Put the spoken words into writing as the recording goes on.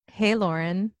Hey,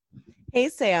 Lauren. Hey,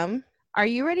 Sam. Are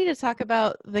you ready to talk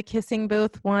about The Kissing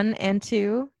Booth 1 and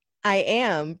 2? I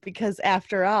am, because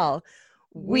after all,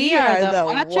 We we are are the the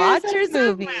watchers of watchers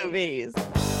of movies. movies.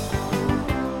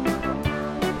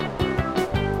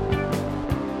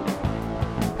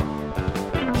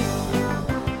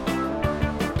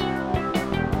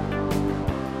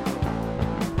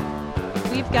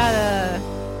 We've got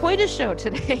quite a show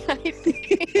today, I think.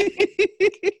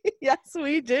 Yes,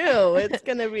 we do. It's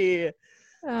gonna be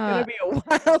Uh, a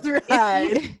wild if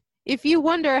ride. if you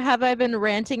wonder, have I been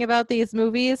ranting about these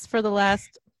movies for the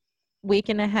last week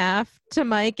and a half to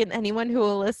Mike and anyone who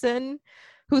will listen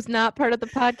who's not part of the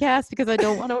podcast because I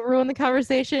don't want to ruin the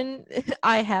conversation?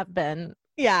 I have been.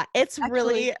 Yeah, it's Actually,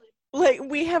 really like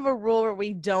we have a rule where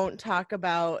we don't talk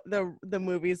about the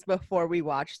movies before we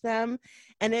watch them,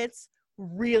 and it's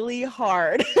really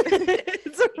hard.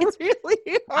 It's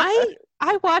really hard.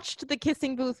 I watched The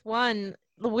Kissing Booth 1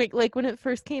 like when it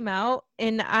first came out,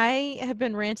 and I have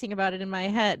been ranting about it in my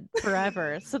head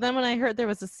forever. So then when I heard there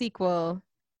was a sequel,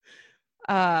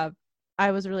 I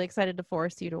was really excited to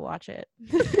force you to watch it.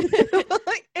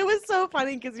 It was so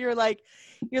funny because you're like,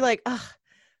 ugh,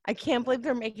 I can't believe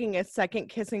they're making a second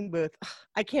Kissing Booth. Ugh,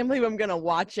 I can't believe I'm gonna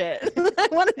watch it. I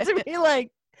wanted to be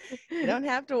like, you don't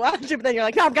have to watch it, but then you're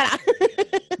like, no, I'm gonna.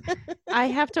 I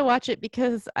have to watch it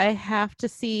because I have to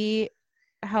see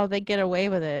how they get away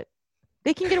with it.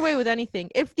 They can get away with anything.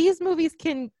 If these movies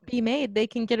can be made, they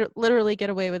can literally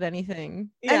get away with anything.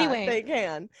 Yeah, Anyway, they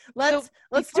can. Let's do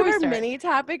before we our start- mini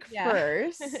topic Yeah.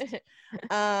 first,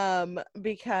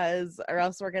 because or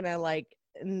else we're gonna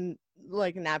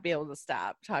not be able to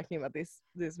stop talking about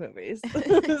these movies.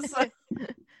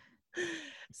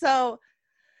 So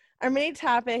our main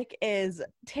topic is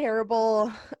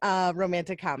terrible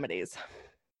romantic comedies.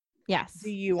 Yes. Do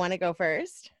you want to go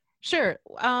first? Sure.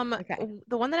 Okay.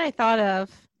 The one that I thought of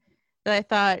that I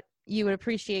thought you would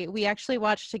appreciate, we actually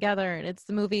watched together, and it's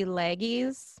the movie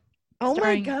Laggies. Oh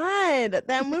starring- my God,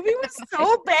 that movie was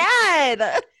so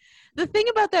bad. The thing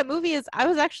about that movie is I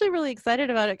was actually really excited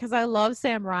about it because I love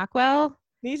Sam Rockwell.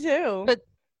 Me too. But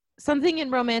something in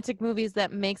romantic movies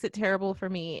that makes it terrible for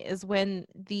me is when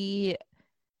the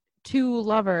two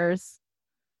lovers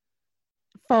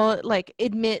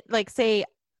say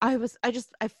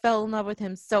I fell in love with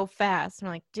him so fast. I'm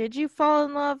like, did you fall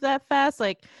in love that fast?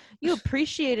 Like, you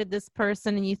appreciated this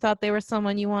person and you thought they were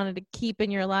someone you wanted to keep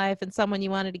in your life and someone you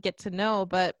wanted to get to know,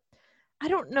 but I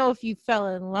don't know if you fell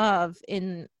in love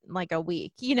in like a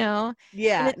week, And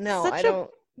Yeah, it's no, such I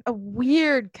don't. a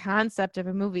weird concept of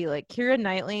a movie. Like, Keira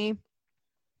Knightley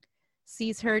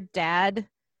sees her dad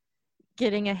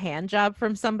getting a hand job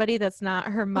from somebody that's not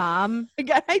her mom.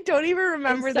 I don't even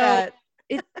remember so that.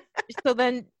 So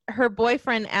then her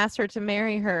boyfriend asked her to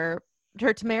marry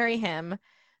him,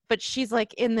 but she's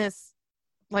like in this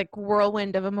like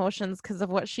whirlwind of emotions because of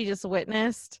what she just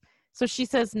witnessed. So she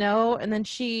says no, and then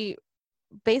she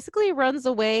basically runs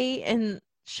away and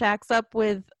shacks up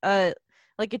with a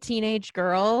teenage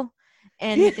girl,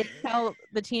 and they tell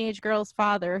the teenage girl's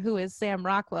father, who is Sam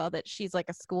Rockwell, that she's like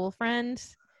a school friend.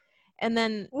 And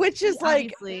then Which is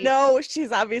like, no,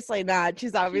 she's obviously not.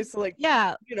 She's obviously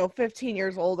 15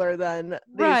 years older than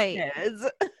these kids.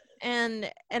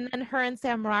 And then her and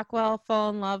Sam Rockwell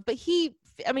fall in love, but he's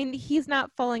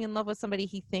not falling in love with somebody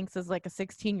he thinks is like a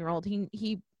 16-year-old.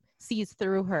 He sees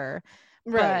through her.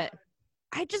 Right.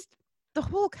 But the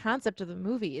whole concept of the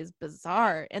movie is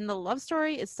bizarre, and the love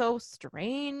story is so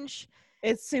strange.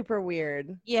 It's super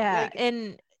weird. Yeah,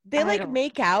 and they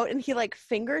make out and he like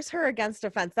fingers her against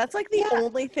a fence. That's like the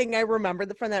only thing I remember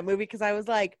from that movie, because I was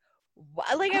like,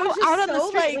 what? Like, I was just out on the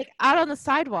street, like out on the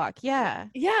sidewalk. Yeah,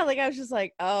 like I was just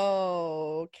like,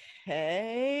 oh,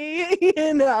 okay,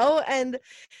 and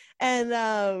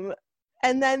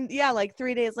then like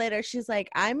 3 days later she's like,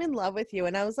 I'm in love with you,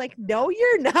 and I was like, no,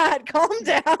 you're not. Calm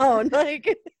down.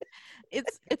 Like,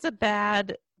 it's a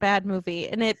bad movie,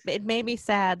 and it made me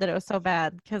sad that it was so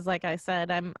bad, because like I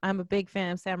said, I'm a big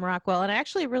fan of Sam Rockwell, and I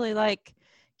actually really like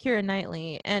Keira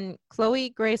Knightley, and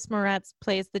Chloe Grace Moretz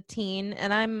plays the teen,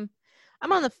 and I'm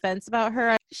on the fence about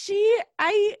her.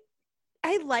 I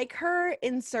like her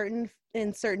in certain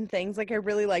things. Like, I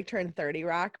really liked her in 30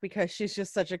 Rock because she's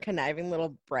just such a conniving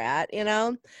little brat, I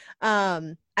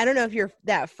don't know if you're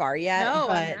that far yet. No,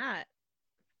 but I'm not.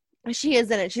 she is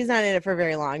in it. She's not in it for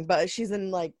very long, but she's in,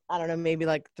 like, I don't know, maybe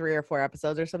like 3 or 4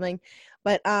 episodes or something.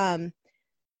 But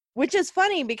which is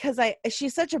funny because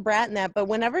she's such a brat in that, but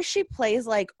whenever she plays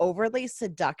like overly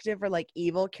seductive or like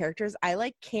evil characters, I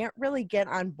like can't really get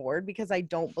on board because I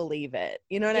don't believe it.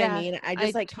 You know what I mean? I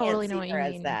just totally can't see her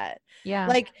as that. Yeah.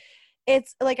 Like,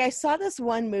 it's like I saw this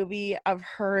one movie of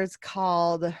hers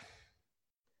called,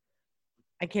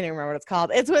 I can't even remember what it's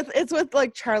called. It's with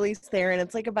like Charlize Theron.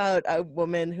 It's like about a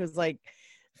woman who's like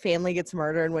family gets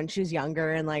murdered when she's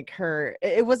younger, and like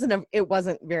it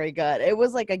wasn't very good. It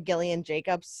was like a Gillian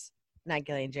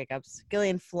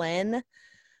Flynn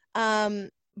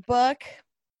book.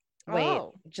 Wait,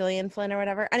 Gillian Flynn or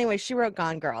whatever. Anyway, she wrote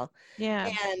Gone Girl. Yeah.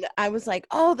 And I was like,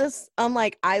 I'm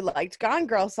like, I liked Gone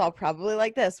Girl, so I'll probably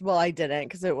like this. Well, I didn't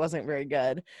because it wasn't very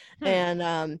good.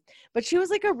 And but she was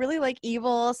like a really like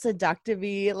evil,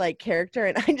 seductive-y like character.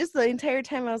 And I just the entire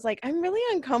time I was like, I'm really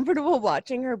uncomfortable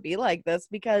watching her be like this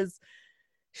because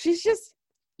she's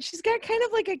got kind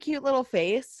of like a cute little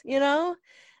face, you know?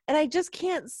 And I just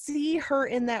can't see her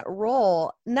in that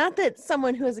role. Not that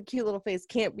someone who has a cute little face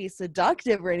can't be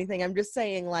seductive or anything. I'm just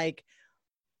saying, like,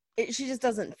 she just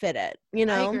doesn't fit it, you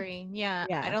know? I agree. Yeah.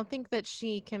 I don't think that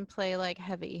she can play, like,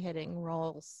 heavy-hitting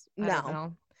roles. I don't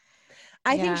know.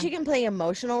 I think she can play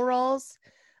emotional roles.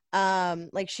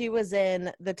 Like, she was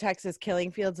in the Texas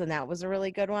Killing Fields, and that was a really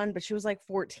good one. But she was, like,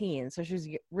 14, so she was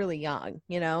really young,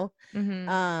 you know?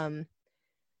 Mm-hmm.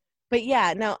 But,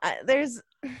 yeah, no, there's...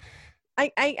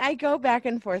 I go back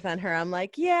and forth on her. I'm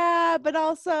like, yeah, but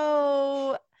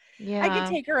also I could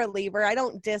take her or leave her. I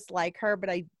don't dislike her,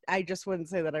 but I just wouldn't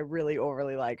say that I really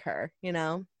overly like her, you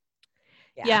know?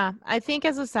 Yeah, I think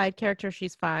as a side character,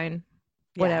 she's fine.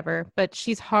 Whatever. But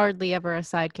she's hardly ever a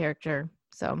side character.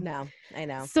 So no, I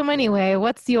know. So anyway,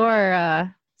 what's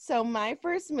your So my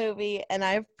first movie, and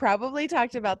I've probably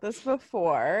talked about this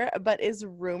before, but is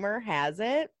Rumor Has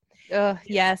It.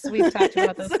 Yes, we've talked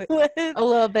about this a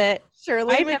little bit.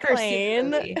 Shirley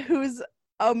MacLaine, who's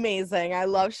amazing. I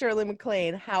love Shirley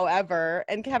MacLaine. However,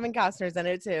 and Kevin Costner's in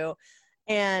it too.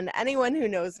 And anyone who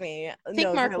knows me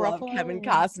knows I love Kevin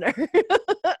Costner.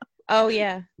 Oh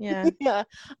yeah, yeah, yeah.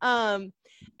 And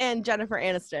Jennifer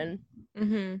Aniston.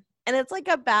 Mm-hmm. And it's like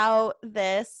about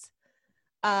this.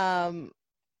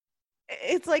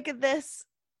 It's like this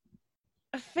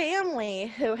family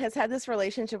who has had this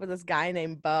relationship with this guy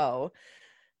named Bo,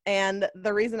 and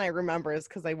the reason I remember is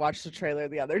because I watched the trailer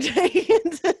the other day,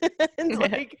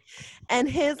 and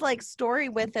his like story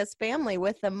with this family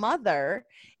with the mother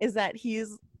is that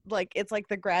he's like, it's like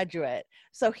The Graduate,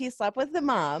 so he slept with the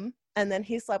mom and then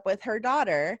he slept with her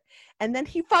daughter and then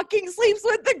he fucking sleeps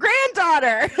with the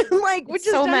granddaughter, like, which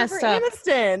is so Jennifer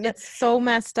Aniston. It's so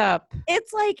messed up.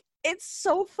 It's like, it's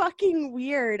so fucking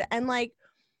weird. And like,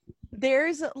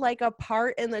 there's like a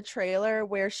part in the trailer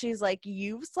where she's like,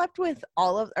 you've slept with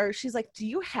or she's like, do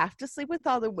you have to sleep with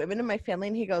all the women in my family?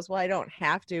 And he goes, well, I don't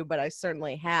have to, but I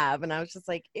certainly have. And I was just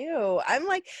like, ew. I'm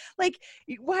like,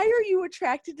 why are you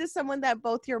attracted to someone that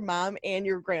both your mom and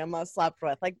your grandma slept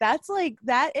with? Like, that's a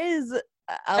dysfunction,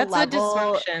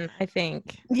 I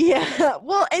think. Yeah.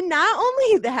 Well, and not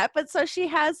only that, but so she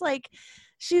has like,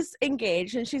 she's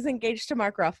engaged, and she's engaged to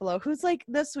Mark Ruffalo, who's like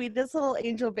the sweetest little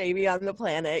angel baby on the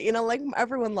planet. You know, like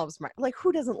everyone loves Mark. Like,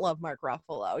 who doesn't love Mark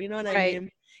Ruffalo? You know what I mean?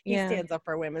 He stands up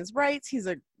for women's rights. He's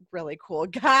a really cool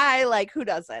guy. Like, who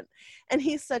doesn't? And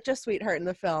he's such a sweetheart in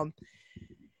the film.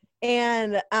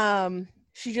 And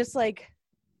she just like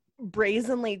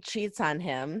brazenly cheats on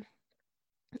him.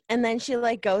 And then she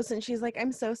like goes and she's like,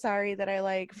 I'm so sorry that I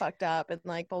like fucked up and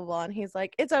like blah, blah, blah. And he's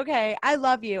like, it's okay. I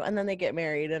love you. And then they get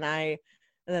married, and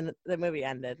then the movie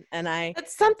ended. And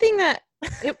that's something that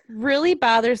it really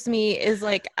bothers me is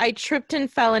like, I tripped and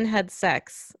fell and had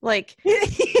sex. Like,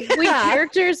 we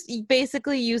characters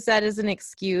basically use that as an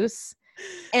excuse,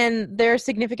 and their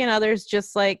significant others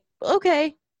just like,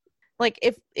 okay. Like,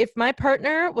 if my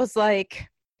partner was like,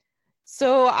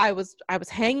 so I was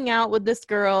hanging out with this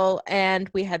girl and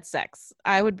we had sex,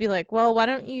 I would be like, well, why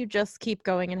don't you just keep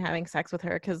going and having sex with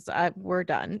her? Because we're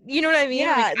done. You know what I mean?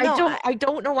 Yeah, like, I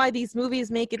don't know why these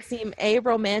movies make it seem A,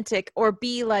 romantic, or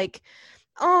B, like,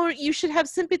 oh, you should have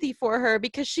sympathy for her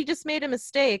because she just made a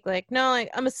mistake. Like, no,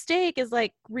 like, a mistake is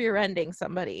like rear-ending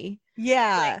somebody.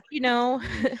 Yeah. Like, you know?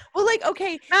 Well, like,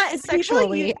 okay. Not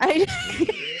sexually. I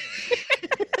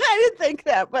didn't think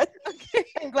that, but okay,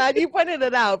 I'm glad you pointed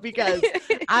it out because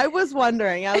I was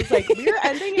wondering. I was like, we're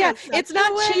ending it. Yeah, it's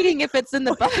not cheating if it's in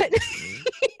the butt.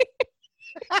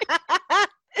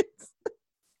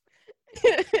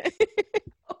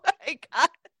 Oh my God.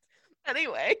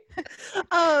 Anyway,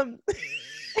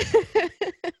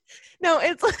 no,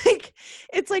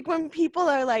 it's like when people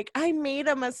are like, I made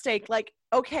a mistake. Like,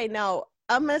 okay, no,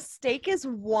 a mistake is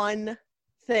one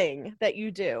thing that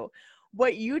you do.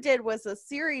 What you did was a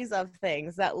series of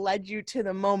things that led you to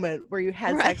the moment where you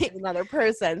had sex with another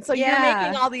person. So you're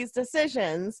making all these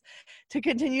decisions to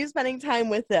continue spending time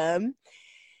with them.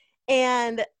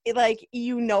 and like,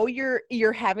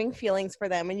 you're having feelings for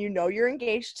them, and you're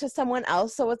engaged to someone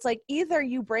else, so it's like either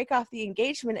you break off the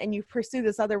engagement and you pursue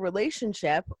this other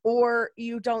relationship, or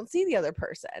you don't see the other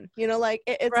person, like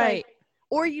it's Right. like,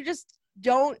 or you just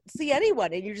don't see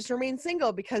anyone and you just remain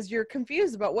single because you're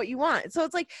confused about what you want. So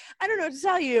it's like, I don't know what to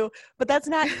tell you, but that's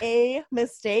not a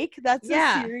mistake. That's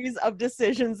a series of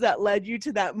decisions that led you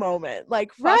to that moment.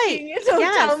 Like, fucking don't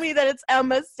tell me that it's a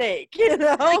mistake,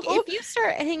 Like, if you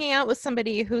start hanging out with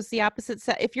somebody who's the opposite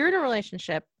sex, if you're in a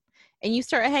relationship and you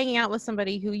start hanging out with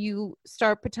somebody who you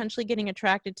start potentially getting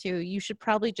attracted to, you should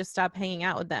probably just stop hanging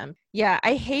out with them. Yeah,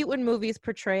 I hate when movies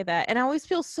portray that. And I always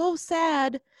feel so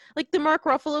sad. Like the Mark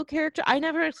Ruffalo character, I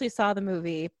never actually saw the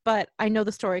movie, but I know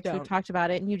the story because we talked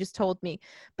about it and you just told me.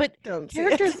 But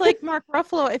characters like Mark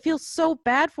Ruffalo, I feel so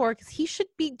bad for because he should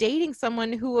be dating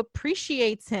someone who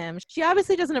appreciates him. She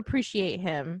obviously doesn't appreciate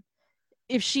him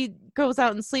if she goes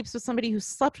out and sleeps with somebody who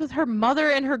slept with her mother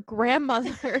and her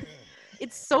grandmother.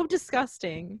 It's so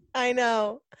disgusting. I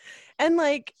know. And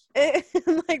like,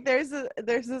 there's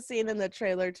a scene in the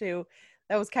trailer too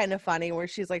that was kind of funny where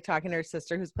she's like talking to her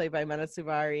sister who's played by Mena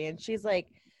Suvari, and she's like,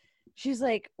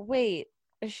 wait,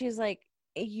 she's like,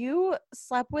 you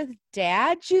slept with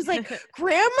dad? She's like,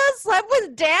 grandma slept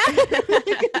with dad?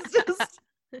 It's just,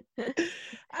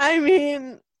 I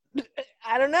mean,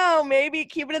 I don't know, maybe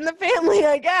keep it in the family,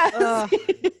 I guess.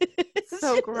 It's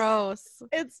so gross.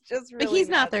 It's just really, but he's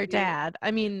not their dad.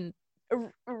 I mean,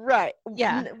 right.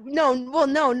 Yeah. No,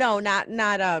 not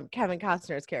Kevin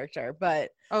Costner's character,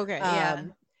 but okay, yeah.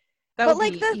 But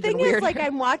like the thing is, like,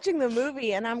 I'm watching the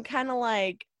movie and I'm kind of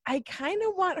like, I kind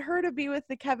of want her to be with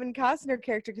the Kevin Costner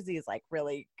character because he's like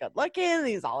really good looking.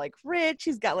 He's all like rich.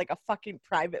 He's got like a fucking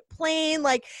private plane.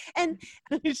 Like, and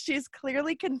she's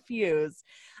clearly confused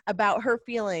about her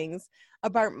feelings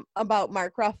about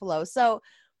Mark Ruffalo. So,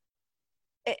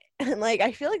 like,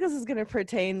 I feel like this is going to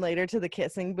pertain later to the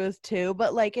kissing booth too.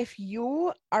 But like, if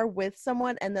you are with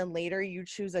someone and then later you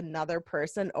choose another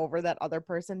person over that other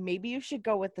person, maybe you should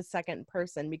go with the second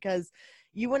person because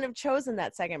you wouldn't have chosen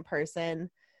that second person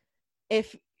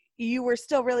if you were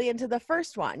still really into the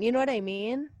first one. You know what I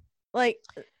mean? Like,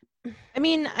 I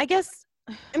mean,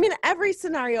 every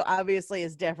scenario obviously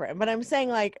is different, but I'm saying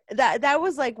like that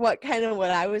was like what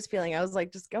I was feeling. I was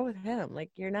like, just go with him. Like,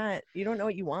 you don't know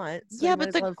what you want. So yeah,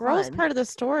 but the gross part of the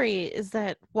story is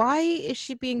that why is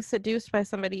she being seduced by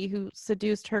somebody who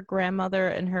seduced her grandmother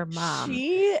and her mom?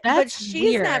 But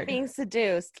she's not being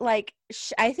seduced. Like,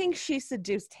 I think she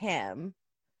seduced him.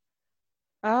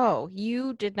 Oh,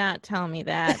 you did not tell me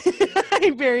that. I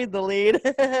buried the lead.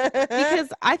 Because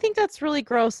I think that's really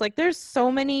gross. Like, there's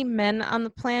so many men on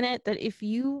the planet that if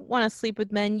you want to sleep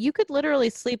with men, you could literally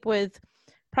sleep with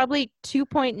probably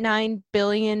 2.9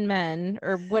 billion men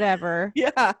or whatever.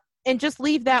 Yeah. And just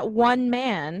leave that one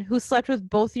man who slept with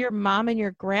both your mom and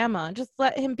your grandma. Just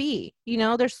let him be.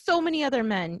 There's so many other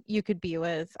men you could be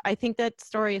with. I think that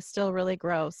story is still really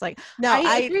gross. Like, no,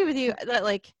 I agree with you that,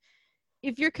 like,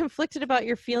 if you're conflicted about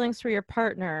your feelings for your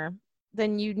partner,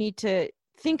 then you need to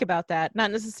think about that.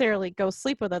 Not necessarily go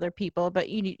sleep with other people, but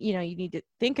you need to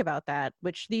think about that,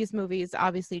 which these movies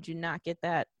obviously do not get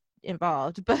that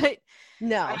involved. But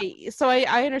no.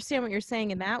 I understand what you're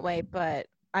saying in that way, but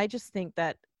I just think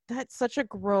that that's such a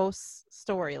gross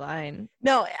storyline.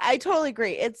 No, I totally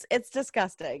agree. It's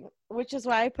disgusting, which is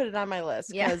why I put it on my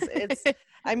list. Yeah. Because it's,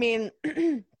 I mean,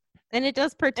 and it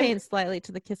does pertain slightly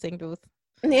to the kissing booth.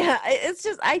 Yeah, it's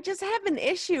just, I just have an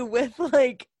issue with,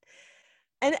 like,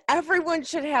 and everyone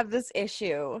should have this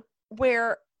issue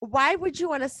where, why would you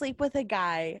want to sleep with a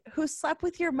guy who slept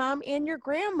with your mom and your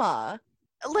grandma?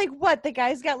 Like, what? The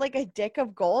guy's got like a dick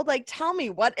of gold? Like, tell me,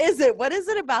 what is it? What is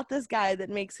it about this guy that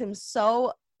makes him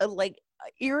so like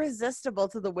irresistible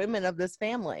to the women of this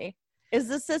family? Is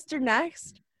the sister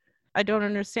next? I don't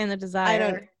understand the desire. I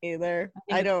don't either.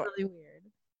 I don't. It's really weird.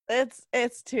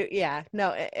 It's too, yeah,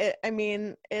 no, I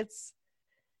mean, it's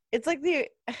like the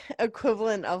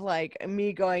equivalent of like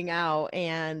me going out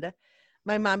and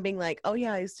my mom being like, oh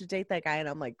yeah, I used to date that guy, and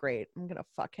I'm like, great, I'm gonna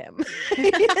fuck him.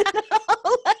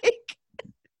 Like,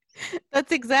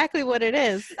 that's exactly what it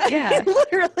is. Yeah.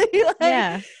 Literally, like,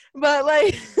 yeah. But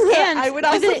like, and I would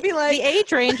also be like, the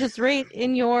age range is right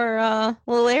in your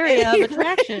little area of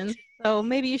attraction, so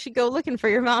maybe you should go looking for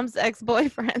your mom's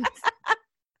ex-boyfriends.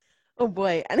 Oh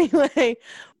boy. Anyway,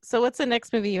 so what's the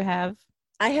next movie you have?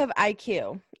 I have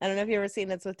IQ. I don't know if you've ever seen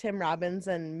it. It's with Tim Robbins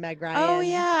and Meg Ryan. Oh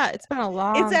yeah, it's been a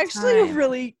long time. It's actually a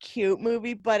really cute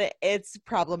movie, but it's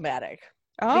problematic.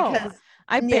 Oh, because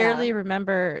I barely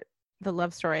remember the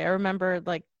love story. I remember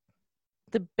like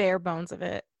the bare bones of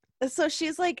it. So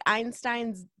she's like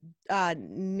Einstein's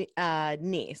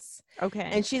niece, Okay.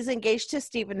 and she's engaged to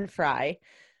Stephen Fry,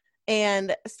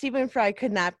 and Stephen Fry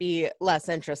could not be less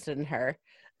interested in her.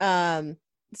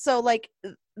 So like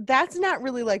that's not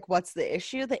really like what's the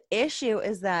issue. The issue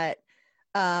is that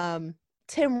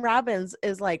Tim Robbins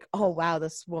is like, oh wow,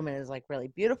 this woman is like really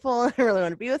beautiful. I really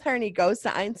want to be with her. And he goes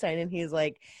to Einstein and he's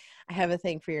like, I have a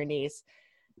thing for your niece.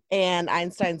 And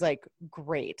Einstein's like,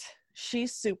 great.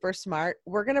 She's super smart.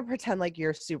 We're going to pretend like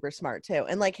you're super smart too.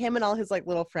 And like him and all his like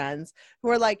little friends who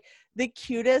are like the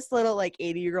cutest little like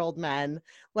 80-year-old men,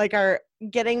 like are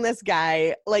getting this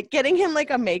guy, like getting him like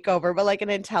a makeover, but like an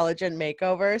intelligent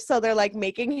makeover. So they're like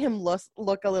making him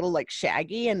look a little like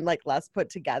shaggy and like less put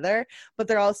together. But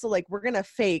they're also like, we're going to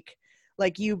fake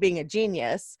like you being a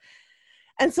genius.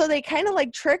 And so they kind of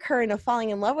like trick her into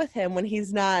falling in love with him when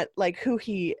he's not like who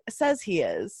he says he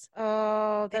is.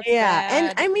 Oh, that's Yeah. bad.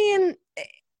 And I mean,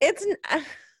 it's,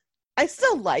 I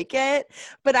still like it,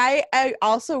 but I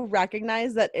also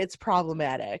recognize that it's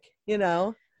problematic, you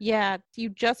know? Yeah, you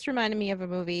just reminded me of a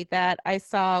movie that I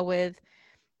saw with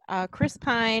Chris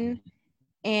Pine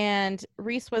and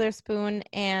Reese Witherspoon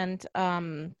and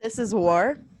This Is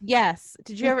War. yes.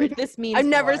 Did you ever This Means I've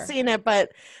never War. seen it,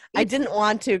 but I didn't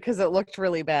want to because it looked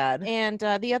really bad. And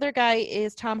the other guy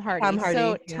is Tom Hardy. Tom Hardy,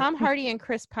 So yeah. Tom Hardy and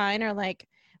Chris Pine are like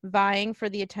vying for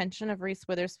the attention of Reese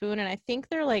Witherspoon, and I think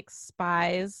they're like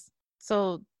spies.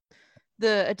 So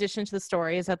the addition to the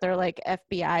story is that they're like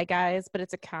FBI guys, but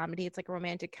it's a comedy. It's like a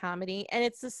romantic comedy, and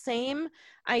it's the same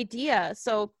idea.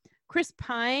 So Chris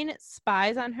Pine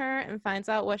spies on her and finds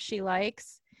out what she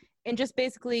likes and just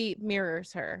basically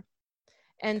mirrors her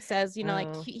and says, you know,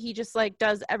 like he just like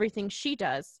does everything she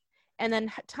does. And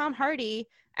then Tom Hardy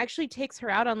actually takes her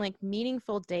out on like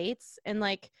meaningful dates and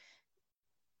like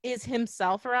is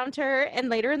himself around her. And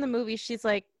later in the movie, she's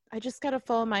like, I just got to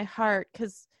follow my heart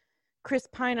because Chris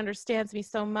Pine understands me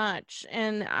so much.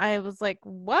 And I was like,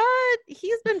 what?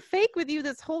 He's been fake with you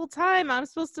this whole time. I'm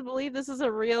supposed to believe this is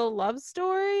a real love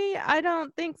story? I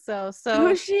don't think so. So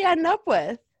who's she end up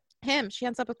with? Him. She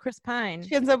ends up with Chris Pine.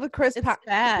 She ends up with Chris Pine. It's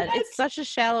bad. It's such a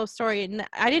shallow story. And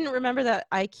I didn't remember that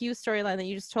IQ storyline that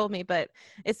you just told me, but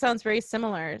it sounds very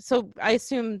similar. So I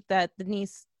assume that the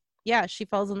niece, yeah, she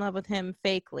falls in love with him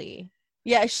fakely.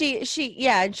 Yeah,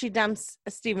 and she dumps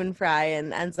Stephen Fry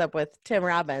and ends up with Tim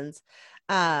Robbins.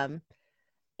 And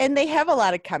they have a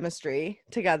lot of chemistry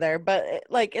together, but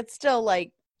like it's still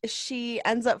like she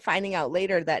ends up finding out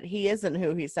later that he isn't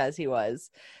who he says he was.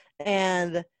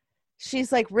 And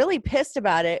she's like really pissed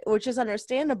about it, which is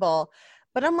understandable.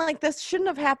 But I'm like, this shouldn't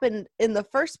have happened in the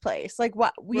first place. Like,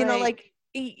 what, you know, like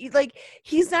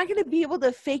he's not going to be able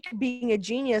to fake being a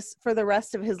genius for the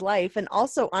rest of his life. And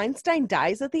also Einstein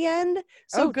dies at the end.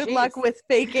 So good luck with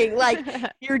faking like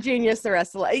your genius the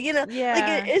rest of life, you know? Yeah.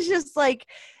 Like it's just like,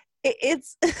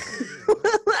 it's,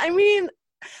 I mean,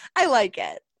 I like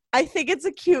it. I think it's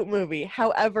a cute movie.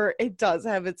 However, it does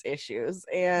have its issues.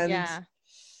 And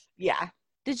yeah.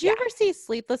 Did you ever see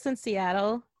Sleepless in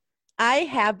Seattle? I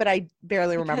have, but I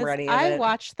barely remember any of it. I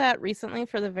watched that recently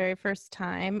for the very first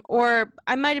time, or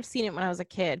I might have seen it when I was a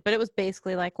kid, but it was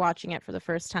basically like watching it for the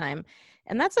first time.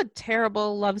 And that's a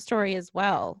terrible love story as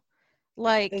well.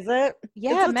 Like, is it?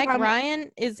 Yeah, Meg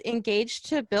Ryan is engaged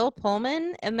to Bill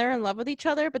Pullman and they're in love with each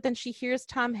other, but then she hears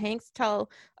Tom Hanks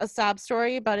tell a sob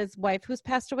story about his wife who's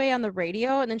passed away on the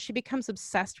radio, and then she becomes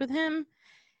obsessed with him.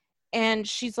 And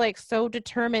she's like so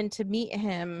determined to meet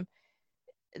him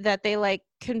that they like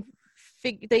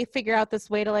they figure out this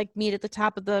way to like meet at the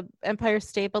top of the Empire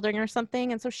State Building or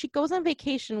something. And so she goes on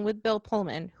vacation with Bill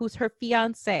Pullman, who's her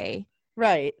fiance,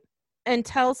 right, and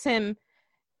tells him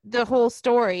the whole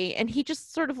story, and he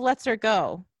just sort of lets her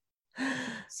go.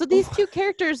 So these two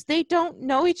characters, they don't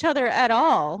know each other at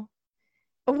all.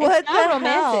 What it's not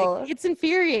romantic. Hell? It's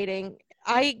infuriating.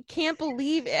 I can't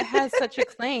believe it has such a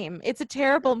claim. It's a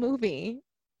terrible movie.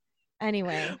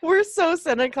 Anyway, we're so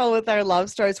cynical with our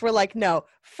love stories. We're like, no,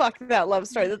 fuck that love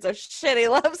story. That's a shitty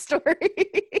love story.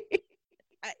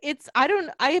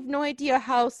 I have no idea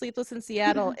how Sleepless in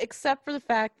Seattle, except for the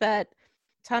fact that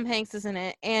Tom Hanks is in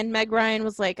it, and Meg Ryan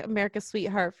was like America's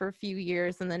sweetheart for a few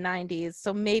years in the 90s.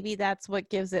 So maybe that's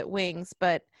what gives it wings,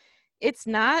 but it's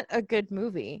not a good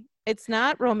movie. It's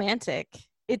not romantic.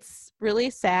 It's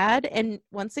really sad. And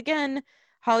once again,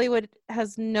 Hollywood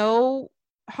has no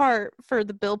heart for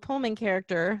the Bill Pullman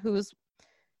character, whose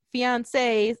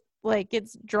fiance like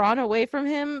gets drawn away from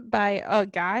him by a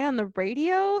guy on the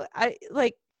radio.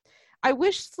 I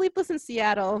wish Sleepless in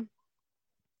Seattle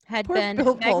had been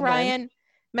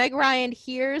Meg Ryan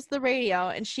hears the radio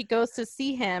and she goes to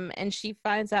see him and she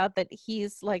finds out that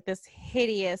he's like this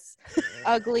hideous,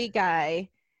 ugly guy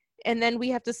And then we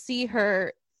have to see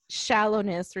her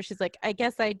shallowness where she's like, I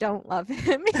guess I don't love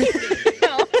him.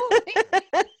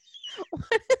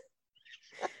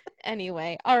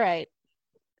 Anyway, all right.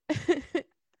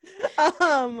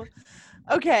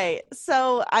 Okay,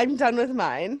 so I'm done with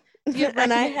mine. Do you have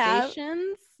And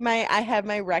recommendations? I have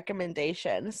my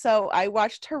recommendation. So I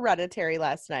watched Hereditary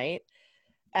last night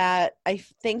I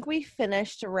think we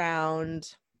finished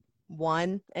around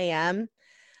 1 a.m.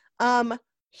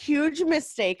 Huge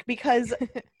mistake because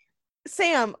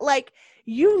Sam, like,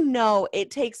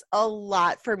 it takes a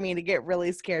lot for me to get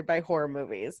really scared by horror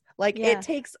movies. Like, it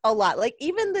takes a lot. Like,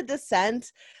 even The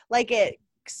Descent, like, it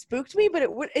spooked me, but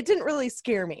it didn't really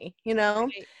scare me, you know?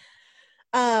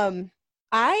 Right.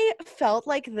 I felt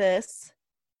like this,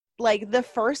 like, the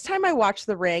first time I watched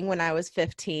The Ring when I was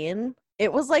 15,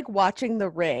 it was like watching The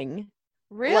Ring.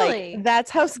 Really? Like, that's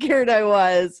how scared I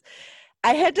was.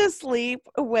 I had to sleep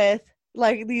with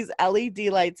like these LED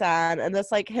lights on and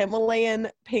this like Himalayan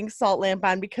pink salt lamp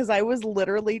on because I was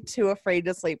literally too afraid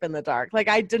to sleep in the dark. Like,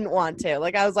 I didn't want to.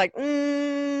 Like, I was like,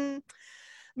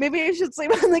 maybe I should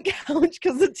sleep on the couch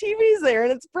because the TV's there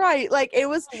and it's bright. Like, it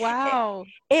was, wow.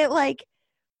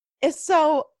 It's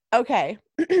so, okay.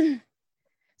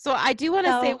 So I do want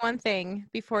to say one thing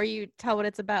before you tell what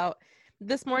it's about.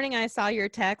 This morning I saw your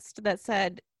text that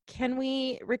said, can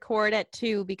we record at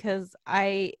 2 because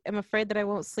I am afraid that I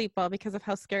won't sleep well because of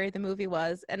how scary the movie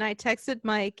was. And I texted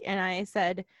Mike and I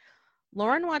said,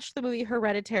 Lauren watched the movie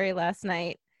Hereditary last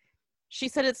night. She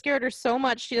said it scared her so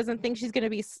much she doesn't think she's going to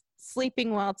be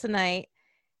sleeping well tonight.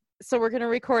 So we're going to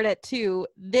record at 2.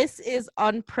 This is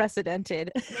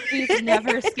unprecedented. Movies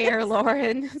never scare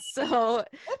Lauren. So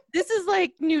this is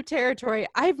like new territory.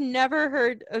 I've never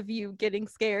heard of you getting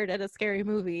scared at a scary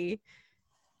movie.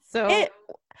 So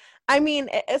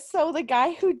so the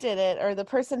guy who did it, or the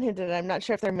person who did it, I'm not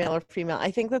sure if they're male or female. I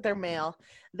think that they're male.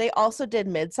 They also did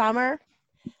Midsommar.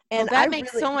 And that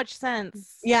makes so much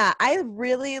sense. Yeah, I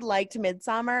really liked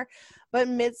Midsommar, but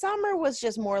Midsommar was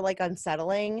just more like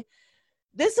unsettling.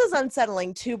 This is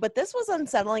unsettling too, but this was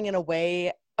unsettling in a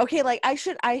way. Okay, like I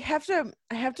have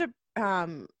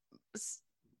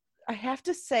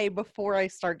to say before I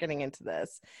start getting into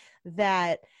this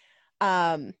that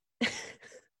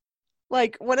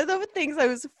like, one of the things I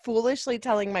was foolishly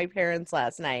telling my parents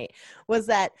last night was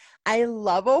that I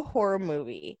love a horror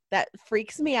movie that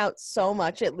freaks me out so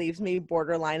much it leaves me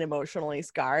borderline emotionally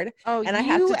scarred. Oh, and I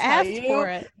have to tell you for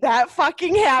it. That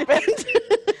fucking happened.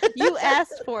 You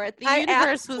asked for it. The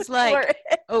universe was like,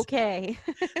 okay.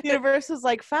 The universe was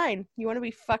like, fine. You want to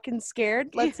be fucking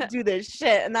scared? Let's do this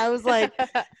shit. And I was like,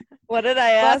 what did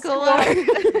I ask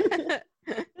for?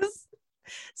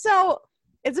 So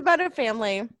it's about a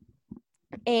family.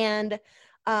 And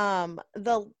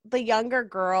the younger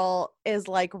girl is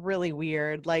like really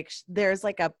weird. Like, there's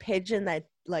like a pigeon that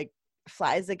like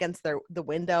flies against the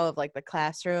window of like the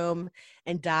classroom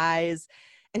and dies,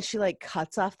 and she like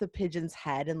cuts off the pigeon's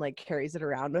head and like carries it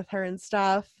around with her and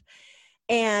stuff.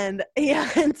 And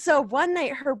and so one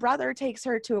night her brother takes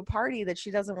her to a party that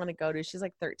she doesn't want to go to. She's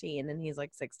like 13 and he's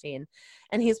like 16,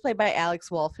 and he's played by Alex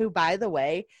Wolff, who, by the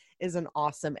way, is an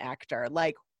awesome actor.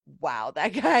 Like, wow, that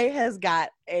guy he's got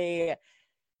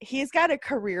a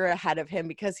career ahead of him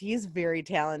because he's very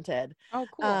talented. Oh,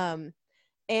 cool.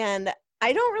 And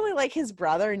I don't really like his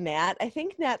brother, Nat. I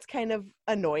think Nat's kind of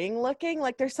annoying looking.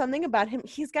 Like, there's something about him.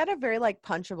 He's got a very like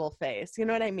punchable face. You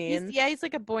know what I mean? He's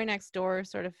like a boy next door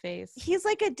sort of face. He's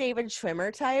like a David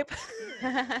Schwimmer type.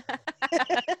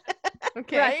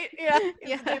 Okay. Right? Yeah.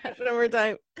 He's a David Schwimmer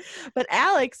type. But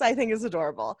Alex, I think, is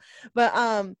adorable.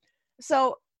 But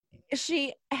so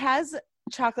she has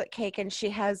chocolate cake and she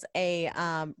has a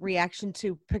reaction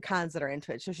to pecans that are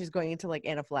into it. So she's going into like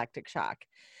anaphylactic shock.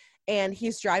 And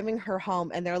he's driving her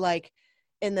home and they're like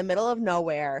in the middle of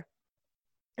nowhere.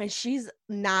 And she's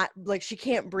not, like, she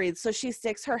can't breathe. So she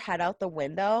sticks her head out the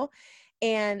window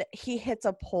and he hits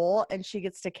a pole and she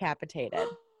gets decapitated.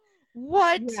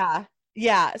 What? Yeah.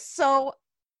 Yeah. So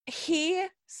he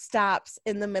stops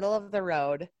in the middle of the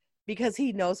road because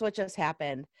he knows what just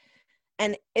happened.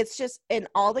 And it's just, and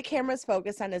all the cameras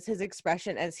focus on is his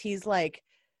expression as he's like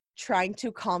trying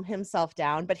to calm himself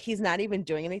down, but he's not even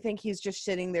doing anything. He's just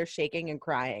sitting there shaking and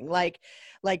crying, like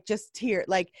just tear,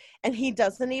 like, and he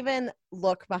doesn't even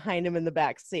look behind him in the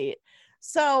back seat.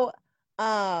 So,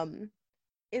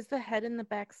 is the head in the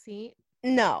back seat?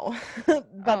 No,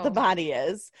 but the body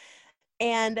is.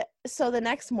 And so the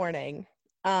next morning,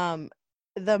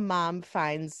 the mom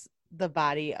finds the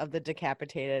body of the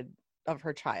decapitated of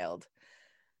her child.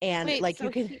 And wait, like, so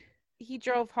you can, he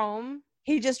drove home.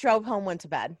 He just drove home, went to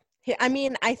bed. I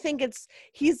mean, I think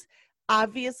he's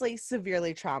obviously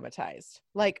severely traumatized,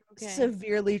 like Okay.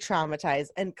 severely traumatized,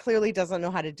 and clearly doesn't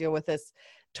know how to deal with this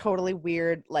totally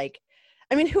weird, like,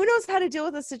 I mean, who knows how to deal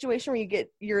with a situation where you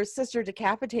get your sister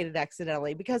decapitated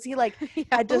accidentally, because he like Yeah,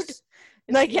 had to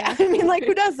like, yeah, I mean, like,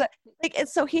 who does that? Like, and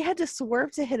so he had to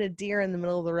swerve to hit a deer in the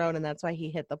middle of the road, and that's why he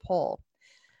hit the pole.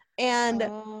 And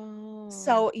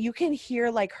so you can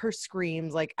hear like her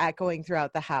screams like echoing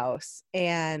throughout the house,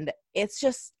 and it's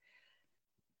just,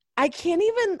 I can't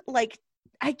even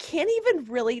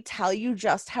really tell you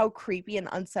just how creepy and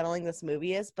unsettling this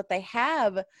movie is, but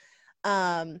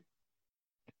um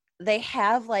they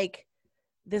have like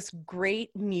this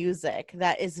great music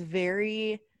that is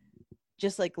very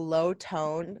just like low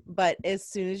tone, but as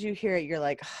soon as you hear it, you're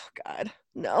like, oh God,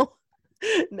 no.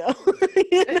 No.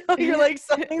 You're like,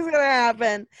 something's gonna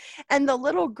happen. And the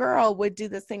little girl would do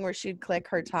this thing where she'd click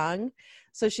her tongue.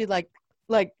 So she'd like,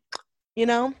 you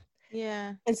know?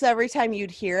 Yeah. And so every time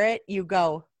you'd hear it, you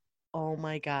go, oh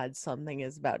my God, something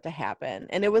is about to happen.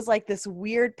 And it was like this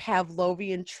weird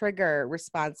Pavlovian trigger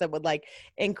response that would like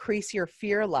increase your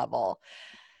fear level.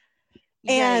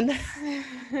 And I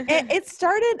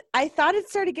thought it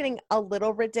started getting a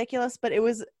little ridiculous, but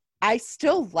I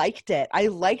still liked it. I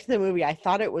liked the movie. I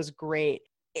thought it was great.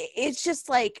 It's just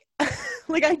like,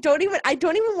 like, I don't even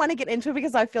want to get into it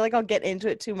because I feel like I'll get into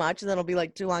it too much and then it'll be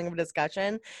like too long of a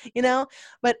discussion,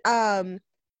 but,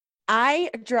 I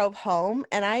drove home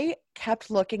and I kept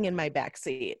looking in my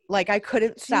backseat. Like, I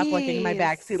couldn't stop looking in my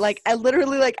backseat. Like, I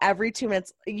literally, like, every 2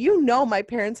 minutes, my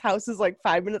parents' house is like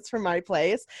 5 minutes from my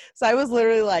place. So I was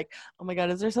literally like, oh my God,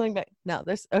 is there something back? No,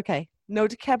 there's okay. No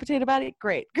decapitated body.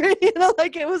 Great. Great.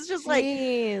 Like, it was just like,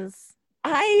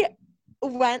 I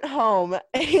went home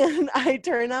and I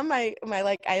turned on my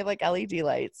like, I have like LED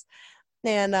lights,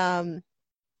 and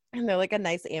they're like a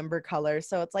nice amber color.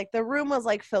 So it's like the room was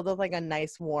like filled with like a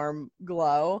nice warm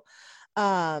glow.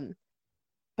 But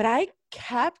I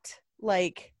kept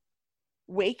like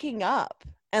waking up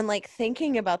and like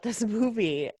thinking about this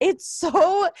movie. It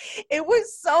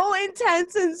was so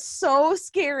intense and so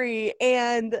scary,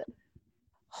 and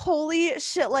holy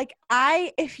shit, like,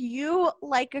 if you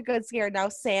like a good scare, now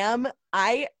Sam,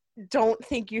 I don't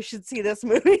think you should see this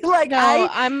movie. Like, no,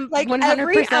 I'm like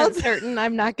 100% certain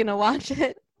I'm not gonna watch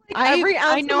it.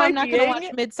 I know I'm not gonna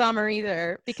watch Midsommar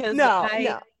either, because no.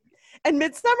 And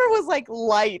Midsommar was like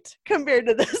light compared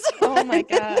to this one. Oh my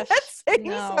gosh. That's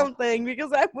saying something, because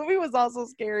that movie was also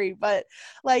scary. But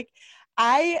like,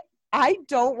 I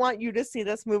don't want you to see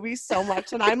this movie so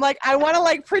much. And I'm like, I want to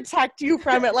like protect you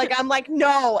from it. Like, I'm like,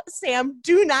 no, Sam,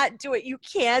 do not do it. You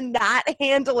cannot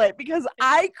handle it, because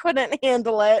I couldn't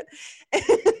handle it.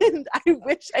 And I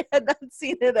wish I had not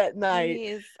seen it at night.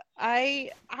 Jeez.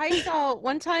 I saw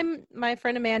one time, my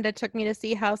friend Amanda took me to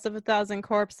see House of a Thousand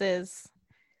Corpses,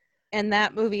 and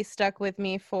that movie stuck with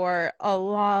me for a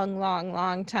long, long,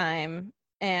 long time.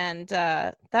 And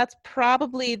that's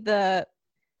probably the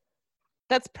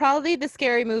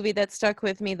scary movie that stuck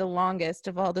with me the longest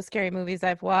of all the scary movies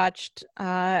I've watched.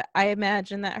 I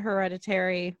imagine that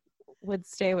Hereditary would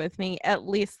stay with me at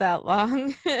least that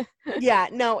long. Yeah,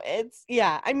 no,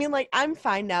 I mean, like, I'm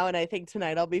fine now, and I think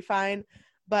tonight I'll be fine.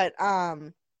 But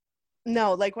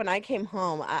no, like, when I came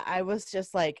home, I was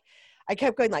just like, I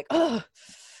kept going like, oh,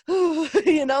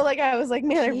 like, I was like,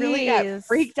 man, I really got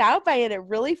freaked out by it. It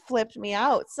really flipped me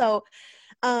out. So,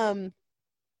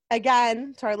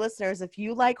 again, to our listeners, if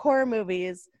you like horror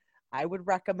movies, I would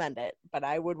recommend it, but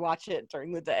I would watch it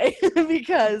during the day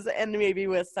and maybe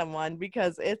with someone,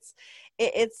 because it's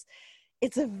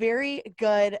a very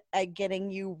good at getting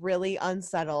you really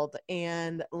unsettled,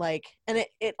 and like, and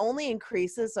it only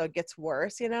increases, so it gets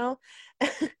worse, And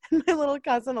my little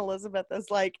cousin Elizabeth is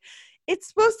like, it's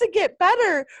supposed to get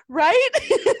better, right?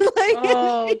 Like,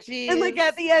 oh, geez. And like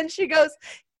at the end she goes,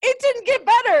 it didn't get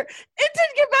better. It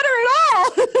didn't get better at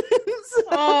all. So,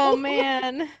 oh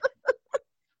man.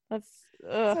 That's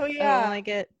so, yeah. I don't like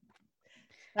it.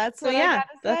 That's what I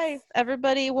gotta say.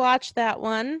 Everybody watch that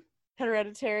one.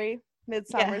 Hereditary.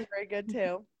 Midsommar is very good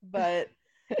too. But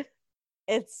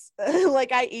it's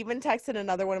like, I even texted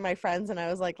another one of my friends and I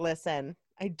was like, listen,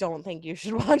 I don't think you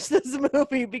should watch this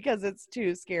movie because it's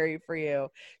too scary for you.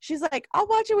 She's like, I'll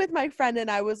watch it with my friend.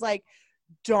 And I was like,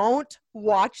 don't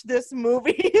watch this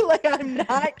movie. Like, I'm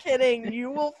not kidding. You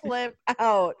will flip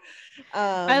out.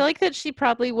 I like that she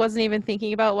probably wasn't even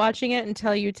thinking about watching it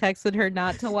until you texted her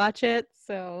not to watch it.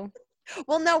 So,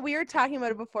 well, no, we were talking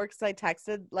about it before because I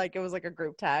texted, like, it was like a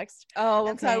group text. Oh, okay.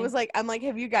 And so I was like, I'm like,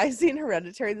 have you guys seen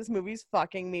Hereditary? This movie's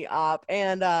fucking me up.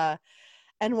 And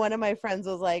And one of my friends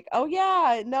was like, oh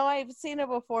yeah, no, I've seen it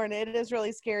before and it is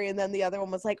really scary. And then the other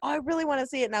one was like, oh, I really want to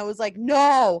see it. And I was like,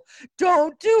 no,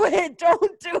 don't do it.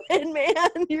 Don't do it, man.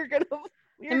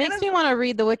 It makes me want to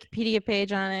read the Wikipedia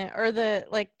page on it, or the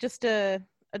like just a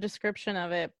description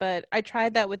of it. But I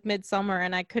tried that with Midsummer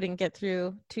and I couldn't get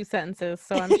through 2 sentences.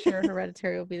 So I'm sure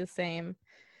Hereditary will be the same.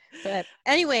 But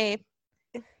anyway,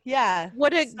 yeah.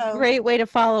 What a great way to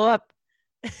follow up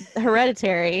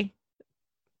Hereditary,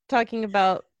 talking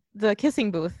about the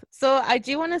Kissing Booth. So I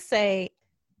do want to say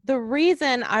the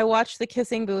reason I watched the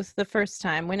Kissing Booth the first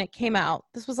time when it came out,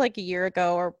 this was like a year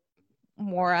ago or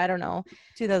more, I don't know.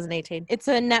 2018. It's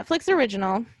a Netflix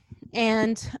original,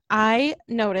 and I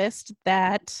noticed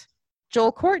that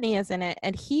Joel Courtney is in it,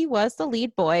 and he was the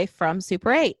lead boy from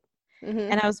Super 8.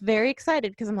 Mm-hmm. And I was very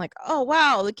excited because I'm like, oh,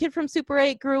 wow, the kid from Super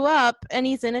 8 grew up and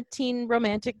he's in a teen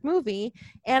romantic movie.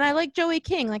 And I like Joey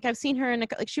King. Like, I've seen her in,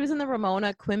 she was in the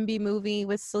Ramona Quimby movie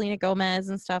with Selena Gomez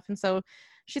and stuff. And so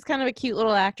she's kind of a cute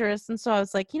little actress. And so I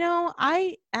was like,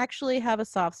 I actually have a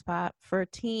soft spot for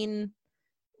teen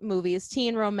movies,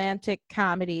 teen romantic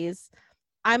comedies.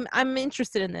 I'm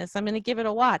interested in this. I'm going to give it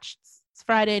a watch. It's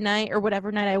Friday night or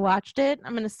whatever night I watched it.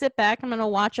 I'm going to sit back. I'm going to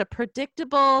watch a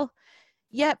predictable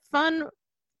yet fun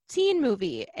teen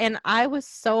movie. And I was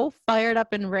so fired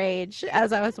up in rage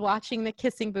as I was watching The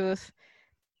Kissing Booth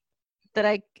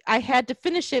that I had to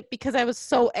finish it because I was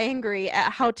so angry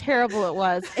at how terrible it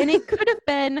was. And it could have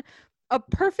been a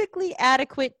perfectly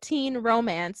adequate teen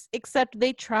romance, except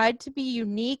they tried to be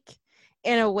unique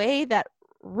in a way that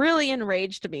really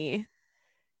enraged me.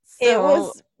 So, it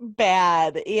was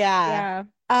bad. Yeah.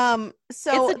 So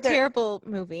it's a terrible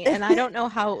movie, and I don't know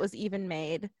how it was even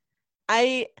made.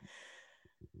 I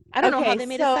don't know how they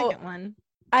made a second one.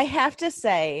 I have to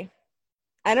say,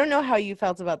 I don't know how you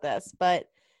felt about this, but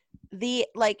the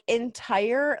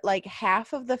entire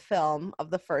half of the film of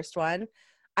the first one,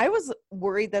 I was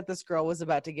worried that this girl was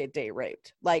about to get date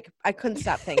raped. I couldn't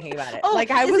stop thinking about it.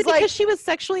 I was because she was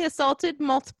sexually assaulted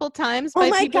multiple times by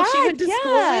people she went to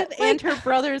school with, and her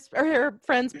brother's or her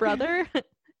friend's brother.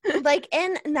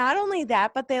 And not only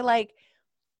that, but they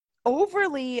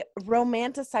overly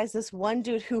romanticize this one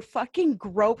dude who fucking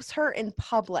gropes her in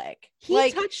public.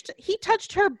 He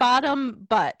touched her bottom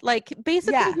butt.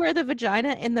 Basically where the vagina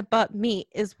and the butt meet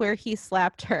is where he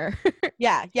slapped her. He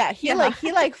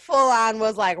full on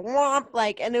was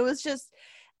womp, and it was just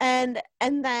and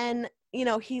then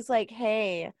he's like,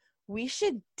 hey, we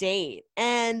should date.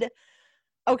 And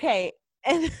okay,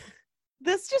 and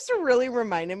this just really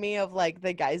reminded me of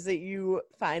the guys that you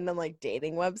find on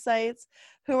dating websites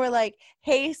who are like,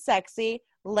 hey, sexy,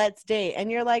 let's date. And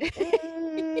you're like,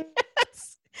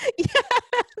 yes.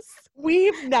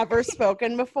 We've never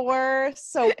spoken before,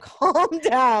 so calm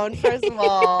down, first of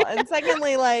all. And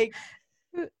secondly,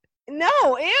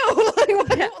 no, ew.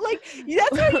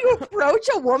 That's how you approach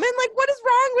a woman? What is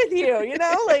wrong with you?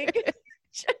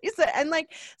 Jesus. And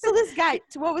so this guy,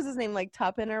 what was his name?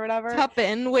 Tuppen or whatever?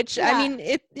 Tuppen, which I mean,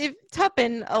 if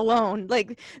Tuppen alone,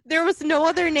 there was no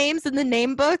other names in the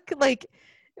name book.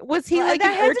 Was he an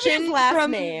urchin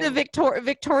from the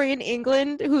Victorian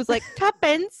England who's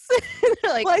Tuppence?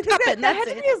 Tuppen, that had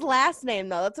to be his last name,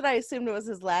 though. That's what I assumed it was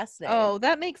his last name. Oh,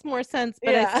 that makes more sense,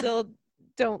 but I still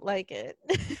don't like it.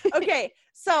 Okay,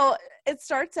 so it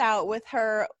starts out with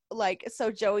her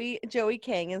so Joey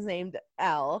King is named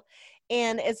Elle.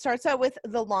 And it starts out with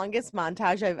the longest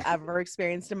montage I've ever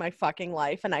experienced in my fucking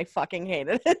life. And I fucking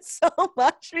hated it so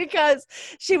much because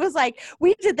she was like,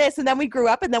 we did this and then we grew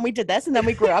up and then we did this and then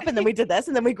we grew up and then we did this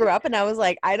and then we grew up. And I was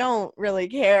like, I don't really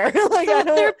care.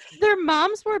 Their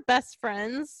moms were best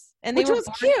friends. And which was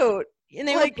cute. And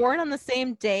they were born on the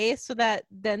same day so that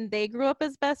then they grew up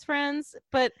as best friends.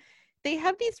 But they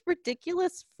have these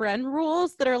ridiculous friend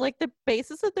rules that are the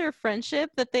basis of their friendship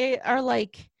that they are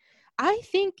I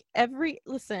think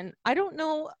listen, I don't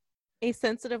know a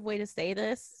sensitive way to say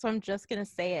this, so I'm just going to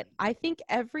say it. I think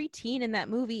every teen in that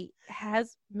movie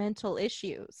has mental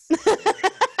issues.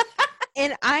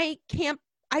 And I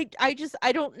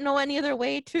don't know any other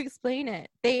way to explain it.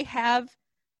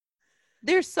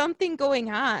 There's something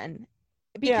going on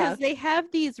because they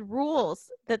have these rules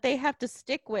that they have to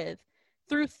stick with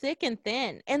through thick and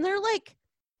thin. And they're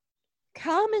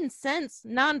common sense,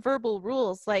 nonverbal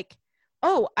rules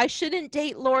oh, I shouldn't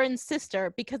date Lauren's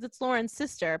sister because it's Lauren's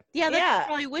sister. Yeah, that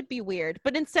probably would be weird.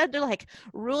 But instead, they're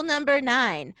rule number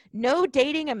 9, no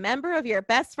dating a member of your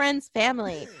best friend's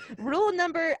family. Rule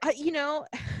number, I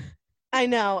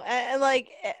know.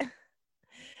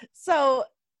 So,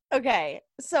 okay.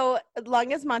 So,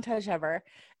 longest montage ever.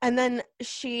 And then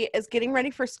she is getting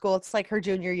ready for school. It's her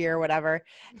junior year or whatever.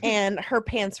 And her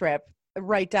pants rip.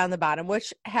 right down the bottom,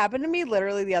 which happened to me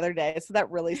literally the other day. So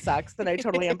that really sucks. And I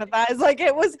totally empathize. Like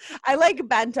I like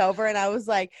bent over and I was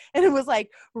like, and it was like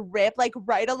ripped like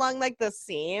right along like the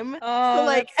seam. Oh, so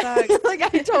like, that sucks. like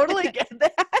I totally get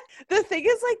that. The thing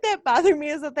is like that bothered me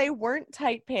is that they weren't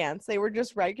tight pants. They were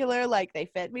just regular, like they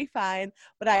fit me fine,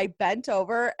 but I bent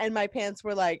over and my pants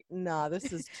were like, no,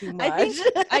 this is too much.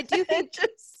 I do think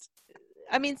just,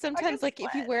 I mean, sometimes like if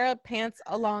you sweat. wear pants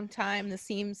a long time, the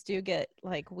seams do get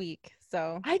like weak.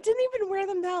 So I didn't even wear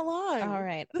them that long. all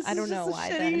right. This I is don't just know a why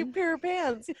shitty then. pair of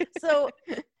pants.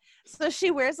 So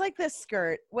she wears like this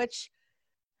skirt, which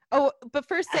Oh, but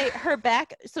first say her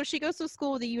back. So she goes to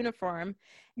school with a uniform,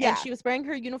 yeah, and she was wearing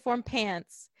her uniform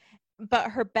pants, but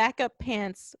her backup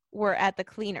pants were at the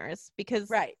cleaners because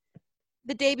right.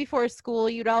 the day before school,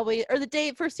 the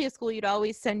day first day of school, you'd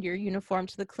always send your uniform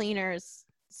to the cleaners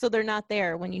so they're not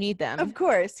there when you need them. Of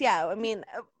course, yeah. I mean,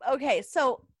 okay,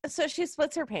 so she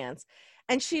splits her pants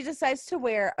and she decides to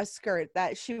wear a skirt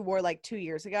that she wore like 2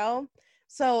 years ago.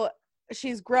 So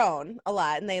she's grown a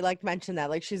lot, and they like mention that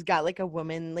like she's got like a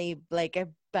womanly, like a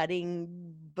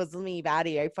budding bosomy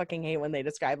body. I fucking hate when they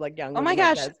describe like young. Oh my women like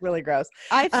gosh. that. It's really gross.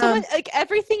 I have so much, like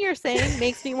everything you're saying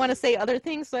makes me want to say other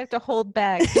things, so I have to hold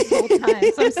back the whole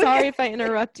time. So I'm sorry if I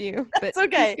interrupt you. But It's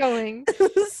okay. Keep going.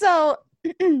 So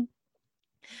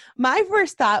my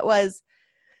first thought was,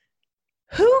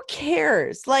 who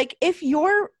cares? Like if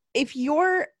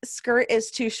your skirt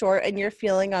is too short and you're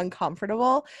feeling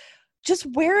uncomfortable, just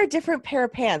wear a different pair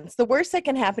of pants. The worst that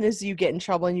can happen is you get in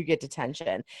trouble and you get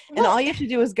detention. And all you have to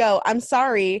do is go, I'm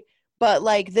sorry, but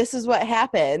like this is what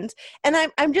happened. And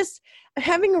I'm just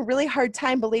having a really hard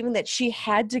time believing that she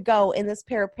had to go in this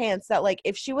pair of pants that like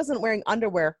if she wasn't wearing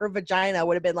underwear, her vagina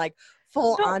would have been like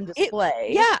full on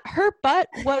display. Her butt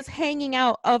was hanging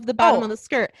out of the bottom of the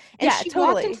skirt. And she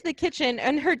walked into the kitchen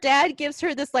and her dad gives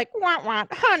her this like, wah,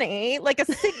 honey, like a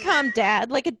sitcom dad,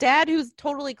 like a dad who's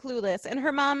totally clueless. And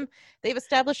her mom, they've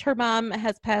established her mom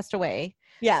has passed away.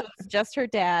 Yeah. So it's just her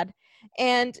dad.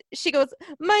 And she goes,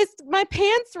 my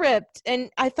pants ripped. And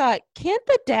I thought, can't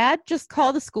the dad just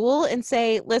call the school and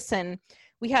say, listen,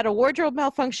 we had a wardrobe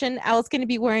malfunction. Al's going to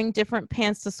be wearing different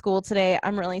pants to school today.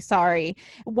 I'm really sorry.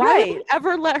 Why would you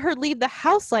ever let her leave the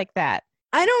house like that?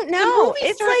 I don't know. The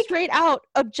movie starts like straight out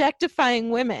objectifying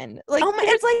women. Like,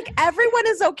 it's like everyone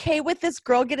is okay with this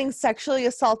girl getting sexually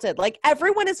assaulted. Like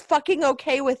everyone is fucking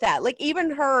okay with that. Like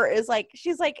even her is like,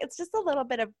 she's like, it's just a little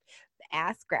bit of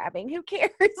ass grabbing. Who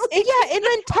cares? Like, yeah, and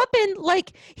then Tuppen,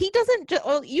 like he doesn't.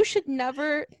 You should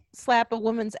never slap a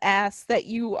woman's ass that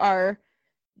you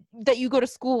go to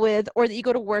school with or that you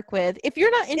go to work with. If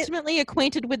you're not intimately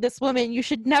acquainted with this woman, you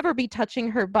should never be touching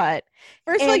her butt.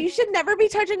 First of all, you should never be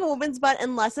touching a woman's butt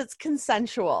unless it's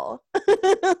consensual.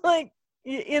 Like,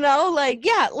 you know, like,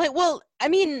 yeah, like, well, I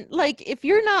mean, like if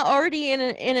you're not already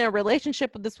in a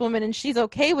relationship with this woman and she's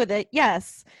okay with it,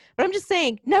 yes. But I'm just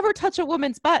saying, never touch a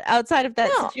woman's butt outside of that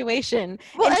situation.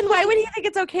 Well, and why would he think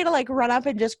it's okay to like run up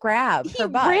and just grab her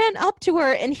butt? He ran up to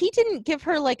her and he didn't give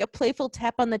her like a playful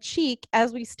tap on the cheek,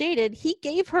 as we stated. He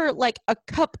gave her like a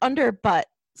cup under butt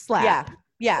slap.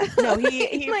 Yeah. No,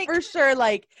 he like, for sure,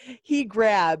 like he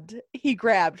grabbed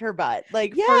her butt.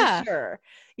 Like for sure.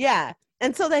 Yeah.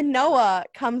 And so then Noah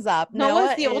comes up.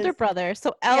 Noah's the older brother.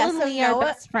 So Elle and Lee are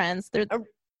best friends. They're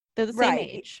the same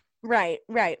age. Right.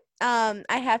 I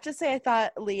have to say I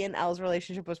thought Lee and Elle's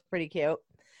relationship was pretty cute.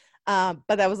 But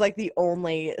that was like the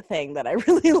only thing that I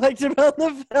really liked about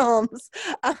the films.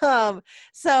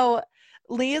 So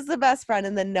Lee is the best friend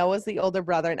and then Noah's the older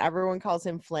brother and everyone calls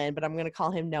him Flynn, but I'm going to call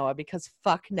him Noah because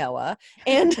fuck Noah.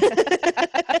 And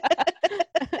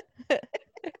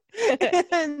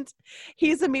and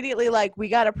he's immediately like, we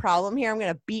got a problem here. I'm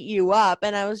going to beat you up.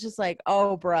 And I was just like,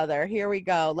 oh, brother, here we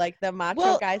go. Like the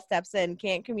macho guy steps in,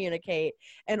 can't communicate,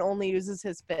 and only uses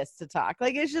his fists to talk.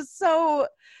 Like, it's just so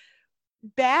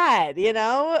bad, you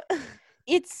know?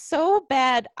 It's so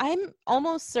bad. I'm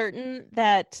almost certain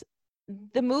that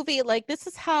the movie, like, this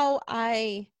is how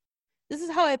I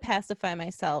pacify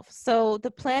myself. So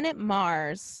the planet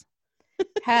Mars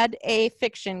had a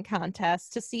fiction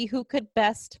contest to see who could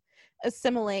best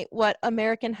assimilate what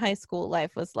American high school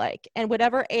life was like. And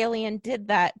whatever alien did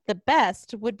that the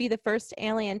best would be the first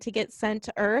alien to get sent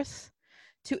to Earth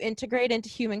to integrate into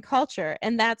human culture.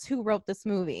 And that's who wrote this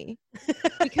movie.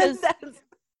 Because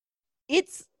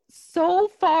it's so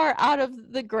far out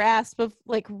of the grasp of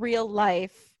like real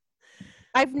life.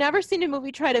 I've never seen a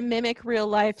movie try to mimic real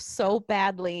life so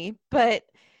badly, but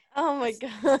oh my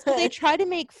god. So they try to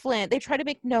make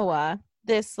Noah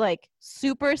this like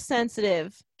super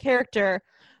sensitive character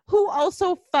who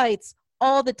also fights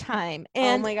all the time. Oh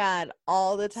And my God,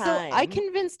 all the so I time.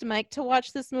 convinced Mike to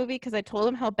watch this movie because I told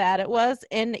him how bad it was.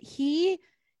 And he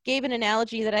gave an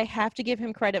analogy that I have to give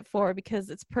him credit for because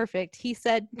it's perfect. He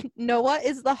said, Noah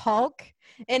is the Hulk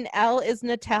and Elle is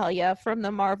Natalia from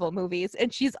the Marvel movies.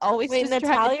 And she's always Wait, just trying to.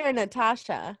 Natalia or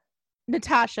Natasha?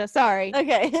 Natasha, sorry.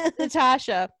 Okay.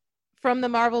 Natasha from the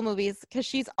Marvel movies because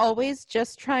she's always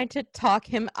just trying to talk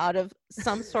him out of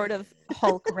some sort of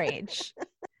Hulk rage.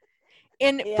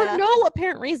 And for Yeah. no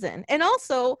apparent reason. And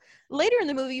also, later in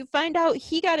the movie, you find out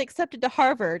he got accepted to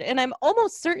Harvard. And I'm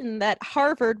almost certain that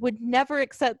Harvard would never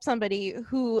accept somebody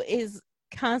who is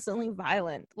constantly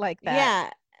violent like that. Yeah.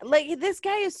 Like, this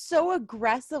guy is so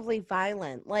aggressively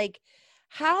violent. Like,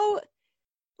 how.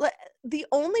 Like, the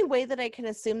only way that I can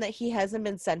assume that he hasn't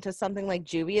been sent to something like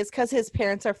juvie is because his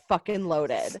parents are fucking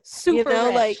loaded. Super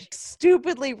rich. Like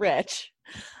stupidly rich.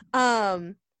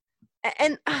 And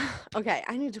okay,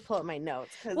 I need to pull up my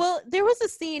notes. Well, there was a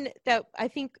scene that I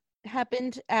think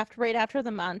happened right after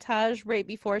the montage, right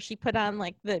before she put on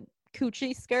like the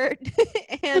coochie skirt.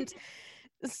 And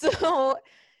so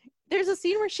there's a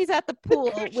scene where she's at the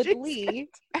pool with Lee,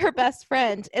 her best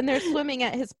friend, and they're swimming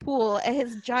at his pool at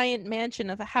his giant mansion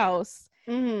of a house.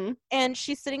 Mm-hmm. And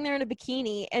she's sitting there in a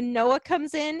bikini, and Noah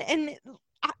comes in, and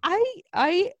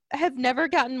I have never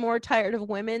gotten more tired of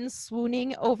women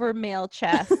swooning over male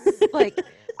chests. Like,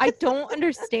 I don't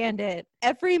understand it.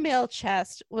 Every male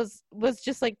chest was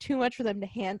just like too much for them to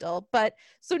handle. But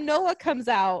so Noah comes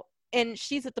out and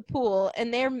she's at the pool,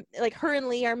 and they're like, her and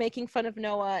Lee are making fun of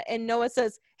Noah, and Noah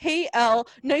says, "Hey Elle,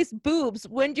 nice boobs,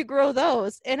 when'd you grow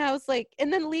those?" And I was like,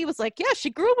 and then Lee was like, "Yeah, she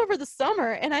grew them over the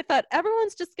summer." And I thought,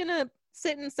 everyone's just gonna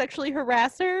sit and sexually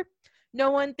harass her.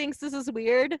 No one thinks this is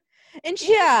weird. And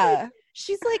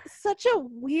she's like such a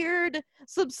weird,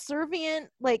 subservient,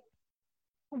 like,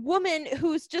 woman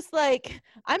who's just like,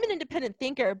 I'm an independent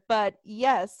thinker, but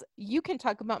yes, you can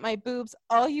talk about my boobs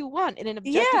all you want in an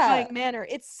objectifying manner.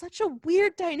 It's such a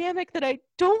weird dynamic that I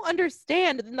don't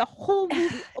understand, and the whole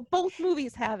movie, both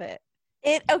movies have it.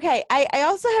 Okay, I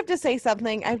also have to say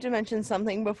something. I have to mention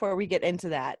something before we get into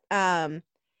that.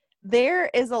 There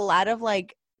is a lot of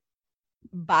like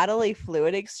bodily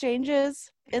fluid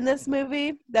exchanges in this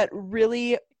movie that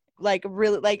really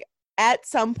at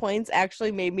some points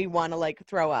actually made me want to like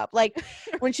throw up. Like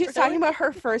when she's talking about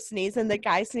her first sneeze and the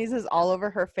guy sneezes all over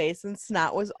her face and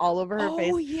snot was all over her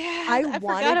face. Oh yeah, I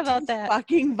wanted about to that.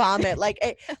 fucking vomit. Like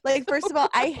first of all,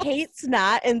 I hate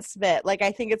snot and spit. Like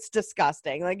I think it's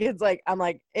disgusting. Like it's like I'm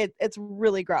like it's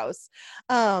really gross.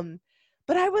 But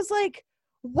I was like,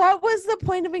 what was the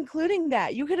point of including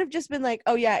that? You could have just been like,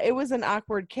 oh yeah, it was an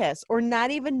awkward kiss, or not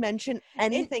even mention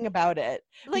anything about it,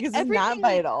 like, because it's not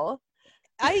vital.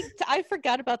 I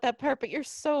forgot about that part, but you're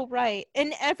so right.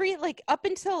 And every, like, up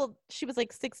until she was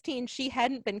like 16, she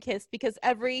hadn't been kissed because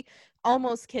every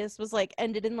almost kiss was like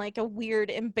ended in like a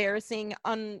weird, embarrassing,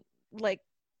 like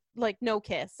no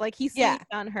kiss. Like he sneezed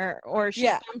on her, or she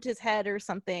bumped his head or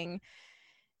something.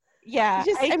 Yeah,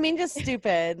 just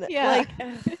stupid. Yeah. Like,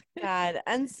 ugh, God.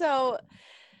 And so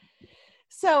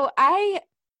I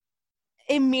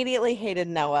immediately hated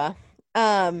Noah.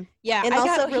 Yeah, and I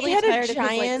also got really he had tired a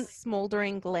giant of his, like,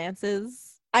 smoldering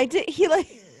glances. I did. He like.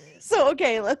 So,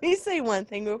 okay, let me say one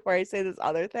thing before I say this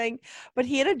other thing. But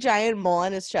he had a giant mole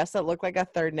on his chest that looked like a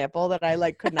third nipple that I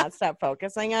like could not stop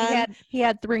focusing on. He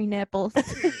had 3 nipples.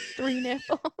 3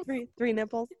 nipples. Three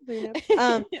nipples.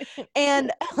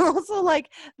 And also, like,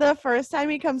 the first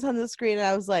time he comes on the screen,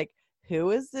 I was like,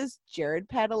 who is this Jared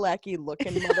Padalecki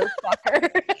looking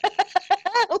motherfucker?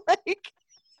 Like,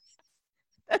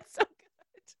 that's so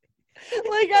good.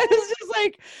 Like,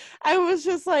 I was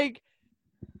just like,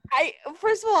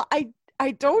 first of all,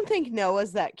 I don't think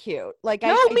Noah's that cute. Like,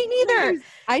 no, me neither.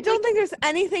 I don't think there's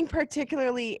anything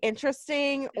particularly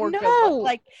interesting or good.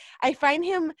 Like, I find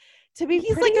him to be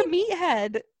he's pretty, like a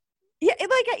meathead. Yeah,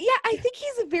 I think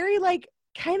he's very like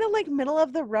kind of like middle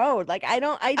of the road. Like, I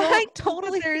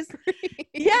totally agree.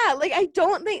 Yeah, like I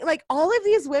don't think like all of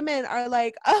these women are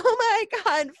like, oh my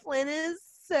God, Flynn is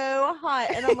so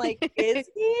hot, and I'm like, is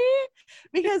he?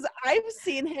 Because I've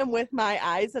seen him with my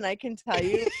eyes, and I can tell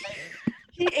you,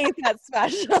 he ain't that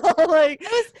special. Like,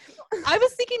 I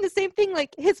was thinking the same thing.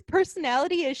 Like, his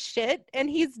personality is shit, and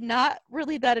he's not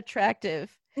really that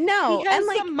attractive. No, he has and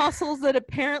like some muscles that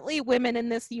apparently women in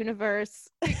this universe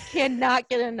cannot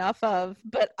get enough of.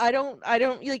 But I don't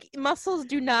like, muscles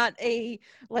do not a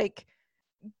like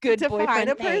good define boyfriend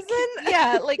a person.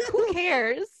 Yeah, like who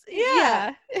cares?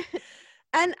 Yeah.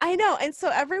 And I know. And so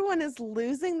everyone is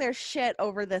losing their shit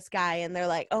over this guy. And they're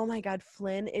like, oh my God,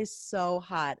 Flynn is so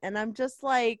hot. And I'm just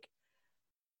like,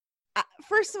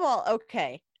 first of all,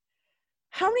 okay.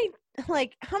 how many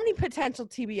potential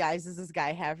TBIs does this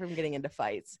guy have from getting into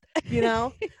fights? You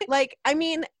know, like, I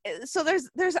mean, so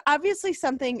there's obviously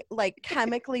something like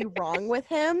chemically wrong with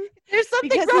him. There's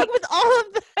something wrong with all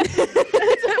of them.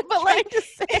 But like, to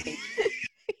say,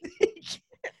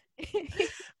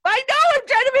 I know I'm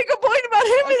trying to make a point about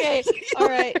him. Okay, all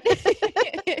right.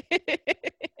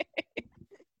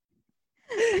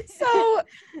 So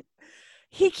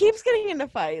he keeps getting into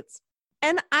fights.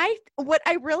 And what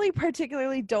I really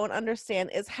particularly don't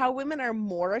understand is how women are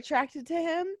more attracted to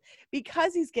him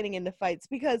because he's getting into fights.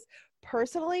 Because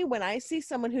personally, when I see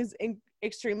someone who's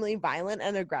extremely violent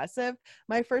and aggressive,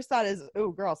 my first thought is,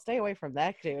 "Oh, girl, stay away from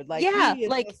that dude." Like, yeah, he is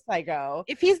like a psycho.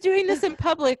 If he's doing this in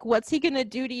public, what's he gonna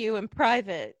do to you in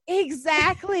private?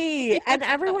 Exactly. And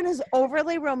everyone is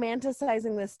overly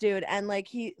romanticizing this dude. And like,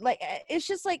 it's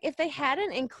just like, if they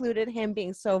hadn't included him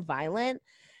being so violent,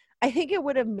 I think it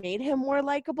would have made him more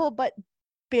likable, but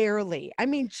barely. I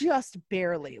mean, just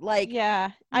barely. Like,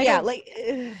 yeah, like,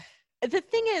 the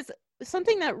thing is,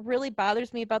 something that really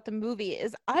bothers me about the movie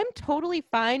is I'm totally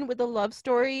fine with a love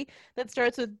story that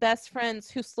starts with best friends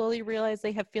who slowly realize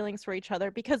they have feelings for each other,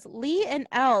 because Lee and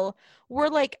Elle were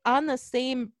like on the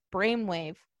same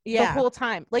brainwave the whole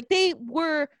time. Like, they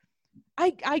were.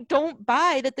 I don't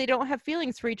buy that they don't have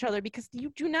feelings for each other, because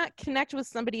you do not connect with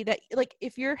somebody that, like,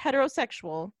 if you're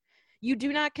heterosexual, you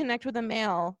do not connect with a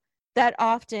male that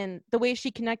often the way she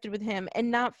connected with him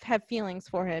and not have feelings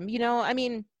for him. You know, I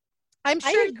mean, I'm sure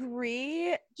I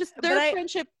agree. Just their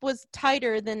friendship was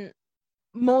tighter than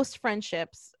most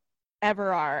friendships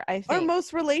ever are, I think. Or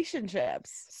most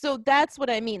relationships. So that's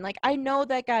what I mean. Like, I know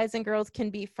that guys and girls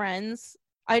can be friends.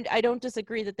 I don't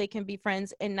disagree that they can be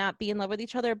friends and not be in love with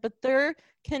each other, but their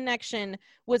connection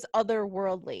was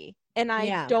otherworldly. And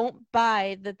I don't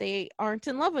buy that they aren't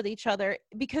in love with each other,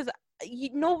 because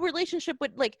no relationship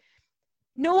would, like,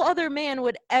 no other man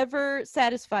would ever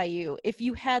satisfy you if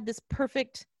you had this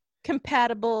perfect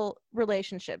compatible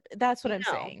relationship. That's what I'm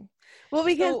saying. Well,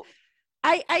 because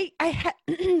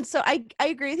so I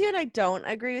agree with you, and I don't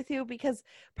agree with you, because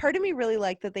part of me really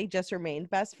liked that they just remained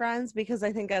best friends, because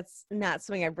I think that's not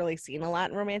something I've really seen a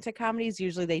lot in romantic comedies.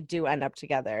 Usually they do end up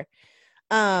together.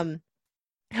 However,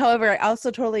 I also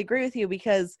totally agree with you,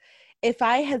 because if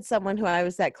I had someone who I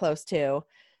was that close to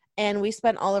and we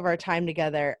spent all of our time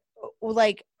together,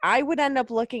 like, I would end up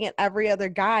looking at every other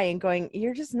guy and going,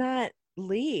 "You're just not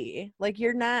Lee. Like,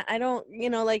 you're not, I don't, you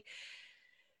know, like,"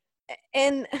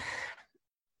 and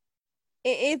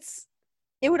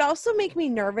it would also make me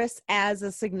nervous as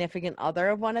a significant other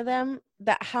of one of them,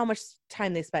 that how much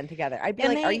time they spend together. I'd be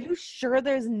like, are you sure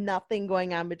there's nothing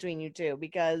going on between you two?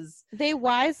 Because they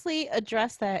wisely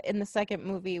address that in the second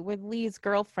movie with Lee's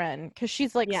girlfriend, because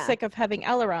she's like sick of having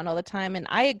Elle around all the time. And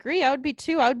I agree, I would be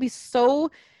too. I would be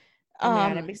so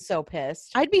I'd be so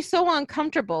pissed. I'd be so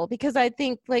uncomfortable, because I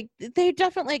think, like, they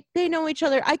definitely, they know each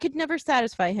other. I could never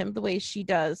satisfy him the way she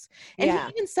does. And he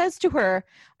even says to her,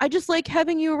 "I just like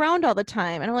having you around all the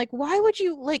time." And I'm like, why would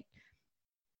you, like,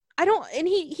 I don't, and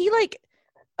he like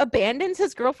abandons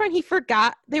his girlfriend. He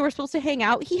forgot they were supposed to hang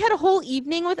out. He had a whole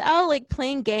evening with Elle, like,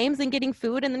 playing games and getting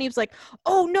food, and then he was like,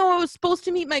 "Oh no, I was supposed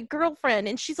to meet my girlfriend,"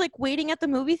 and she's like waiting at the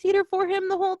movie theater for him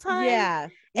the whole time.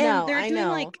 And they're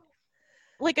doing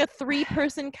like a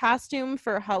 3-person costume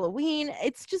for Halloween.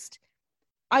 It's just,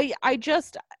 I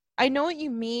know what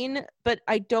you mean, but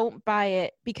I don't buy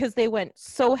it, because they went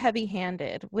so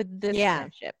heavy-handed with this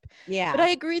friendship. But I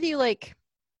agree with you, like,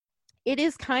 it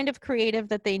is kind of creative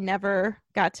that they never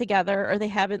got together, or they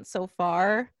haven't so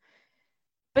far.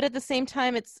 But at the same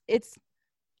time,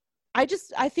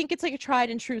 I think it's like a tried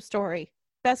and true story.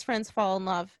 Best friends fall in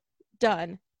love.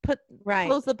 Done.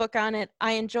 Close the book on it.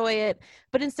 I enjoy it.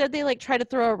 But instead they like try to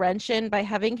throw a wrench in by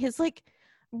having his like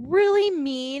really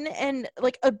mean and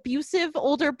like abusive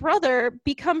older brother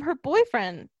become her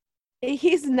boyfriend.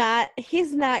 He's not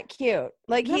cute.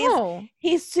 Like,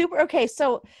 he's super okay.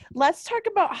 So let's talk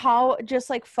about how just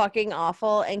like fucking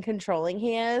awful and controlling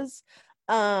he is.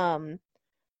 No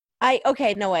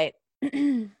wait.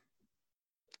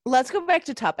 Let's go back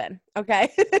to Tuppen,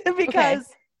 okay? Because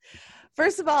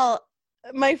first of all,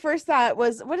 my first thought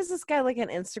was, what is this guy, like an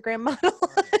Instagram model?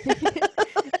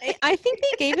 I think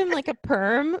they gave him like a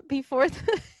perm before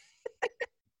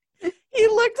He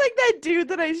looked like that dude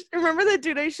that remember that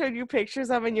dude I showed you pictures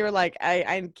of, and you were like,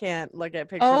 I can't look at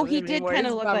pictures of him he did kind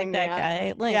of look like that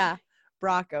guy. Like,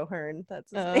 Brock O'Hearn, that's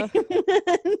his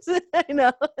name. I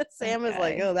know. Sam is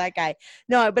like, oh, that guy.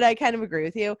 No, but I kind of agree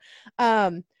with you.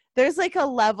 There's like a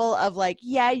level of like,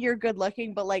 yeah, you're good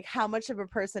looking, but like, how much of a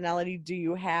personality do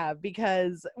you have?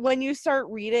 Because when you start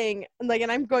reading, like,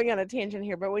 and I'm going on a tangent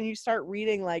here, but when you start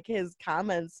reading like his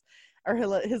comments or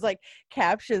his like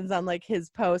captions on like his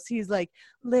posts. He's like,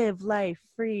 live life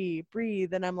free,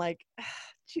 breathe. And I'm like,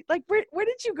 like, where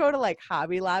did you go to like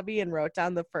Hobby Lobby and wrote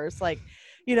down the first, like,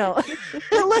 you know,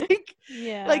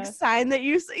 like sign that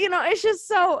you know, it's just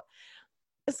so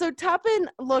Tuppen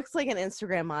looks like an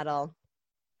Instagram model,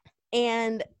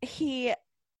 and he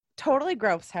totally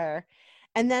gropes her.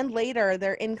 And then later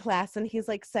they're in class and he's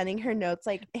like sending her notes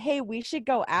like, hey, we should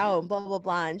go out, blah, blah,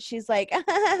 blah. And she's like,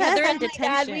 yeah, they're in detention.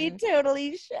 God, we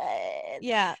totally should.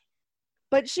 Yeah.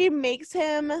 But she makes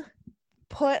him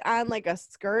put on like a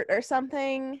skirt or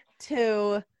something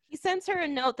to... He sends her a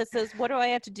note that says, what do I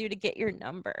have to do to get your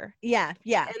number? Yeah,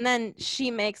 yeah. And then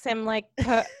she makes him like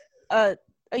put a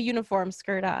uniform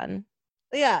skirt on.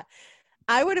 Yeah.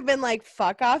 I would have been like,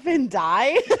 fuck off and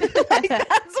die. Like,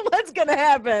 that's what's gonna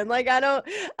happen. Like, I don't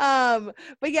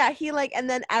but yeah, he like, and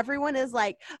then everyone is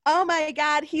like, oh my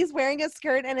God, he's wearing a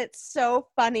skirt. And it's so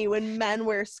funny when men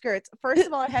wear skirts. First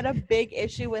of all, I had a big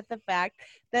issue with the fact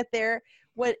that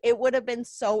it would have been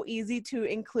so easy to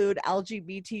include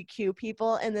LGBTQ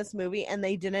people in this movie, and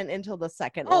they didn't until the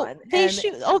second one.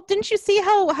 Didn't you see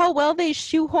how well they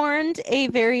shoehorned a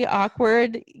very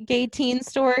awkward gay teen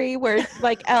story where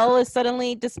like Elle is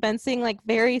suddenly dispensing like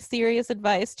very serious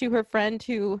advice to her friend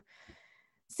who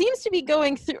seems to be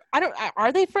going through,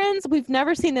 are they friends? We've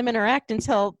never seen them interact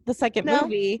until the second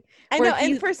movie. I know,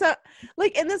 and for some,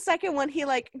 like in the second one, he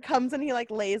like comes and he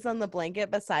like lays on the blanket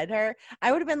beside her.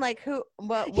 I would have been like,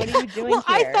 what are you doing here?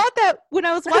 I thought that when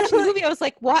I was watching the movie, I was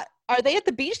like, what? Are they at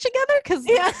the beach together? Because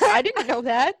I didn't know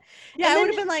that. Yeah, I would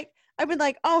have been like, I've been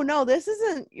like, oh no, this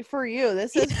isn't for you.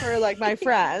 This is for like my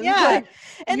friends. Yeah. Like,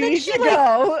 and then she like,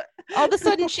 all of a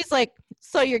sudden she's like,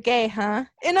 so you're gay, huh?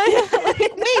 And I'm like,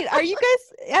 wait, are you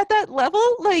guys at that level?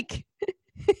 Like,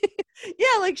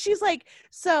 yeah, like she's like,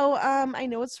 so I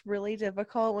know it's really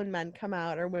difficult when men come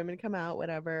out or women come out,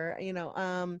 whatever, you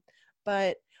know,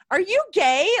 but are you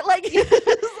gay? Like,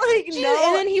 like no.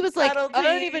 And then he was like, I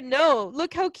don't even know.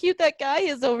 Look how cute that guy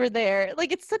is over there.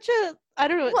 Like, it's such a, I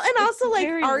don't know. Well, and also like,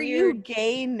 are you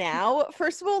gay now?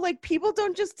 First of all, like people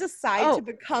don't just decide to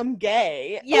become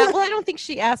gay. Yeah, well, I don't think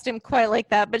she asked him quite like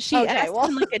that, but she asked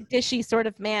him in like a dishy sort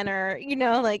of manner, you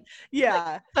know, like,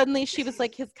 like, suddenly she was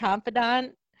like his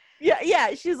confidant.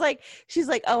 Yeah. She's like,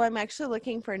 oh, I'm actually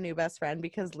looking for a new best friend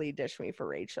because Lee ditched me for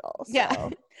Rachel. So. Yeah.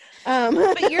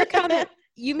 But your comment,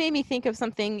 you made me think of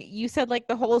something. You said like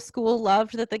the whole school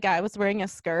loved that the guy was wearing a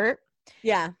skirt.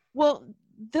 Yeah. Well,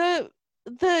 the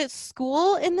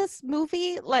school in this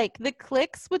movie, like the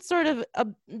cliques would sort of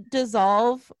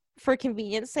dissolve for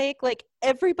convenience sake. Like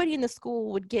everybody in the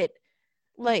school would get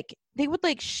like, they would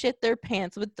like shit their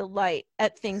pants with delight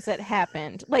at things that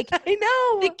happened. Like, I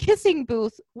know the kissing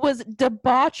booth was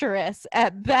debaucherous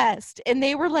at best, and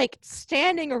they were like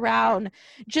standing around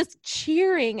just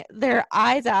cheering their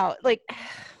eyes out, like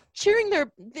cheering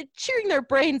their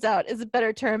brains out is a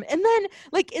better term. And then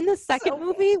like in the second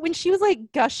movie when she was like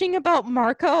gushing about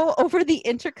Marco over the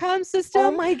intercom system,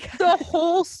 oh my God, the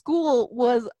whole school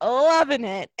was loving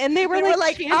it, and they were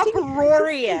like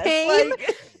uproarious.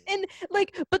 And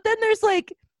like, but then there's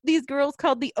like these girls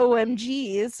called the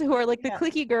OMGs who are like the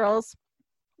cliquey girls,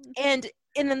 and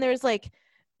then there's like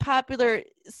popular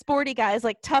sporty guys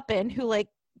like Tuppen who like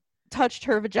touched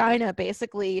her vagina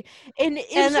basically, and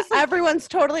like, everyone's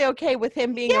totally okay with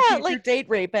him being a future date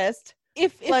rapist.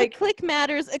 If like, a clique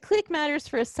matters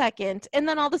for a second, and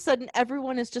then all of a sudden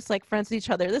everyone is just like friends with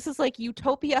each other. This is like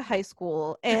Utopia High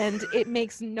School, and it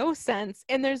makes no sense,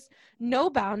 and there's no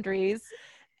boundaries.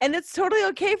 And it's totally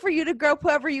okay for you to grope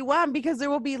whoever you want because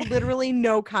there will be literally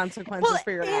no consequences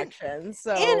for your actions.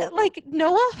 So, and like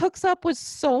Noah hooks up with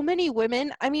so many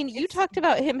women. I mean, you talked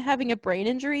about him having a brain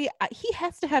injury. He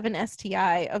has to have an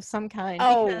STI of some kind.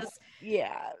 Because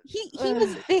yeah. He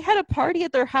was. They had a party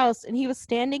at their house, and he was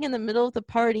standing in the middle of the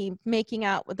party making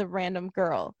out with a random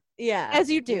girl. Yeah, as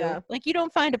you do. Yeah. Like you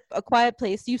don't find a quiet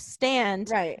place. You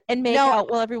stand and make out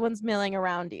while everyone's milling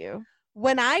around you.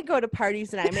 When I go to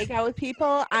parties and I make out with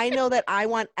people, I know that I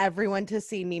want everyone to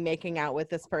see me making out with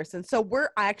this person. So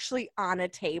we're actually on a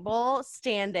table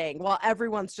standing while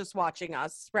everyone's just watching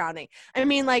us frowning. I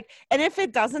mean, like, and if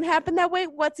it doesn't happen that way,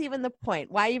 what's even the point?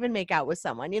 Why even make out with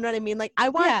someone? You know what I mean? Like, I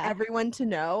want everyone to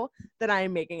know that I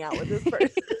am making out with this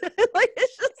person. Like,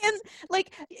 it's just... And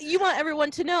like, you want everyone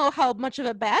to know how much of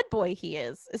a bad boy he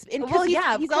is. Well,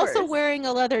 he's also wearing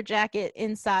a leather jacket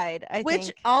inside,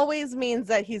 which always means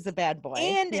that he's a bad boy.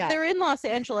 And they're in Los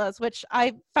Angeles, which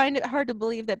I find it hard to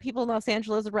believe that people in Los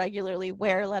Angeles regularly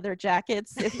wear leather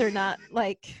jackets if they're not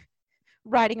like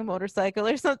riding a motorcycle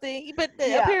or something. But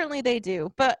apparently they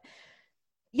do. But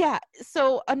Yeah.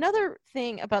 So another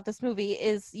thing about this movie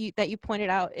is that you pointed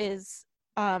out is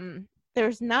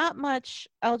there's not much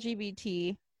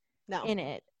LGBT No, in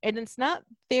it, and it's not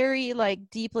very like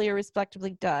deeply or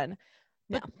respectably done.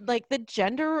 no. But like the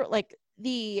gender, like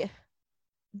the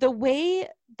way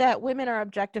that women are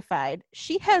objectified,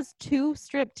 she has 2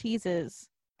 strip teases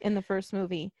in the first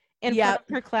movie in front Yep.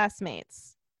 of her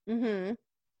classmates. Mm-hmm.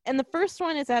 And the first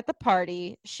one is at the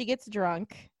party. She gets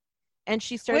drunk and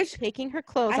she starts Which taking her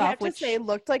clothes I off, have to which say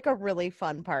looked like a really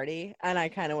fun party, and I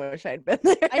kind of wish I'd been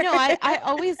there. I know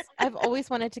I've always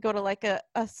wanted to go to like a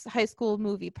high school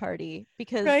movie party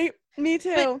because Right? Me but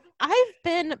too. I've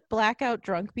been blackout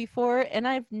drunk before and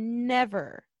I've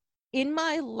never in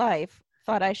my life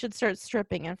thought I should start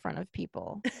stripping in front of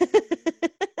people.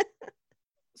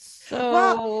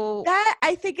 Well, So that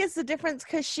I think is the difference,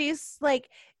 because she's like,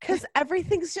 because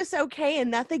everything's just okay and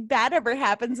nothing bad ever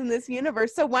happens in this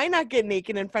universe. So why not get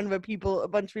naked in front of a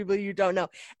bunch of people you don't know?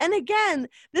 And again,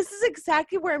 this is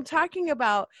exactly where I'm talking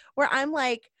about, where I'm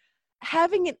like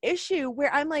having an issue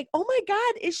where I'm like, oh my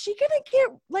God, is she gonna get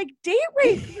like date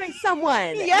raped by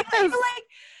someone? yes. Like,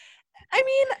 I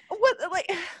mean, what like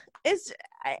is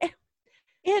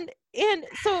And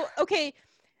so okay,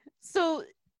 so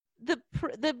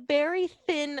the very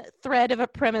thin thread of a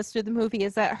premise through the movie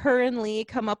is that her and Lee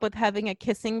come up with having a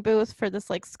kissing booth for this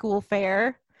like school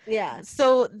fair. yeah,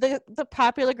 So the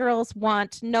popular girls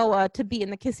want Noah to be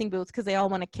in the kissing booth because they all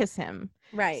want to kiss him.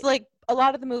 right. So like a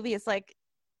lot of the movie is like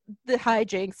the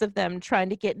hijinks of them trying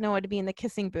to get Noah to be in the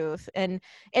kissing booth, and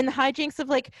the hijinks of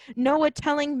like Noah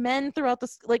telling men throughout the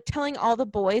like telling all the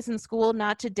boys in school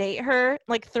not to date her,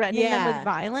 like threatening them with Yeah.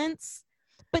 violence.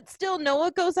 But still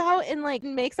Noah goes out and like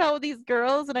makes out with these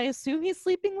girls, and I assume he's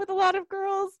sleeping with a lot of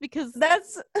girls because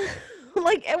That's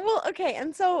like, well, okay.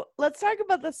 And so let's talk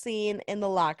about the scene in the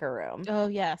locker room. oh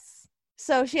yes.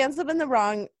 So she ends up in the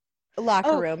wrong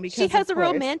locker room because she has of a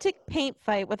course. romantic paint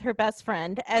fight with her best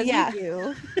friend, as Yeah. you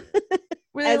do.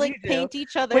 Where they As like you do. paint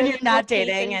each other When you're and not throw paint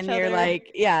at dating each and you're other.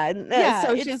 like, yeah. Yeah,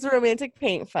 So it's she's a romantic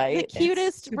paint fight. the It's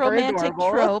cutest super romantic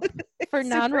adorable. trope for Super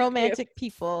non-romantic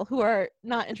people who are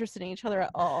not interested in each other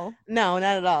at all. No,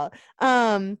 not at all.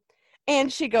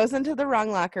 And she goes into the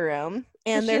wrong locker room,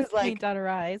 and She has there's like, paint on her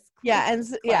eyes. yeah, and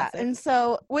Classic. and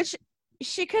so which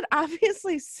she could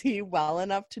obviously see well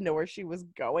enough to know where she was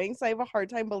going. So I have a hard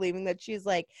time believing that she's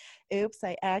like, "Oops,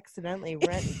 I accidentally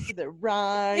went into the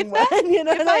wrong one." You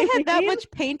know, if what I had that mean? much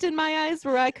paint in my eyes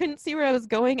where I couldn't see where I was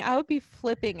going, I would be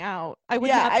flipping out. I would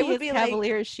Yeah, not I be would as be like-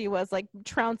 cavalier as she was, like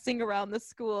trouncing around the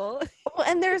school. Well,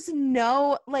 and there's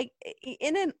no like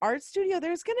in an art studio,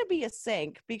 there's gonna be a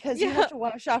sink because you Yeah. have to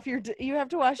wash off your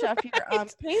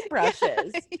Right.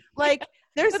 paintbrushes. Yeah. Like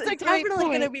there's That's a great definitely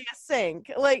gonna point. be a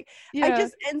sink. Like Yeah. I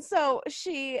just and so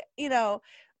she,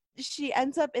 she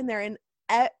ends up in there,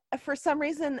 and for some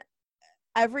reason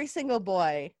every single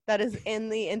boy that is in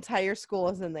the entire school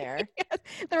is in there.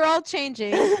 They're all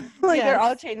changing. Like they're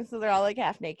all Yes. changed, so they're all like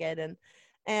half naked,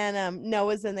 and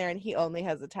Noah's in there, and he only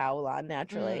has a towel on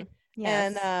naturally.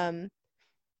 Yes. And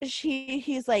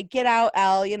he's like, get out,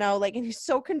 Elle, like, and he's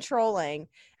so controlling,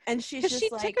 and she's Because just she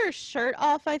like, took her shirt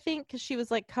off, I think, because she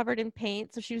was like covered in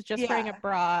paint, so she was just wearing a Yeah.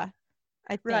 bra.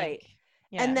 I think. Right.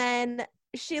 Yeah. And then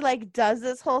she like does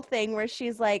this whole thing where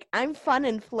she's like, I'm fun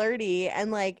and flirty, and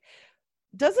like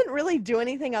doesn't really do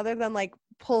anything other than like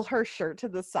pull her shirt to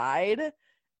the side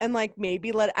and like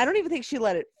maybe I don't even think she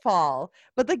let it fall,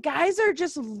 but the guys are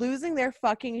just losing their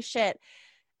fucking shit.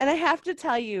 And I have to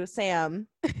tell you, Sam,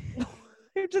 I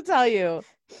have to tell you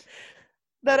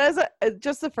that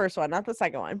just the first one, not the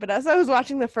second one, but as I was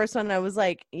watching the first one, I was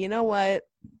like, you know what?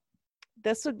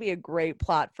 This would be a great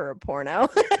plot for a porno.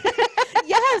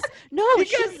 Yes. No,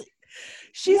 Because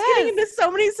she's getting into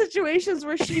so many situations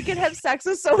where she could have sex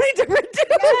with so many different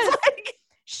dudes. Yes. Like,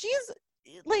 she's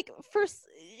like first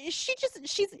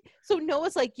she's so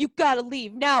Noah's like, you gotta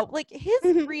leave now. Like his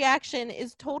Mhm. reaction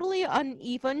is totally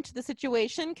uneven to the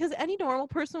situation, because any normal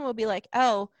person will be like,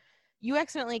 oh, you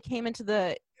accidentally came into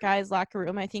the guy's locker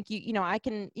room. I think I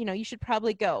can, you should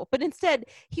probably go. But instead,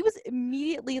 he was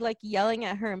immediately like yelling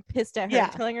at her and pissed at her Yeah.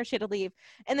 and telling her she had to leave.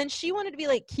 And then she wanted to be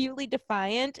like cutely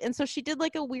defiant. And so she did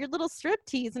like a weird little strip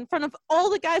tease in front of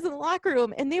all the guys in the locker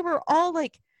room. And they were all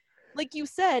like you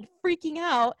said, freaking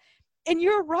out. And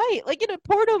you're right. Like in a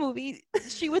porno movie,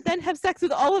 she would then have sex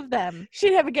with all of them.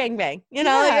 she'd have a gangbang, Yeah.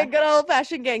 like a good old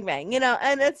fashioned gangbang,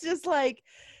 and it's just like,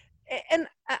 and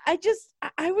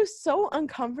I was so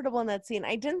uncomfortable in that scene.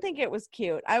 I didn't think it was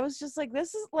cute. I was just like,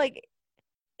 this is like,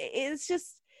 it's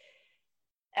just,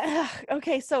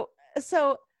 okay. So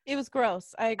It was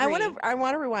gross. I agree. I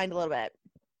want to rewind a little bit.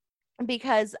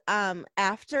 because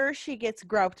after she gets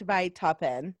groped by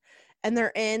Tuppen and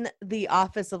they're in the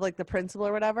office of like the principal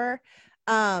or whatever,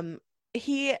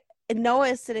 he Noah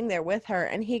is sitting there with her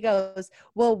and he goes,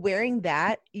 well, wearing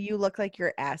that, you look like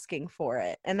you're asking for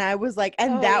it. And I was like,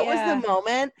 and that was the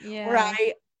moment where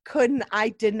I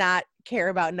did not care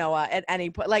about Noah at any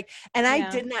point. Like, and I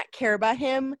did not care about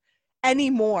him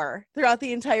anymore throughout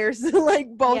the entire, like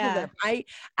both of them. I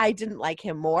didn't like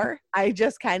him more. I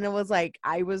just kind of was like,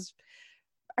 I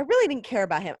really didn't care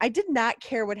about him. I did not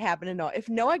care what happened to Noah. If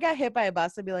Noah got hit by a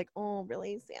bus, I'd be like, oh,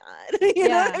 really sad. You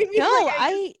know what I mean? No,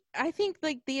 like, I think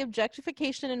like the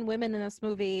objectification in women in this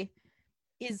movie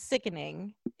is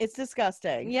sickening. It's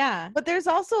disgusting. Yeah. But there's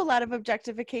also a lot of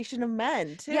objectification of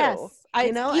men too. Yes.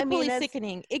 You know, equally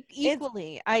sickening.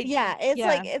 Equally.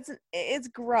 It's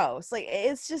gross. Like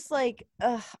it's just like,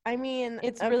 I mean,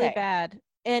 it's really bad.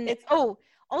 And it's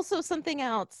also something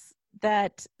else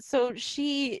that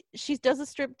she does a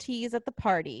strip tease at the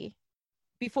party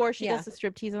before she does the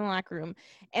strip tease in the locker room,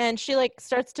 and she like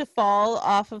starts to fall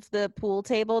off of the pool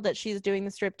table that she's doing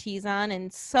the strip tease on,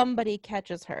 and somebody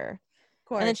catches her.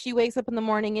 And then she wakes up in the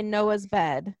morning in Noah's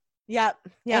bed. Yep.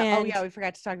 Yeah. We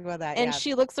forgot to talk about that. And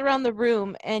she looks around the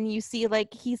room and you see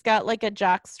like he's got like a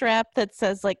jock strap that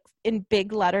says like in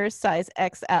big letters size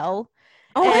XL.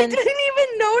 Oh, I didn't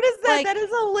even notice that. Like, that is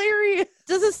hilarious.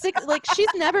 Like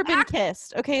she's never been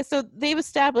kissed. Okay, so they've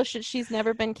established that she's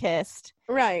never been kissed.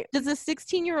 Right. Does a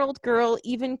 16-year-old girl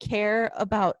even care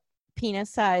about penis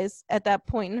size at that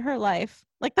point in her life?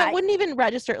 Like that wouldn't even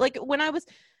register. Like when I was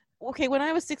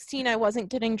 16, I wasn't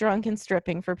getting drunk and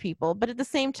stripping for people. But at the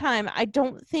same time, I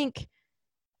wouldn't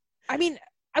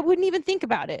even think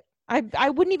about it. I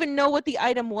wouldn't even know what the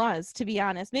item was, to be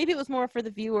honest. Maybe it was more for the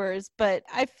viewers, but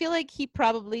I feel like he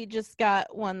probably just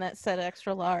got one that said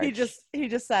extra large. He just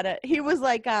said it. He was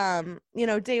like,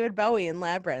 David Bowie in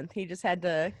Labyrinth. He just had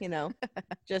to,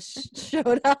 just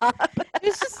showed up.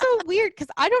 It's just so weird because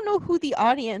I don't know who the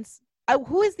audience,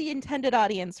 who is the intended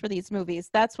audience for these movies?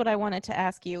 That's what I wanted to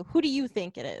ask you. Who do you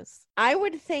think it is? I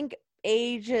would think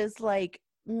ages like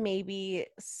maybe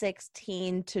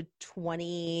 16 to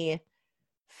 25.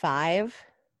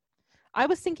 I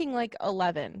was thinking like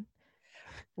 11.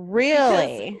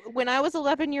 Really? Because when I was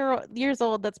 11 years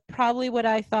old, that's probably what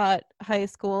I thought high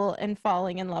school and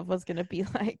falling in love was going to be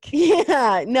like.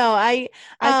 Yeah. No, I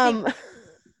think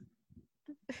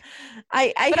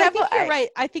you're right.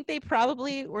 I think they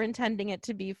probably were intending it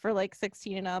to be for like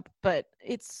 16 and up, but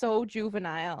it's so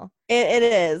juvenile. It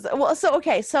is. Well, so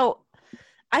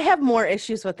I have more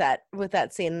issues with that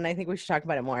scene, and I think we should talk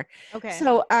about it more. Okay.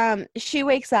 So she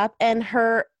wakes up and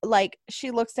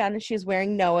she looks down and she's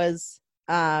wearing Noah's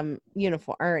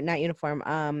uniform, or not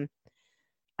uniform,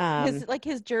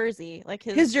 his jersey.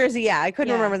 His jersey, yeah. I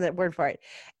couldn't remember the word for it.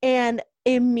 And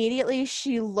immediately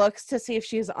she looks to see if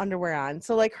she has underwear on.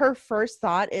 So like her first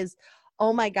thought is,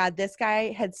 oh my God, this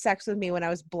guy had sex with me when I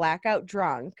was blackout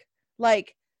drunk.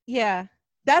 Like, yeah.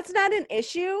 That's not an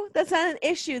issue. That's not an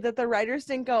issue that the writers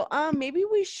didn't go, maybe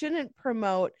we shouldn't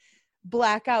promote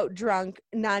blackout drunk,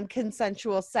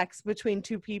 non-consensual sex between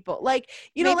two people. Like,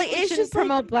 it's just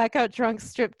promote blackout drunk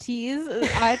strip tease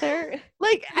either.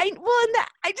 I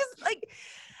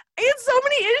had so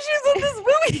many issues with this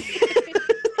movie.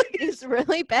 It's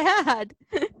really bad.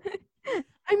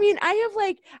 I mean, I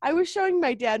was showing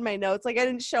my dad my notes. Like, I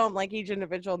didn't show him like each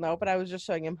individual note, but I was just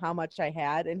showing him how much I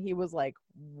had. And he was like,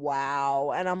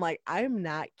 wow. And I'm like, I'm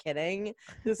not kidding.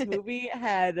 This movie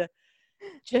had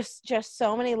just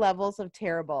so many levels of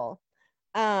terrible.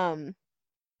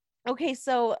 Okay,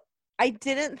 so I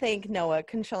didn't think Noah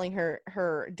controlling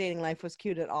her dating life was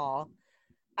cute at all.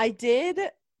 I did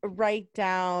write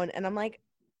down, and I'm like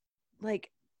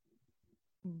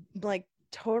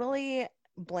totally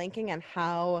blanking on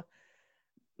how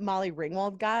Molly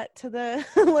Ringwald got to the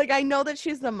I know that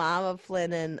she's the mom of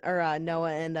Flynn or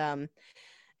Noah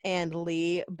and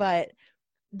Lee, but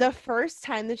the first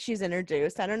time that she's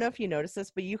introduced, I don't know if you noticed this,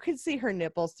 but you could see her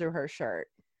nipples through her shirt.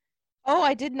 Oh,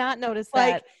 I did not notice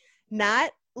that.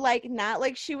 Not like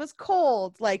she was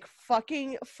cold, like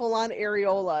fucking full on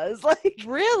areolas. Like,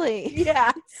 really?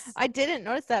 Yes. I didn't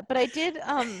notice that, but I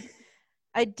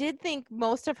did think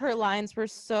most of her lines were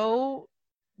so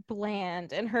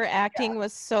bland and her acting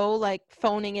was so like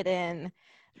phoning it in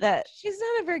that she's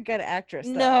not a very good actress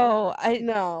though. No, I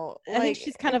think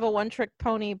she's kind of a one-trick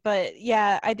pony, but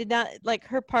yeah, I did not like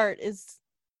her part is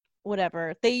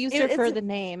whatever. They used her for the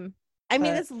name. I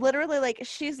mean, it's literally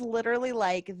she's literally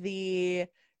like the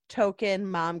token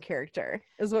mom character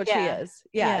is what she is.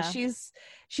 Yeah. She's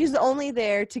only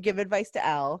there to give advice to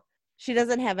Elle. She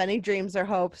doesn't have any dreams or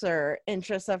hopes or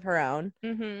interests of her own.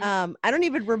 Mm-hmm. I don't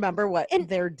even remember what And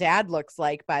their dad looks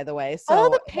like, by the way. all So the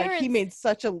like he parents made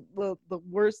such the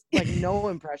worst, like no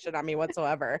impression on me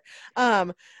whatsoever.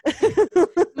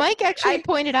 Mike actually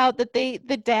pointed out that the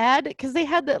dad, because they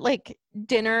had that like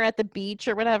dinner at the beach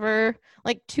or whatever,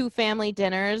 like 2 family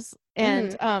dinners,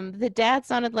 and the dad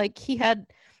sounded like he had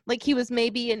like he was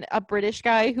maybe a British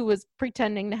guy who was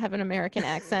pretending to have an American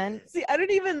accent. See, I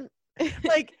don't even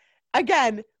like,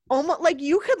 again, almost like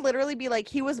you could literally be like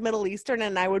he was Middle Eastern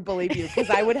and I would believe you because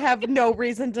I would have no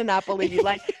reason to not believe you.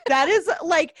 Like that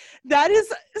is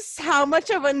how much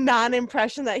of a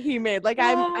non-impression that he made. Like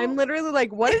I'm literally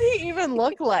like, what did he even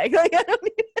look like? Like I don't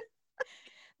even...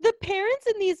 The parents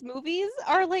in these movies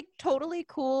are like totally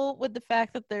cool with the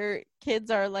fact that their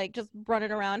kids are like just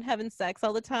running around having sex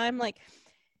all the time. Like,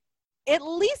 at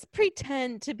least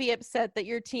pretend to be upset that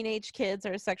your teenage kids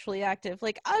are sexually active.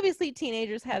 Like, obviously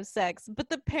teenagers have sex, but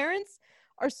the parents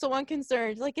are so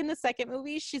unconcerned. Like in the second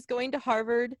movie, she's going to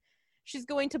Harvard. She's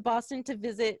going to Boston to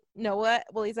visit Noah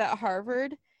while he's at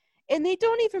Harvard. And they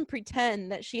don't even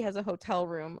pretend that she has a hotel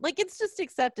room. Like, it's just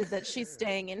accepted that she's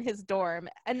staying in his dorm.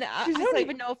 And I don't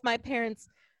even know if my parents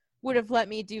would have let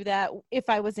me do that if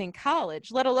I was in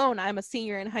college, let alone I'm a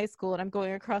senior in high school and I'm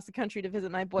going across the country to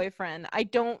visit my boyfriend. I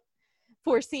don't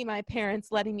foresee my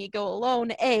parents letting me go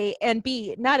alone, A, and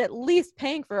B, not at least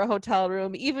paying for a hotel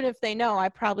room, even if they know I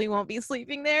probably won't be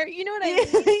sleeping there. You know what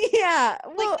I mean? Yeah.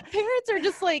 Well, like, parents are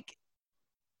just like,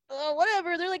 oh,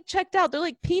 whatever. They're like checked out. They're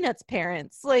like Peanuts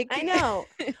parents. Like, I know.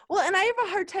 Well, and I have a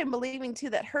hard time believing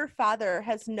too that her father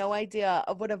has no idea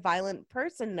of what a violent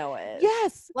person Noah is.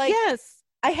 Yes. Like, yes.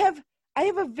 I have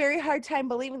a very hard time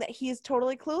believing that he is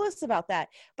totally clueless about that.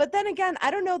 But then again, I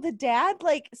don't know. The dad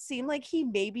like seemed like he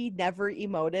maybe never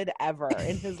emoted ever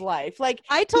in his life. Like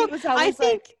I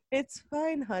think it's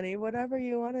fine, honey, whatever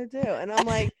you want to do. And I'm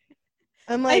like,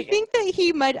 I think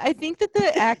that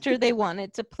the actor they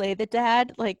wanted to play the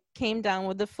dad like came down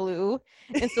with the flu,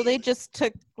 and so they just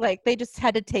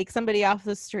had to take somebody off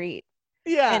the street.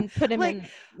 Yeah. And put him like, in.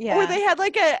 Yeah. Or they had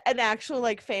like an actual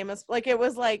like famous, like it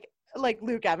was like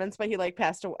Luke Evans, but he like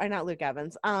passed away. Not Luke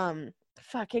Evans.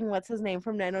 Fucking what's his name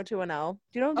from 90210?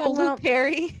 Do you know what I'm talking Luke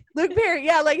Perry? Luke Perry.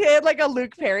 Yeah, like they had like a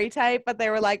Luke Perry type, but they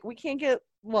were like, we can't get.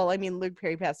 Well, I mean, Luke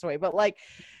Perry passed away, but like,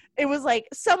 it was like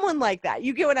someone like that.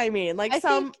 You get what I mean? Like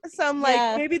some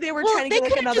like maybe they were trying to get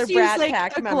like another Brat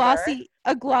Pack member.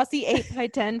 A glossy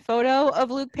 8x10 photo of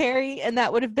Luke Perry, and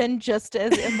that would have been just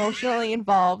as emotionally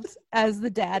involved as the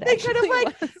dad. They could have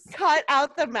like cut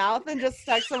out the mouth and just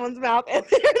stuck someone's mouth in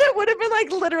there. It would have been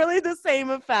like literally the same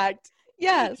effect.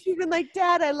 Yes. She'd been like,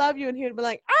 Dad, I love you. And he would be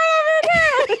like,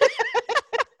 I love you, Dad.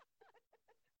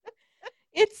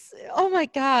 It's, oh my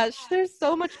gosh, there's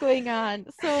so much going on.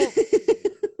 So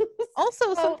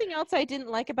also something else I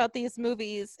didn't like about these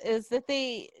movies is that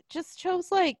they just chose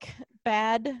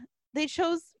they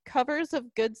chose covers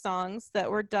of good songs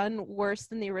that were done worse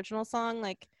than the original song.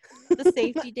 Like the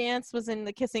Safety Dance was in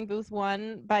the Kissing Booth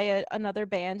 1 by another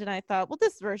band, and I thought, well,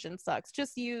 this version sucks.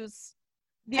 Just use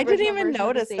the original. I didn't even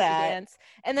notice that. Dance.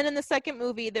 And then in the second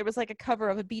movie, there was like a cover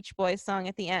of a Beach Boys song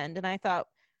at the end, and I thought,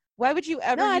 why would you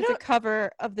ever use a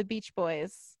cover of the Beach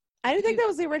Boys? I didn't think that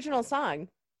was the original song.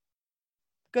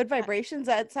 Good Vibrations.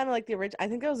 That sounded like the original. I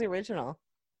think that was the original.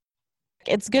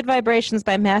 It's Good Vibrations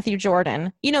by Matthew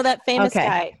Jordan. You know that famous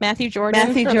guy, Matthew Jordan.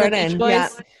 Matthew from Jordan, the Beach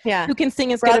Boys, yeah. Who can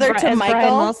sing as Brother good to as Michael?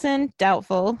 Brian Wilson?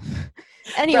 Doubtful.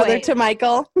 Anyway, Brother to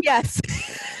Michael. Yes.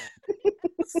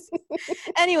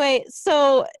 Anyway,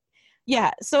 so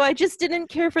I just didn't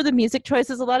care for the music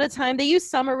choices. A lot of time they use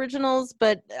some originals,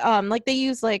 but like they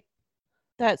use like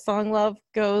that song "Love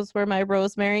Goes Where My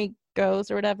Rosemary Goes"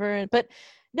 or whatever. But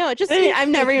no, it just I've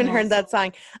never even heard that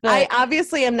song. But I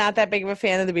obviously am not that big of a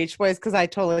fan of the Beach Boys because I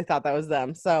totally thought that was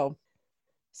them. So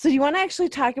you want to actually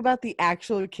talk about the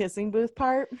actual kissing booth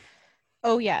part?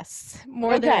 Oh yes,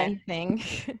 more than anything.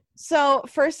 So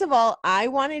first of all, I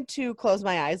wanted to close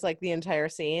my eyes like the entire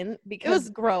scene because it was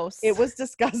gross. It was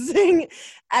disgusting.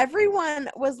 Everyone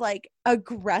was like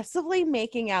aggressively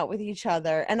making out with each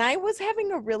other. And I was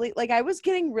having I was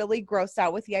getting really grossed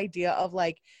out with the idea of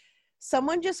like,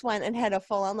 someone just went and had a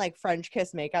full-on like French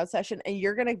kiss makeout session and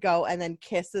you're going to go and then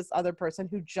kiss this other person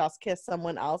who just kissed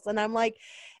someone else. And I'm like,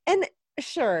 and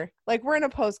sure, like we're in a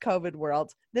post-COVID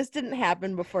world. This didn't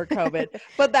happen before COVID,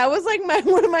 but that was like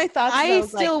one of my thoughts. I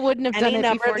still wouldn't have done it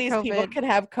number before of these COVID. people could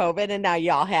have COVID and now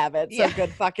y'all have it. So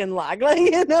good fucking luck. Like,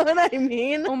 you know what I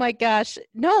mean? Oh my gosh.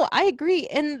 No, I agree.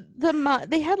 And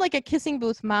they had like a kissing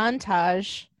booth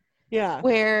montage. Yeah.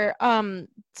 Where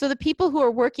so the people who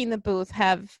are working the booth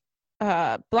have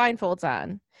blindfolds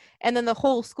on, and then the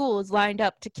whole school is lined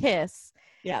up to kiss.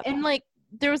 Yeah. And like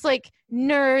there was like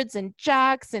nerds and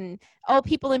jocks and all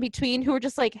people in between who were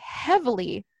just like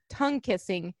heavily tongue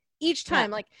kissing each time.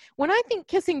 Yeah. Like when I think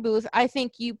kissing booth, I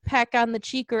think you peck on the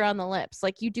cheek or on the lips,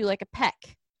 like you do like a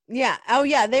peck. Yeah. Oh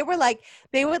yeah. They would like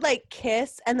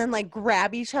kiss and then like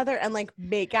grab each other and like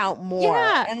make out more.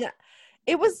 Yeah. And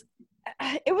it was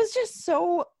just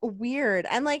so weird.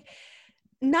 And like,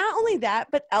 not only that,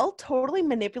 but Elle totally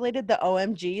manipulated the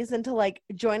OMGs into like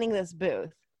joining this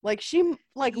booth. Like she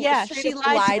like she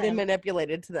lied and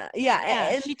manipulated to them. Yeah.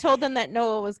 And she told them that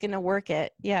Noah was gonna work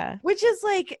it. Yeah. Which is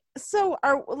like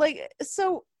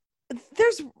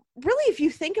there's really, if you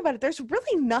think about it, there's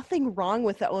really nothing wrong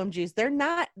with the OMGs. They're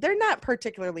not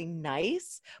particularly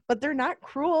nice, but they're not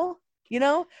cruel, you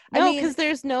know? No, because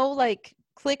there's no like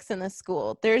cliques in this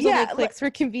school. There's only cliques for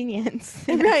convenience.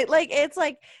 Right. Like it's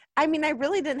like, I mean, I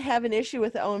really didn't have an issue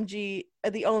with the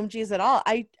OMGs at all.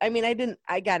 I mean, I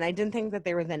didn't think that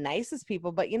they were the nicest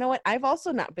people, but you know what? I've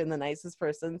also not been the nicest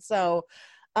person. So,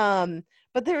 but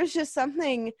there was just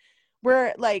something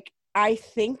where like, I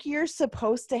think you're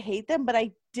supposed to hate them, but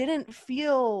I didn't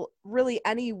feel really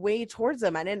any way towards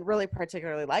them. I didn't really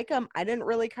particularly like them. I didn't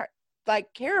really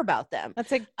care about them.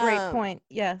 That's a great point.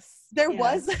 Yes. There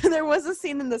was a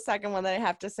scene in the second one that I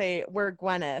have to say where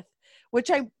Gwyneth, which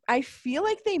I feel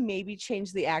like they maybe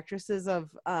changed the actresses of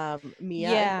Mia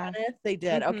and Gwyneth. They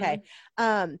did. Mm-hmm.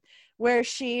 Okay. Where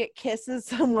she kisses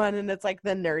someone and it's like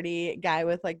the nerdy guy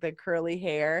with like the curly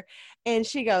hair, and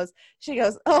she goes,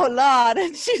 "Oh Lord,"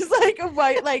 and she's like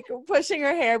like pushing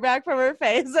her hair back from her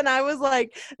face, and I was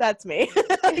like, "That's me."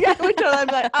 I'm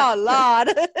like, "Oh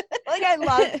Lord," like I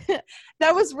loved.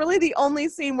 That was really the only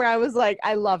scene where I was like,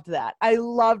 I loved that. I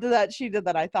loved that she did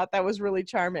that. I thought that was really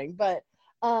charming, but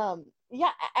yeah,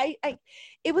 I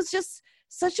it was just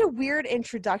such a weird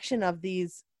introduction of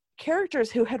these characters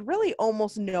who had really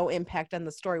almost no impact on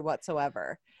the story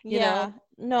whatsoever. You know?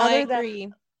 No, I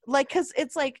agree. Like, because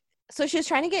it's like, so she was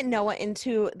trying to get Noah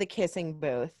into the kissing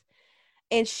booth,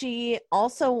 and she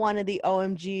also wanted the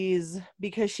OMGs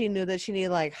because she knew that she needed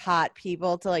like hot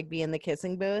people to like be in the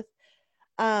kissing booth.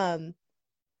 And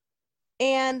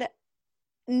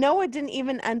Noah didn't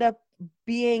even end up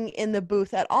being in the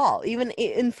booth at all, even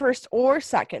in first or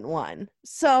second one.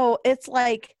 So it's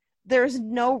like, there's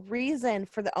no reason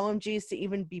for the OMGs to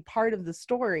even be part of the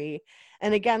story.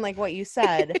 And again, like what you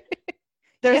said,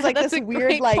 there's like this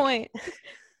weird like point.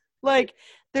 Like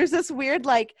there's this weird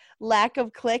like lack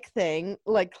of clicks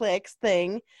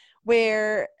thing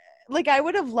where like I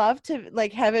would have loved to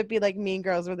like have it be like Mean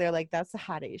Girls where they're like, that's the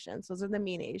hot Asians, those are the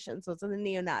mean Asians, those are the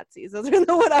neo-Nazis, those are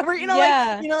the whatever, you know,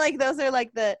 like, you know, like those are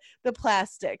like the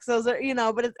plastics, those are, you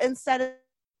know, but instead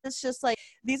it's just like,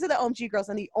 these are the OMG girls,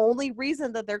 and the only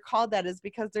reason that they're called that is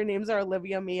because their names are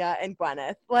Olivia, Mia, and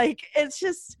Gwyneth. Like, it's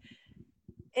just,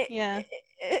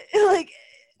 like,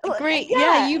 great.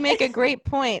 Yeah, you make a great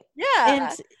point.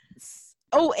 Yeah.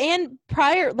 And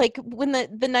prior, like when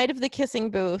the night of the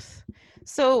kissing booth.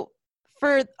 So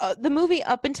for the movie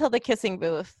up until the kissing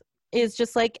booth is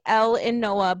just like Elle and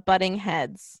Noah butting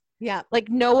heads. Yeah. Like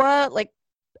Noah, like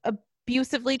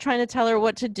abusively trying to tell her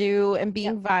what to do and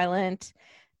being violent.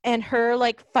 And her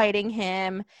like fighting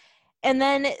him. And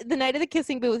then the night of the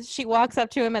kissing booth, she walks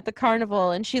up to him at the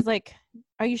carnival and she's like,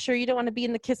 "Are you sure you don't want to be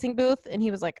in the kissing booth?" And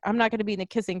he was like, "I'm not going to be in the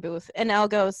kissing booth." And Elle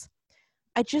goes,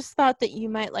 "I just thought that you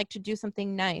might like to do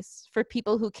something nice for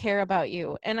people who care about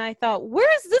you." And I thought,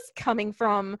 where is this coming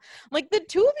from? Like, the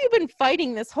two of you have been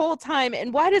fighting this whole time,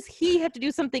 and why does he have to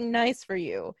do something nice for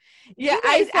you? Yeah,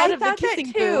 I thought that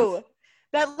too. Booth.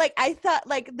 That like I thought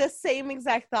like the same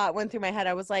exact thought went through my head.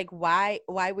 I was like, why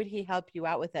would he help you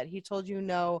out with it? He told you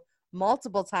no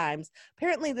multiple times.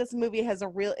 Apparently this movie has a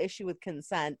real issue with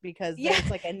consent because there's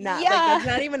like like it's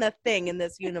not even a thing in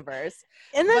this universe.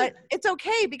 And then, but it's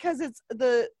okay because it's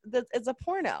it's a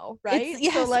porno, right?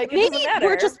 So like maybe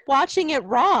we're just watching it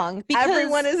wrong because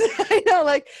everyone is I know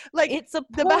like it's a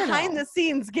porno. The behind the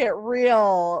scenes get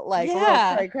real like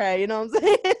real cray, you know what I'm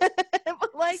saying?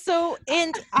 Like so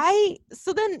then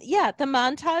the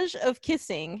montage of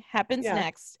kissing happens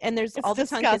next, and there's all the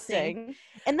tongue kissing,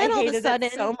 and then all of a sudden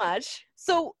so much.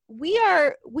 So we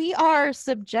are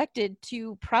subjected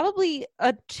to probably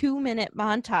a 2-minute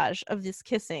montage of this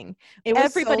kissing.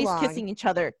 Everybody's kissing each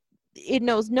other. It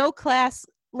knows no class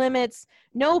limits,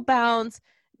 no bounds,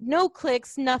 no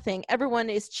clicks, nothing. Everyone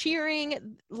is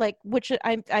cheering, like, which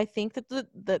I think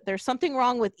that there's something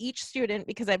wrong with each student,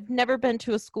 because I've never been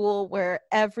to a school where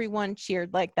everyone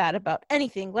cheered like that about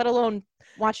anything, let alone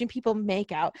watching people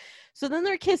make out. So then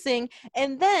they're kissing,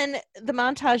 and then the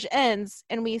montage ends,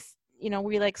 and we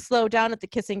we like slow down at the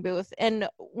kissing booth, and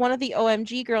one of the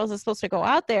OMG girls is supposed to go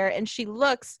out there, and she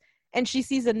looks and she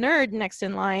sees a nerd next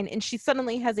in line, and she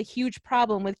suddenly has a huge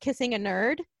problem with kissing a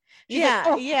nerd. She's like,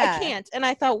 oh, I can't. And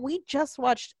I thought, we just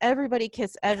watched everybody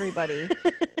kiss everybody.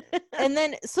 And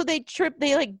then so they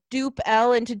like dupe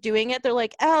Elle into doing it. They're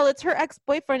like, Elle, it's her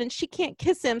ex-boyfriend and she can't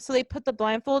kiss him, so they put the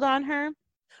blindfold on her.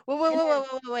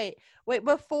 Wait,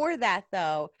 before that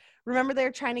though, remember they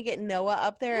were trying to get Noah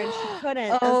up there and she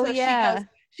couldn't. Oh, and so yeah.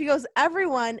 she goes,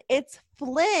 everyone, it's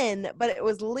Flynn, but it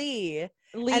was Lee.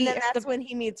 And then that's when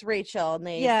he meets Rachel, and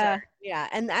they start,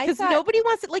 and I thought nobody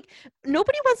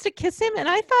wants to kiss him, and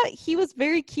I thought he was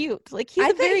very cute. Like he's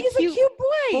a cute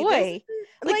boy.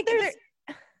 Like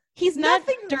he's not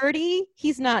dirty,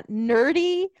 he's not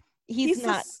nerdy, he's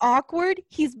not awkward.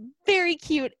 He's very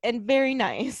cute and very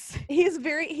nice. He's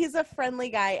a friendly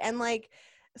guy, and like,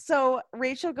 so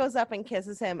Rachel goes up and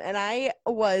kisses him, and I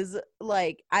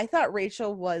thought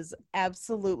Rachel was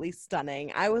absolutely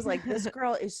stunning. I was like, this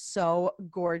girl is so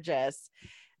gorgeous.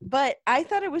 But I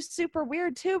thought it was super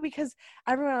weird too, because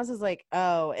everyone else is like,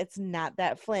 oh, it's not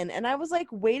that Flynn. And I was like,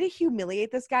 way to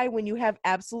humiliate this guy when you have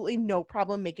absolutely no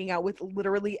problem making out with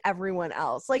literally everyone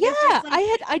else. Like, yeah,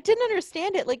 I didn't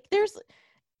understand it. Like there's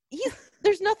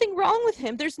nothing wrong with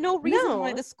him. There's no reason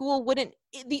why the school wouldn't.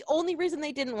 The only reason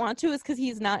they didn't want to is because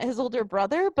he's not his older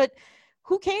brother, but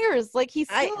who cares? Like, he's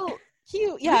still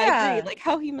cute. Yeah, I agree. Like,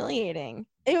 how humiliating.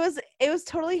 It was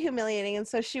totally humiliating. And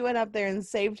so she went up there and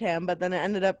saved him, but then it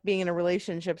ended up being in a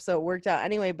relationship, so it worked out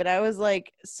anyway. But I was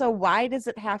like, so why does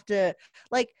it have to,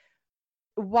 like,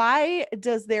 why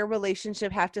does their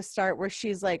relationship have to start where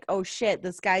she's like, oh shit,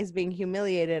 this guy's being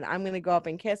humiliated, I'm gonna go up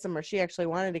and kiss him, or she actually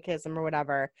wanted to kiss him or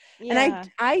whatever. And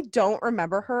I don't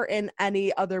remember her in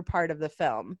any other part of the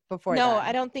film before that.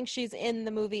 I don't think she's in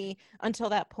the movie until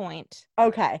that point.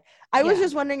 Okay. I was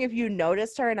just wondering if you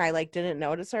noticed her, and I like didn't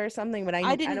notice her or something, but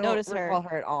I didn't notice her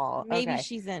at all. Maybe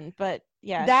she's in, but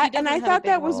yeah, that, and I thought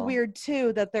that was weird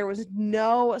too, that there was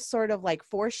no sort of like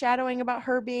foreshadowing about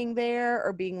her being there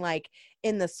or being like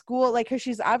in the school, like, because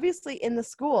she's obviously in the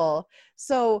school.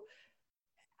 So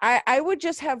I would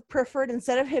just have preferred,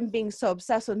 instead of him being so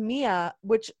obsessed with Mia,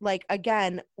 which, like,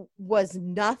 again, was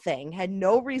nothing, had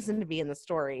no reason to be in the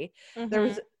story. Mm-hmm. There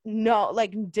was no,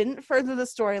 like, didn't further the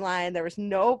storyline. There was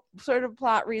no sort of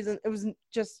plot reason. It was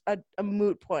just a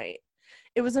moot point.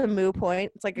 It was a moot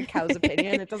point. It's like a cow's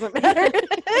opinion. It doesn't matter.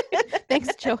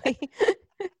 Thanks, Joey.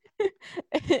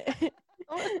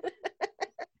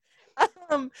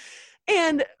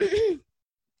 And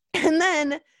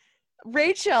then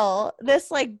Rachel, this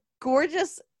like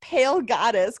gorgeous pale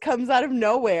goddess, comes out of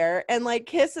nowhere and like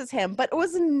kisses him, but it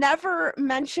was never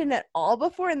mentioned at all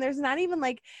before. And there's not even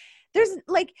like, there's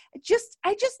like,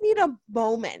 I just need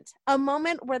a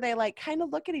moment where they like kind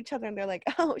of look at each other and they're like,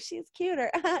 oh, she's cute,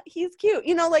 or he's cute,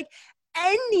 like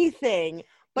anything.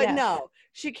 But no,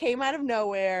 she came out of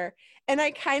nowhere. And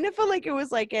I kind of feel like it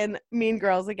was like in Mean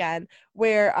Girls again,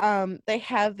 where they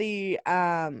have the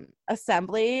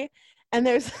assembly, and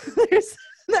there's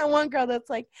that one girl that's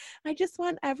like, I just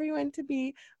want everyone to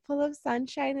be full of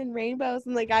sunshine and rainbows,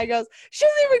 and the guy goes, she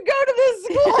doesn't even go to this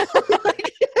school.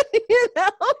 Like,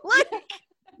 like,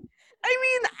 I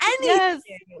mean, anything.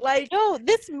 Yes. Like, no,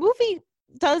 this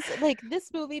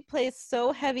movie plays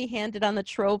so heavy-handed on the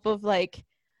trope of like,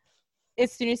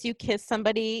 as soon as you kiss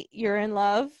somebody, you're in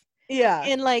love. Yeah.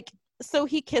 And like, so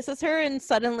he kisses her and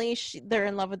suddenly they're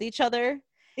in love with each other.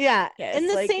 Yeah. And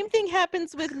the same thing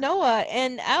happens with Noah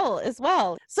and Elle as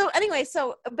well. So anyway,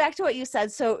 so back to what you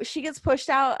said. So she gets pushed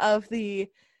out of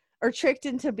or tricked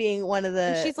into being one of the.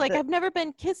 And she's like, I've never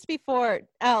been kissed before.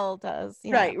 Elle does.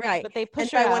 Right. But they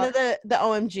push her out. One of the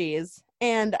OMGs.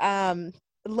 And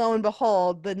lo and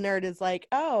behold, the nerd is like,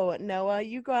 oh, Noah,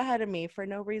 you go ahead of me for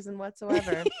no reason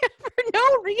whatsoever. For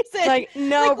no reason. Like,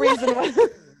 no reason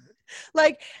whatsoever.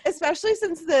 Like, especially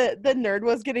since the nerd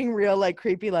was getting real like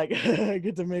creepy, like, I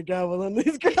get to make out with one of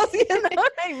these girls, you know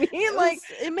what I mean? Like,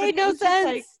 it made no sense.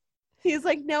 Like, he's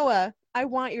like, Noah, I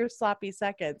want your sloppy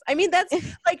seconds. I mean, that's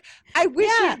like, I wish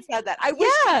he had said that. I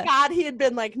wish to God he had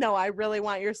been like, no, I really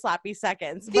want your sloppy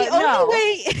seconds. But the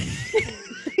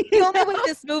only way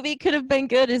this movie could have been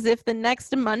good is if the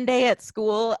next Monday at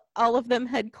school, all of them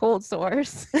had cold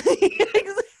sores.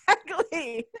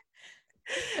 Exactly.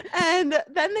 And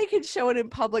then they could show it in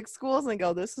public schools and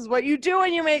go, this is what you do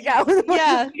when you make out with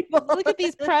people. Look at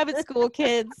these private school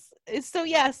kids.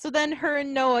 So then her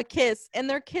and Noah kiss, and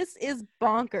their kiss is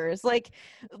bonkers. Like,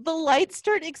 the lights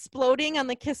start exploding on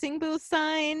the kissing booth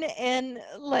sign, and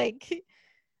like,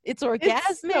 it's orgasmic.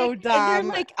 It's so dumb. And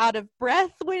they're like out of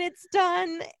breath when it's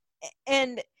done.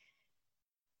 And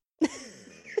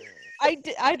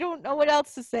I don't know what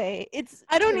else to say. It's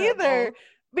I don't terrible. either.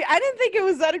 But I didn't think it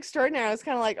was that extraordinary. I was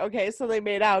kind of like, okay, so they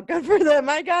made out. Good for them,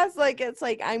 I guess. Like, it's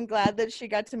like, I'm glad that she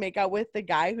got to make out with the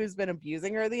guy who's been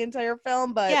abusing her the entire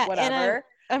film, but Yeah, whatever.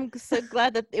 I'm so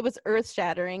glad that it was earth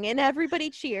shattering, and everybody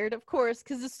cheered, of course,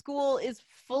 because the school is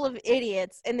full of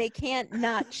idiots, and they can't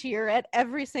not cheer at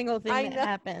every single thing I that know.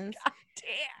 happens. God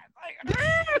damn.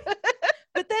 Like,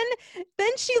 But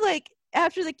then she like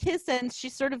after the kiss ends, she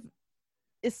sort of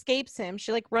escapes him.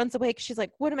 She like runs away because she's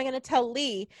like, "What am I gonna tell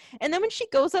Lee?" And then when she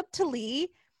goes up to Lee,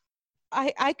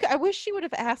 I wish she would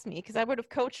have asked me because I would have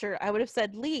coached her. I would have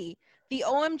said, "Lee, the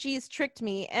OMGs tricked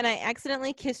me and I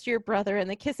accidentally kissed your brother in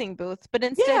the kissing booth." But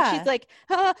instead Yeah. she's like,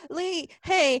 Lee,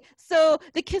 hey, so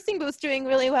the kissing booth's doing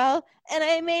really well and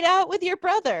I made out with your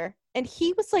brother. And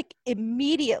he was like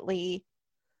immediately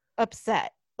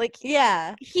upset. Like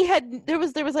yeah. he had there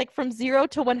was like from 0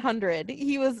 to 100.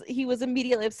 He was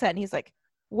immediately upset and he's like,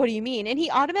 "What do you mean?" And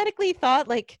he automatically thought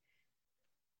like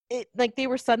it like they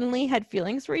were suddenly had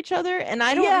feelings for each other, and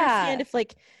I don't understand if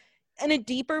like in a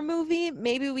deeper movie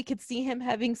maybe we could see him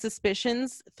having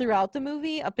suspicions throughout the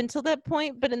movie up until that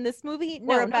point, but in this movie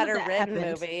no, Or a none of better that written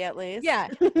happened. movie, at least. Yeah,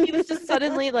 he was just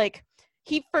suddenly like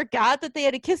he forgot that they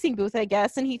had a kissing booth, I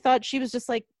guess, and he thought she was just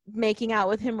like making out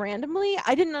with him randomly.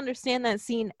 I didn't understand that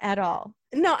scene at all.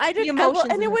 No, I didn't. The Well,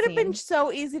 emotions and in it the would have been scene.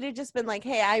 so easy to just been like,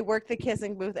 "Hey, I worked the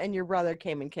kissing booth, and your brother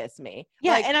came and kissed me."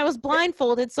 Yeah, Like, and I was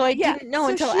blindfolded, so I yeah, didn't know so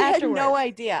until she afterwards. had no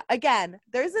idea. Again,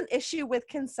 there's an issue with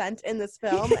consent in this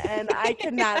film, and I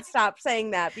cannot stop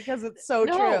saying that because it's so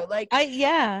true. Like,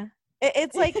 yeah.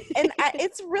 it's like, and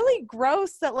it's really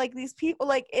gross that like these people,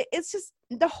 like, it's just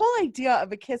the whole idea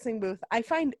of a kissing booth. I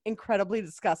find incredibly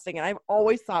disgusting, and I've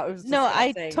always thought it was No, I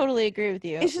disgusting. totally agree with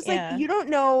you. It's just yeah. like you don't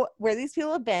know where these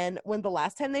people have been when the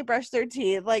last time they brushed their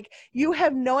teeth. Like you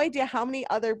have no idea how many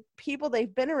other people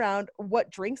they've been around,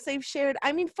 what drinks they've shared.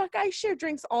 I mean, fuck, I share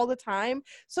drinks all the time.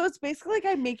 So it's basically like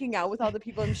I'm making out with all the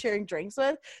people I'm sharing drinks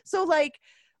with. So like,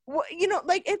 you know,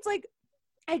 like it's like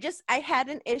I had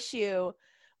an issue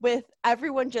with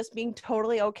everyone just being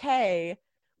totally okay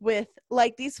with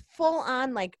like these full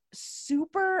on like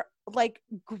super like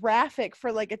graphic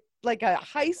for like a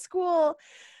high school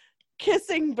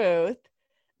kissing booth,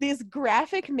 these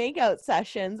graphic makeout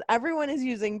sessions, everyone is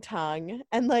using tongue,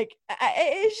 and like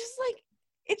it's just like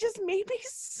it just made me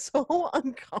so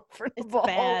uncomfortable. It's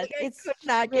bad. Like, It's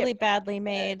not really badly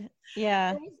made.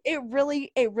 Yeah. it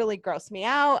really grossed me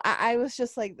out. I was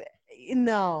just like,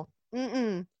 no,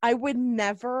 I would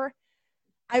never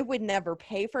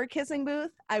pay for a kissing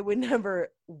booth. I would never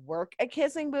work a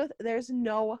kissing booth. There's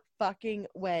no fucking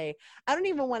way. I don't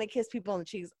even want to kiss people on the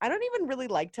cheeks. I don't even really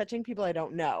like touching people I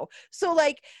don't know. So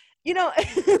like, you know,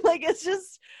 like it's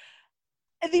just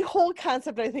the whole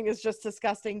concept I think is just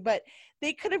disgusting, but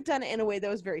they could have done it in a way that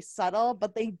was very subtle,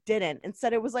 but they didn't.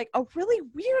 Instead it was like a really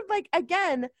weird, like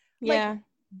again, Yeah. like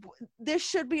this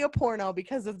should be a porno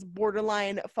because it's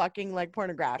borderline fucking like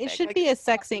pornographic. It should like, be a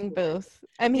sexing booth.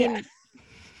 I mean, yeah.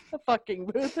 A fucking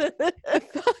booth. a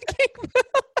fucking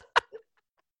booth.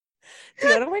 Do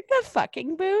you want to work the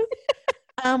fucking booth?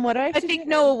 What do I have I to think do?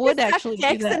 Noah would Just actually do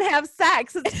suck dicks that. and have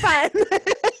sex. It's fun.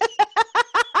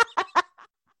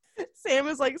 Sam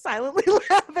is like silently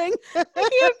laughing. I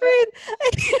can't breathe.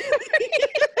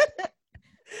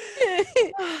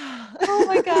 Oh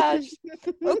my gosh.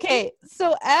 Okay,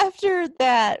 so after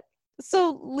that,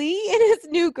 so Lee and his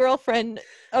new girlfriend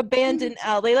abandon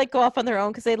Elle. They like go off on their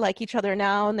own because they like each other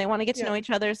now and they want to get to know each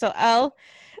other. So Elle,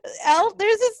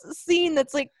 there's this scene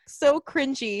that's like so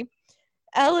cringy.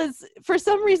 Elle is, for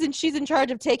some reason, she's in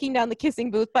charge of taking down the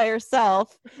kissing booth by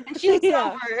herself, and she looks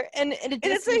over, and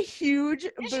it's a huge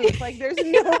booth. Like, there's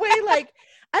no way. Like,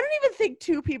 I don't even think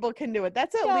 2 people can do it.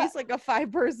 That's at least like a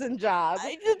 5-person job.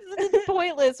 It's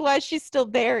pointless. Why she's still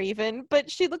there, even.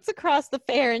 But she looks across the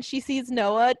fair and she sees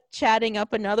Noah chatting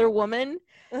up another woman.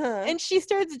 And she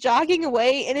starts jogging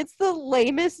away, and it's the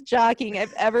lamest jogging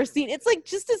I've ever seen. It's like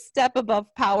just a step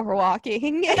above power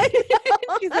walking. And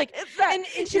she's like, and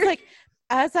she's like,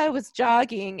 as I was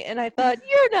jogging, and I thought,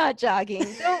 you're not jogging.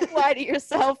 Don't lie to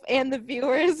yourself and the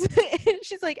viewers. And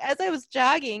she's like, as I was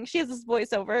jogging, she has this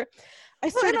voiceover. I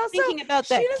started thinking about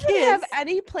that kiss. She doesn't have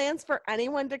any plans for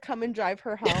anyone to come and drive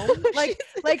her home.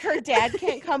 like her dad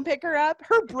can't come pick her up.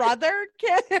 Her brother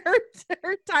can't.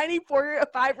 Her tiny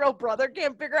 5-year-old brother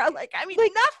can't pick her up. Like, I mean,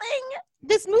 like, nothing.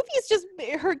 This movie is just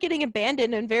her getting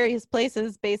abandoned in various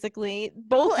places, basically.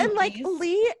 Both and like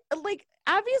Lee, like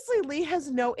obviously Lee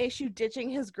has no issue ditching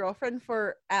his girlfriend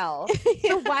for Elle.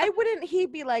 So why wouldn't he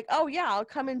be like, oh yeah, I'll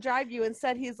come and drive you?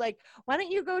 Instead, he's like, why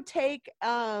don't you go take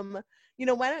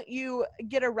why don't you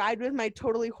get a ride with my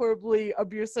totally horribly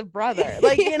abusive brother?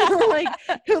 Like, like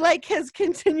who like has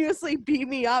continuously beat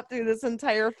me up through this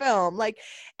entire film. Like,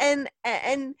 and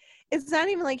it's not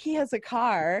even like he has a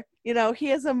car, he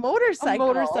has a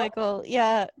motorcycle.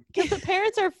 Yeah, because the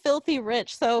parents are filthy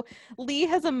rich. So Lee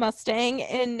has a Mustang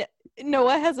and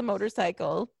Noah has a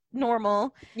motorcycle.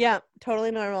 Normal. Yeah,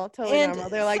 totally normal.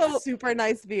 They're like super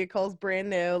nice vehicles, brand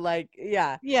new. Like,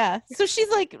 yeah. So she's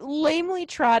like lamely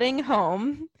trotting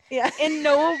home. Yeah. And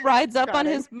Noah rides up on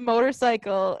his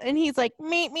motorcycle and he's like,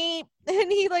 meet me.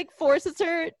 And he like forces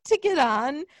her to get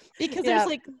on because there's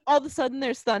like all of a sudden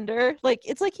there's thunder. Like,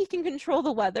 it's like he can control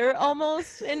the weather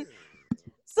almost. And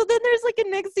so then there's like a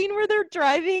next scene where they're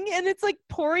driving and it's like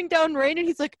pouring down rain and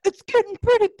he's like, it's getting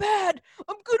pretty bad.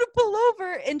 I'm gonna pull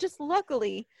over. And just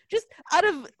luckily, just out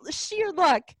of sheer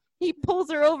luck, he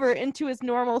pulls her over into his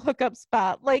normal hookup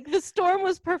spot. Like, the storm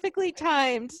was perfectly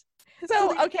timed.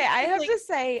 So, okay, I have to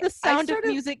say, the Sound of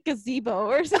Music gazebo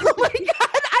or something. Oh my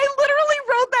God, I literally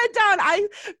wrote that down.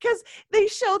 Because they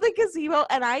show the gazebo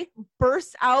and I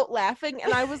burst out laughing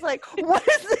and I was like, what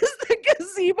is this? The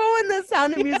gazebo and the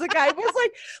Sound of Music? I was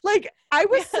like I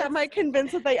was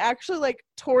semi-convinced that they actually like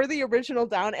tore the original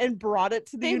down and brought it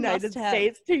to the United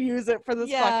States to use it for this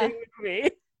fucking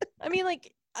movie. I mean,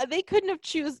 like, they couldn't have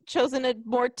chosen a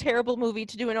more terrible movie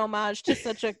to do an homage to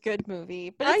such a good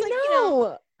movie. But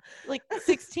it's like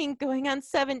 16 going on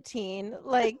 17,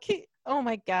 like, oh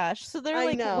my gosh. So they're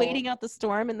like waiting out the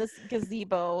storm in this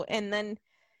gazebo and then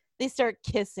they start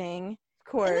kissing.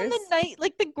 Of course. And then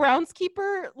the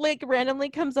groundskeeper like randomly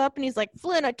comes up and he's like,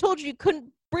 Flynn, I told you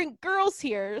couldn't bring girls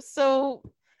here. So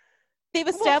they've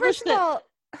established that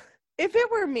if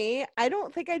it were me, I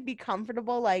don't think I'd be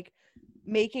comfortable like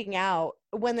making out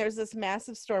when there's this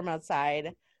massive storm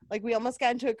outside. Like, we almost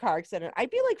got into a car accident. I'd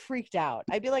be like freaked out.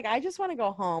 I'd be like, I just want to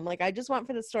go home. Like, I just want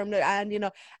for the storm to end.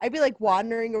 I'd be like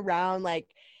wandering around.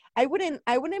 Like, I wouldn't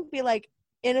be like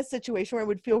in a situation where I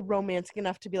would feel romantic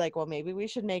enough to be like, well, maybe we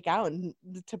should make out and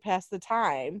to pass the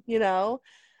time. Well,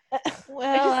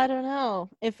 I don't know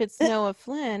if it's Noah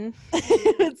Flynn.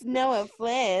 It's Noah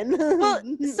Flynn. Well,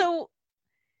 so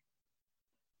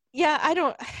yeah, I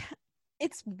don't.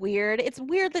 It's weird. It's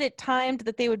weird that it timed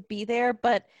that they would be there,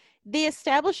 but they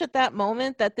establish at that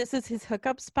moment that this is his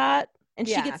hookup spot and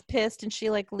she gets pissed and she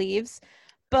like leaves.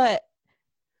 But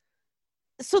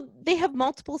so they have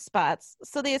multiple spots.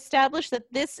 So they establish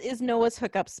that this is Noah's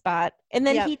hookup spot. And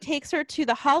then he takes her to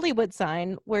the Hollywood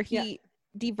sign where he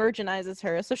de-virginizes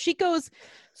her. So she goes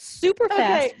super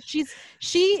fast.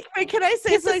 Wait, can I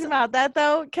say something about that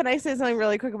though? Can I say something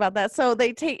really quick about that? So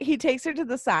he takes her to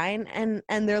the sign and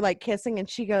they're like kissing and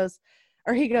he goes,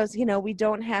 we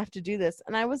don't have to do this.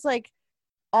 And I was like,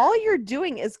 all you're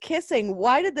doing is kissing.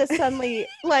 Why did this suddenly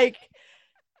all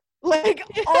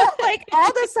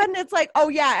of a sudden it's like, oh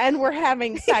yeah, and we're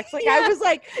having sex. Like, I was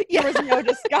like, there was no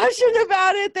discussion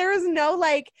about it. There was no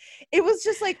it was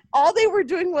just like all they were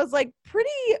doing was like pretty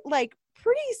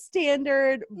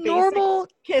standard normal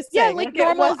kissing. Yeah, like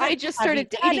normal. I just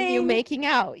started dating you, making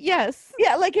out. Yes.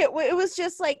 Yeah, like it was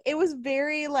just like it was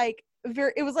very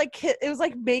it was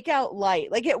like make out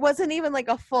light. Like, it wasn't even like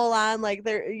a full on like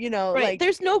there like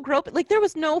there's no grope, like there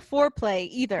was no foreplay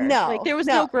either. Like there was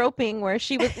no groping where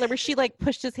she like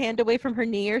pushed his hand away from her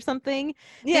knee or something.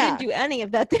 They didn't do any of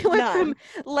that. They went from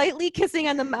lightly kissing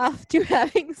on the mouth to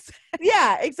having sex.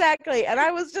 Yeah, exactly. And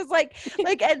I was just like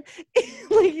and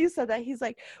like you said that he's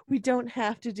like, we don't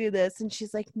have to do this, and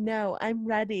she's like, no, I'm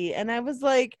ready. And I was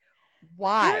like,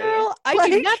 why? Girl, I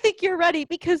do not think you're ready,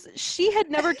 because she had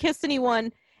never kissed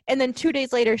anyone and then 2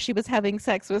 days later she was having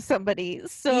sex with somebody.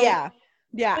 So yeah.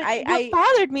 What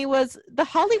bothered me was the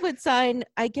Hollywood sign,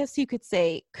 I guess you could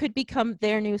say, could become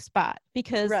their new spot,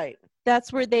 because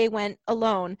that's where they went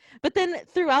alone. But then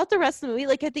throughout the rest of the movie,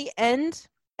 like at the end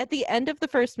of the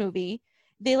first movie,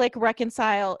 they like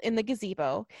reconcile in the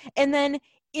gazebo. And then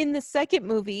in the second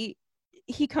movie,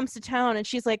 he comes to town and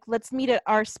she's like, let's meet at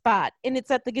our spot, and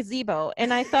it's at the gazebo.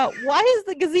 And I thought, why is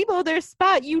the gazebo their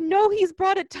spot? He's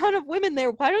brought a ton of women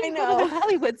there. Why don't you go to the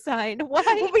Hollywood sign? Why?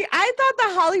 Well, I thought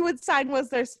the Hollywood sign was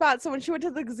their spot, so when she went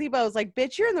to the gazebo, I was like,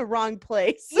 bitch, you're in the wrong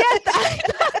place. Yeah, I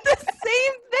thought the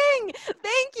same thing.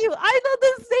 Thank you. I thought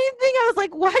the same thing. I was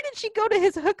like, why did she go to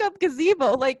his hookup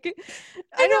gazebo? Like,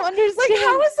 I don't understand. Like,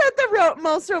 how is that the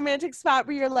most romantic spot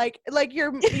where you're like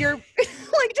you're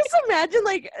like, just imagine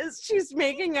like she's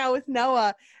making out with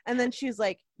Noah and then she's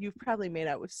like, you've probably made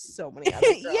out with so many other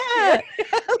girls. Yeah.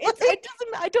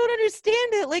 I don't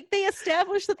understand it. Like, they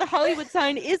established that the Hollywood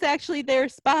sign is actually their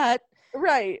spot.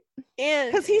 Right.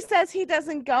 And because he says he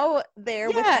doesn't go there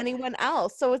with anyone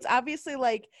else. So it's obviously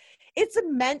like, it's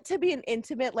meant to be an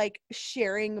intimate, like,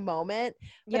 sharing moment,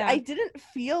 but Yeah. I didn't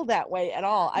feel that way at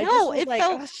all. I just No, was it like,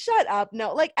 felt "Oh, shut up."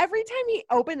 No, like, every time he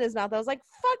opened his mouth, I was like,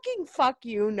 fucking fuck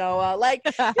you, Noah. Like,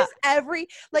 just every,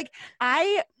 like,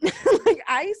 I, like,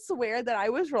 I swear that I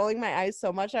was rolling my eyes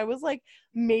so much, I was like,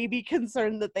 maybe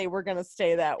concerned that they were gonna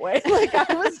stay that way. Like,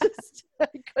 I was just, I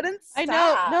couldn't stop. I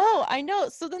know. No, I know.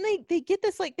 So then they get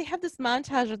this, like, they have this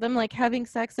montage of them, like, having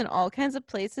sex in all kinds of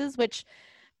places, which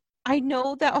I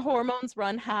know that hormones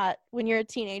run hot when you're a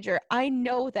teenager. I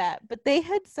know that, but they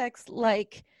had sex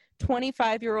like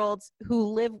 25-year-olds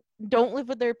who don't live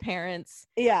with their parents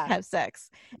Yeah. have sex.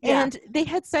 Yeah. And they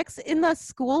had sex in the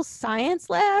school science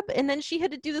lab, and then she had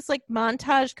to do this like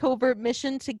montage covert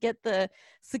mission to get the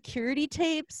security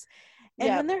tapes. And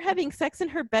then they're having sex in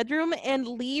her bedroom, and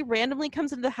Lee randomly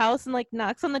comes into the house and like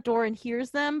knocks on the door and hears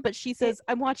them, but she says,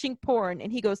 "I'm watching porn."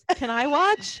 And he goes, "Can I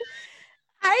watch?"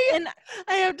 I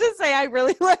have to say, I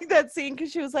really like that scene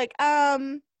because she was like, I'll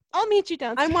meet you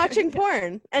downstairs. I'm watching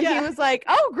porn. And he Yeah. was like,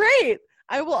 oh, great.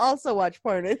 I will also watch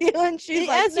porn with you. And she's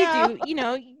like, as no. you do, you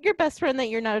know, your best friend that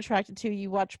you're not attracted to, you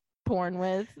watch porn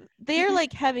with. They're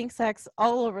like having sex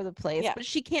all over the place, Yeah. but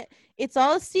she can't, it's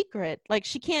all a secret. Like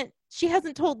she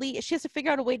hasn't told Lee, she has to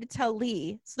figure out a way to tell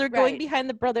Lee. So they're going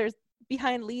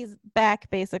behind Lee's back,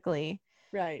 basically.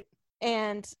 Right.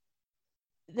 And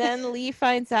then Lee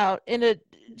finds out in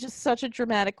just such a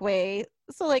dramatic way.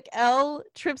 So like Elle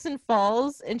trips and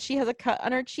falls and she has a cut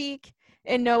on her cheek,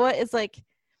 and Noah is like,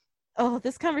 oh,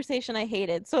 this conversation I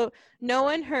hated. So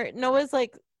Noah's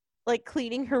like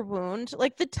cleaning her wound,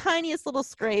 like the tiniest little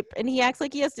scrape, and he acts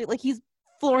like he has to, like he's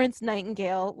Florence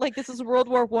Nightingale, like this is World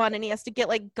War I, and he has to get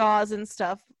like gauze and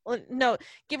stuff. No,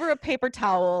 give her a paper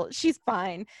towel, she's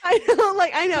fine. I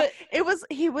know, but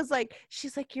he was like,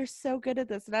 she's like, you're so good at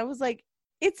this, and I was like,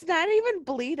 it's not even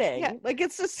bleeding. Yeah. Like,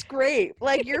 it's a scrape.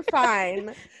 Like, you're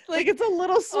fine. Like, it's a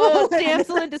little swollen. Oh,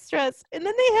 damsel in distress. And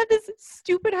then they have this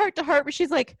stupid heart-to-heart where she's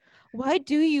like, why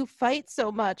do you fight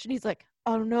so much? And he's like,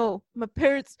 I don't know. My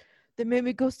parents, they made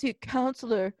me go see a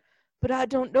counselor, but I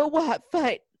don't know why I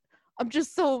fight. I'm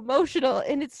just so emotional.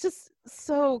 And it's just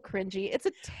so cringy. It's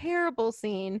a terrible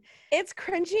scene. It's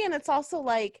cringy, and it's also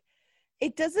like,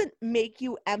 it doesn't make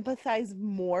you empathize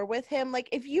more with him. Like,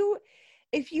 if you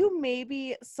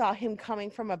maybe saw him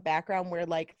coming from a background where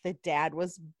like the dad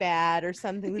was bad or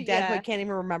something, the dad, I can't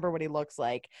even remember what he looks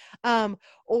like,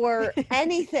 or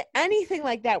anything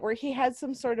like that, where he has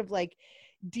some sort of like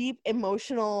deep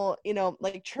emotional, you know,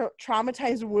 like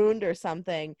traumatized wound or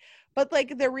something. But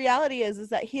like the reality is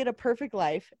that he had a perfect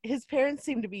life. His parents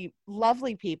seem to be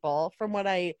lovely people from what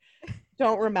I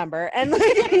don't remember. And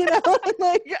like, you know,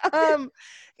 like,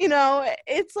 you know,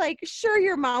 it's like, sure,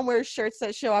 your mom wears shirts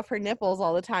that show off her nipples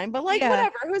all the time, but like,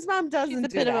 whatever, whose mom doesn't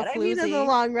do that? I mean, in the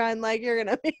long run, like, you're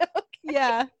gonna be okay.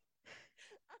 Yeah.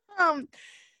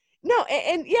 No,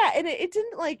 and yeah, and it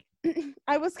didn't like,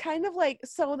 I was kind of like,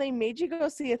 so they made you go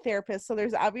see a therapist, so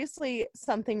there's obviously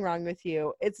something wrong with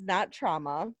you. It's not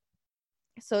trauma,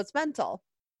 so it's mental,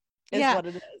 is what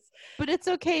it is. But it's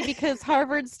okay because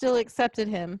Harvard still accepted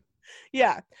him.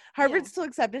 Yeah, Harvard still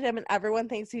accepted him, and everyone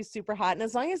thinks he's super hot. And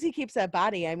as long as he keeps that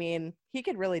body, I mean, he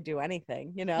could really do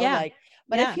anything, you know. Like,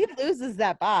 but if he loses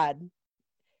that bod,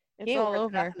 it's all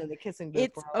over. In the kissing booth,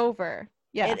 it's over.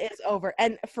 Yeah, it is over.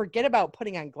 And forget about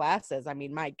putting on glasses. I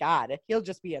mean, my God, he'll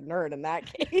just be a nerd in that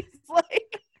case.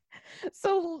 Like,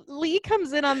 so Lee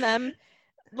comes in on them,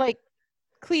 like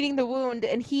cleaning the wound,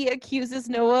 and he accuses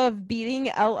Noah of beating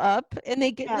Elle up, and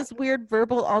they get this weird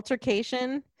verbal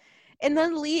altercation. And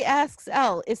then Lee asks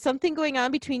Elle, is something going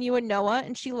on between you and Noah?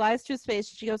 And she lies to his face.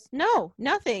 She goes, no,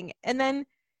 nothing. And then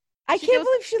I can't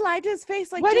believe she lied to his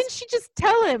face. Like, why didn't she just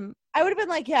tell him? I would have been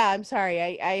like, yeah, I'm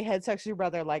sorry. I had sex with your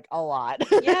brother like a lot.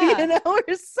 Yeah. You know, or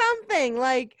something,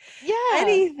 like,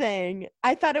 anything.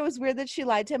 I thought it was weird that she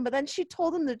lied to him, but then she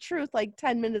told him the truth like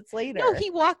 10 minutes later. No, he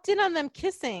walked in on them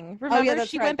kissing. Remember,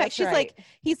 she went back. She's like,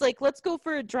 he's like, let's go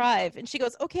for a drive. And she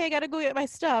goes, okay, I got to go get my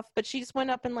stuff. But she just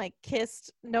went up and like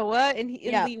kissed Noah, and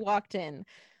Lee walked in.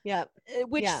 Yeah.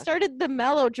 Which started the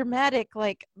melodramatic,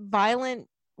 like violent,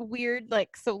 weird,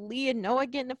 like, so Lee and Noah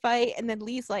get in a fight, and then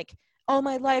Lee's like, all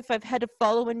my life I've had to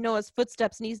follow in Noah's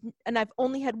footsteps, and I've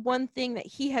only had one thing that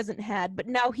he hasn't had, but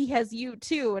now he has you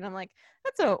too. And I'm like,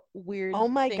 that's a weird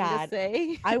thing to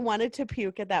say. I wanted to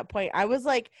puke at that point. I was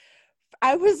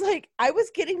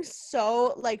getting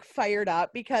so like fired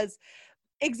up because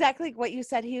exactly what you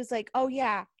said. He was like, oh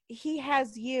yeah, he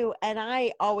has you and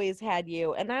I always had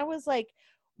you. And I was like,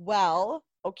 well,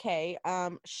 okay,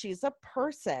 she's a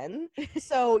person,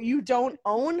 so you don't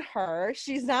own her.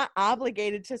 She's not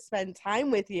obligated to spend time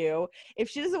with you. If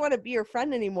she doesn't want to be your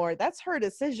friend anymore, that's her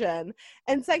decision.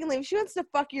 And secondly, if she wants to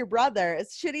fuck your brother, as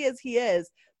shitty as he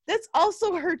is, that's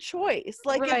also her choice.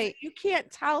 Like, Right. you can't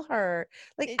tell her.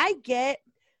 Like, It-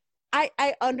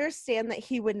 I understand that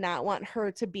he would not want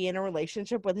her to be in a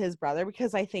relationship with his brother,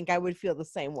 because I think I would feel the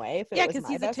same way if it yeah, was because my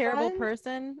he's a best terrible friend.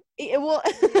 person. It will,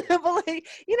 but like,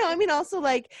 I mean, also,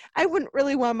 like, I wouldn't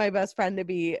really want my best friend to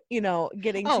be,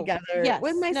 getting Oh, together with yes.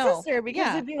 my No. sister, because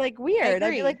Yeah, it'd be like I weird. I'd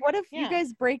be like, agree. what if you Yeah.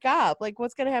 guys break up? Like,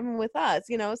 what's gonna happen with us?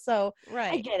 So I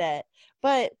Right. get it,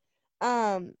 but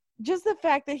just the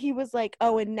fact that he was like,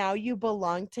 oh, and now you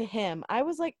belong to him. I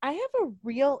was like, I have a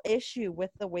real issue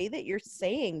with the way that you're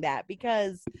saying that,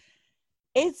 because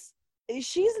it's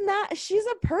she's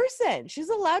a person. She's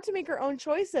allowed to make her own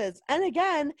choices. And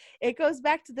again, it goes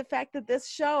back to the fact that this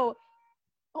show,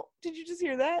 oh, did you just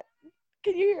hear that?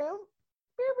 Can you hear him?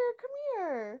 Bear, come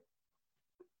here.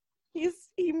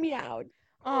 He meowed.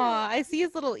 Oh, I see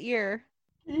his little ear.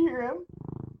 Can you hear him?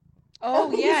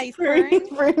 Oh, yeah, he's He's purring.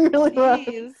 purring really well.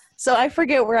 Jeez. So I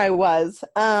forget where I was.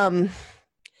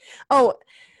 Oh,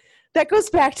 that goes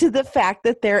back to the fact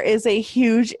that there is a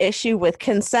huge issue with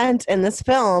consent in this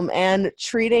film and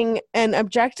treating and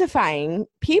objectifying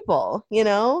people,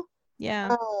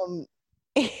 Yeah.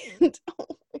 and oh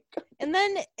my God. And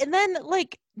then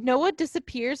like Noah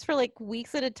disappears for like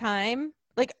weeks at a time,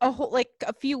 like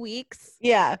a few weeks,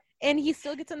 Yeah. and he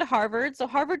still gets into Harvard. So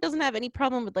Harvard doesn't have any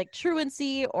problem with like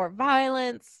truancy or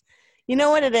violence. You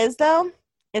know what it is, though?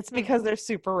 It's Hmm. because they're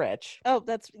super rich. Oh,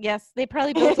 yes, they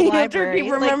probably built a You have to library.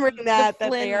 keep remembering like that the they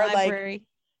Flynn are Library.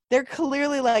 they're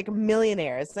clearly like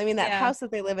millionaires. I mean, that Yeah. house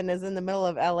that they live in is in the middle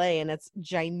of LA, and it's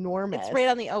ginormous. It's right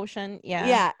on the ocean. Yeah.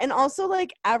 Yeah, and also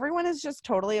like everyone is just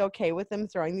totally okay with them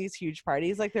throwing these huge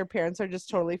parties. Like their parents are just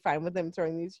totally fine with them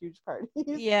throwing these huge parties.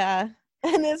 Yeah.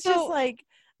 And it's just So- like,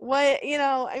 what,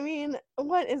 I mean,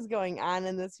 what is going on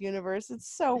in this universe? It's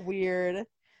so weird.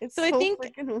 It's So so I think-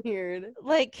 freaking weird.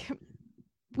 Like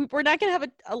we're not going to have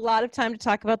a lot of time to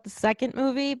talk about the second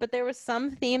movie, but there was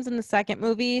some themes in the second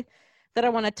movie that I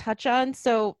want to touch on.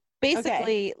 So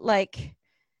basically, like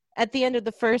at the end of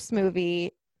the first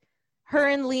movie, her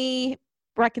and Lee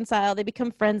reconcile, they become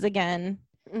friends again.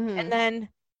 Mhm. And then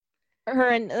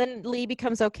then Lee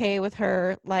becomes okay with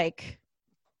her like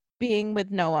being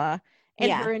with Noah, and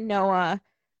Yeah. her and Noah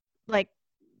like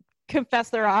confess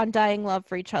their undying love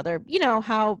for each other. You know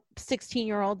how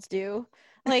 16-year-olds do.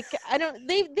 Like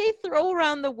they throw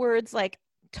around the words like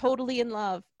totally in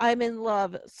love, I'm in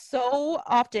love so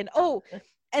often. Oh,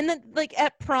 and then like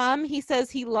at prom he says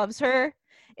he loves her.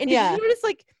 And did Yeah. you notice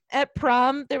like at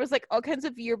prom there was like all kinds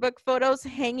of yearbook photos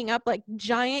hanging up, like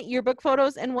giant yearbook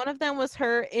photos, and one of them was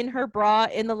her in her bra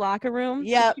in the locker room.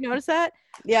 Yep. Did you notice that?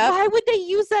 Yeah. Why would they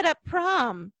use that at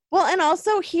prom? Well, and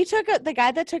also the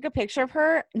guy that took a picture of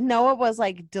her, Noah was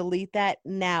like, delete that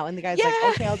now. And the guy's like, Yeah.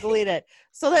 okay, I'll delete it.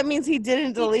 So that means he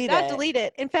didn't delete He did not it. delete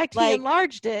it. In fact, Like- he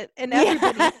enlarged it, and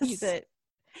everybody Yes. sees it.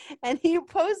 And he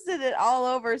posted it all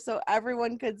over so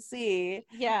everyone could see.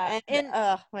 Yeah, And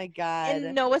oh my God.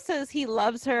 and Noah says he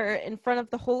loves her in front of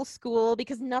the whole school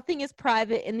because nothing is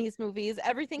private in these movies.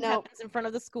 Everything Nope. happens in front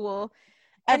of the school.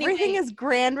 Everything Anyway, is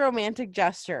grand romantic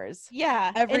gestures. yeah.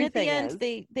 And at everything the end,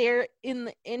 is. they're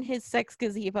in his sex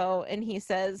gazebo, and he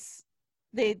says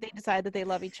they decide that they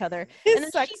love each other. His And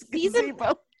then sex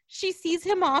gazebo. she sees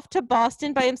him off to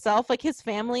Boston by himself. Like his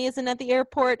family isn't at the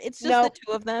airport. It's just Nope. the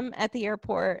two of them at the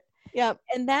airport. Yep.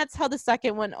 And that's how the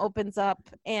second one opens up.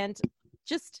 And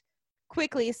just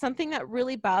quickly, something that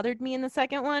really bothered me in the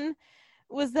second one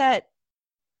was that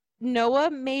Noah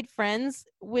made friends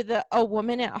with a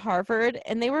woman at Harvard,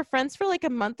 and they were friends for like a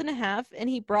month and a half, and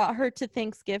he brought her to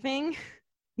Thanksgiving.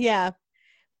 Yeah.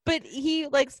 But he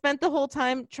like spent the whole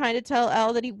time trying to tell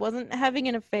Elle that he wasn't having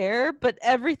an affair, but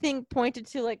everything pointed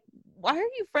to like, why are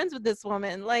you friends with this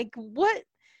woman? Like, what?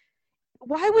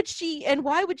 Why would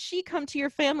she come to your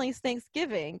family's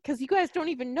Thanksgiving? Because you guys don't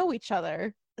even know each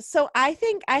other. So I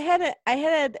think I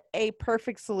had a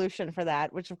perfect solution for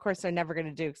that, which of course they're never going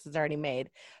to do because it's already made.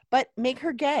 But make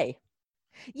her gay.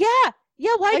 Yeah.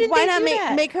 Why didn't why they not do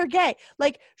that? make her gay?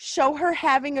 Like show her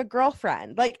having a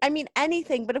girlfriend. Like I mean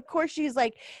anything. But of course she's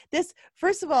like this.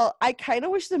 First of all, I kind of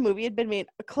wish the movie had been made.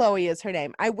 Chloe is her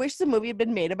name. I wish the movie had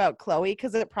been made about Chloe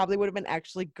because it probably would have been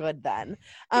actually good then.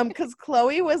 Because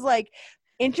Chloe was like.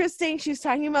 interesting. She's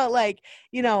talking about like,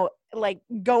 you know, like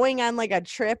going on like a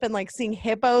trip and like seeing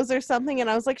hippos or something. And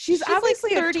I was like, she's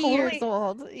obviously like 30 a totally, years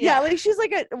old. yeah, like she's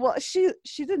like a, well, she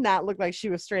did not look like she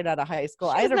was straight out of high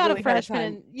school. She I was had a not really a hard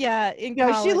freshman. time. In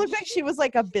No, college. she looked like she was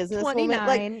like a businesswoman. Like,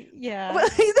 29. Yeah.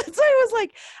 that's why I was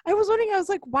like, I was wondering, I was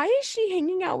like, why is she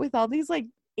hanging out with all these like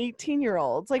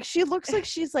 18-year-olds? Like, she looks like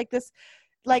she's like this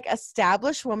like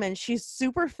established woman. She's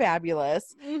super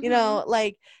fabulous, you know,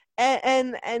 like,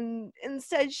 and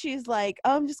instead she's like,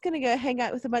 oh, I'm just gonna go hang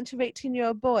out with a bunch of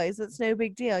 18-year-old boys. It's no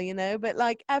big deal, you know, but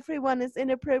like everyone is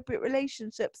inappropriate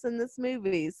relationships in this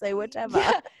movie, so whatever.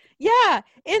 Yeah.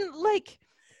 And like,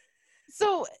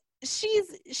 so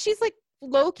she's like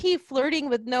low-key flirting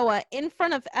with Noah in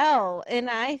front of Elle, and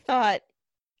I thought,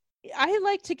 I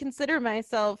like to consider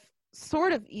myself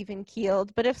sort of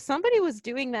even-keeled, but if somebody was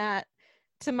doing that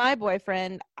to my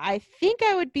boyfriend, I think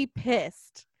I would be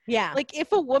pissed. Yeah. Like,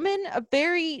 if a woman, a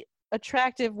very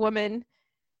attractive woman,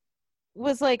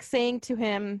 was like saying to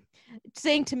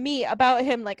me about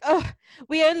him, like, oh,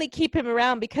 we only keep him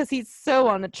around because he's so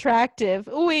unattractive,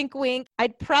 wink wink,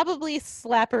 I'd probably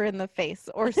slap her in the face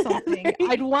or something.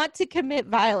 I'd want to commit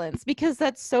violence because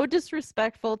that's so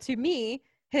disrespectful to me,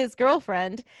 his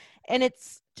girlfriend, and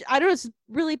I don't know, it's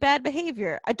really bad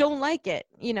behavior. I don't like it,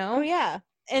 you know. Oh yeah.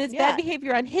 And it's bad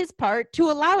behavior on his part to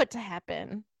allow it to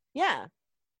happen. Yeah.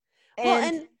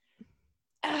 And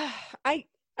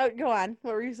go on.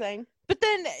 What were you saying? But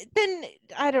then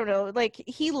I don't know, like,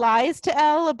 he lies to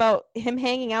Elle about him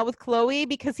hanging out with Chloe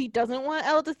because he doesn't want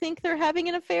Elle to think they're having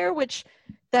an affair, which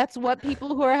that's what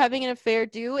people who are having an affair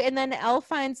do. And then Elle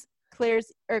finds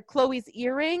Chloe's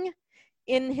earring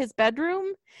in his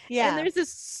bedroom. Yeah. And there's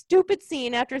this stupid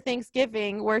scene after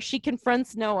Thanksgiving where she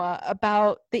confronts Noah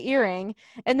about the earring.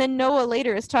 And then Noah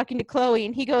later is talking to Chloe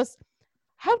and he goes,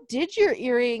 how did your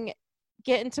earring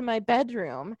get into my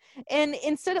bedroom? And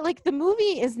instead of, like, the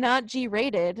movie is not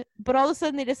G-rated, but all of a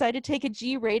sudden they decide to take a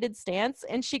G-rated stance,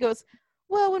 and she goes,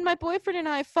 well, when my boyfriend and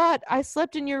I fought, I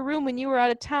slept in your room when you were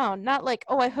out of town. Not like,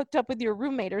 oh, I hooked up with your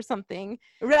roommate or something.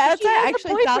 That's I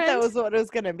actually thought that was what it was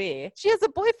gonna be. She has a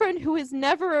boyfriend who is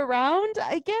never around,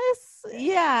 I guess.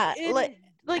 Yeah.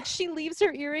 Like she leaves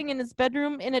her earring in his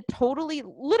bedroom in a totally,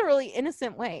 literally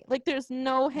innocent way. Like, there's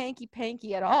no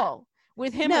hanky-panky at all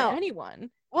with him or anyone.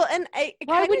 Well, and it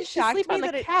Why kind of shocked me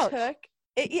that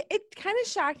it kind of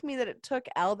shocked me that it took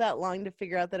Elle that long to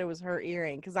figure out that it was her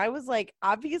earring, because I was like,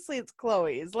 obviously it's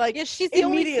Chloe's. Like, yeah, she's the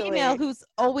only female who's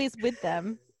always with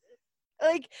them.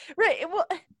 Like, right. Well,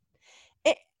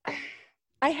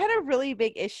 I had a really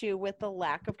big issue with the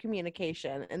lack of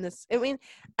communication in this. I mean,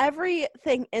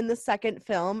 everything in the second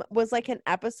film was like an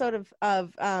episode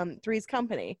of Three's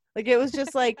Company. Like, it was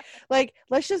just like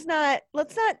let's not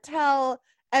tell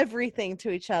everything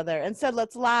to each other. Instead,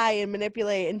 let's lie and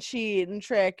manipulate and cheat and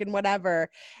trick and whatever.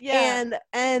 Yeah.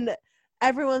 And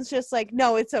everyone's just like,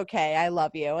 no, it's okay, I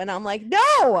love you. And I'm like,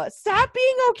 no, stop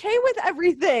being okay with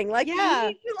everything. Like, yeah, you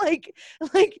need to,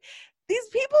 like these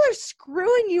people are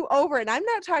screwing you over. And I'm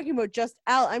not talking about just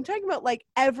Elle. I'm talking about like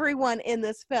everyone in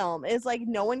this film is like,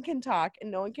 no one can talk and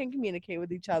no one can communicate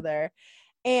with each other.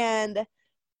 And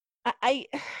I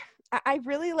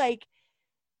really like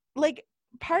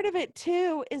part of it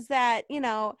too is that, you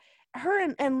know,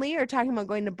 her and Lee are talking about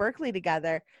going to Berkeley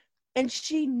together, and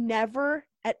she never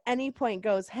at any point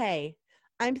goes, hey,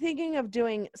 I'm thinking of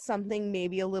doing something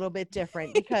maybe a little bit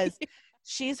different, because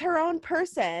she's her own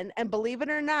person, and believe it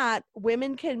or not,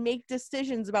 women can make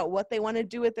decisions about what they want to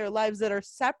do with their lives that are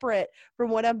separate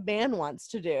from what a man wants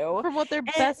to do, from what their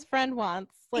best friend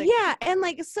wants. Like, yeah, and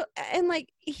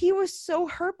he was so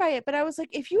hurt by it. But I was like,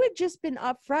 if you had just been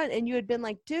upfront and you had been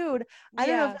like, dude, I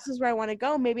don't know if this is where I want to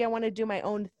go, maybe I want to do my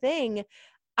own thing,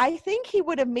 I think he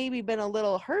would have maybe been a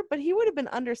little hurt, but he would have been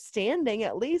understanding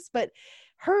at least. But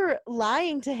her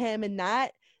lying to him and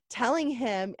not telling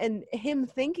him, and him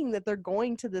thinking that they're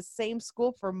going to the same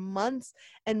school for months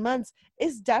and months,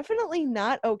 is definitely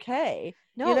not okay.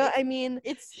 No, you know, I mean,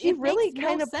 she really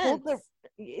kind of pulled the.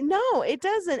 No, it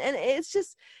doesn't. And it's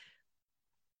just,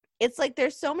 it's like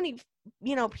there's so many,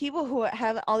 you know, people who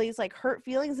have all these like hurt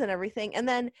feelings and everything, and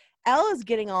then Elle is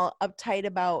getting all uptight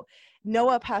about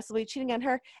Noah possibly cheating on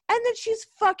her, and then she's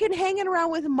fucking hanging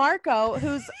around with Marco,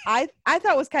 who's I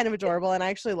thought was kind of adorable, and I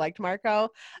actually liked Marco.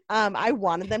 I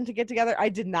wanted them to get together. I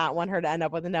did not want her to end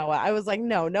up with Noah. I was like,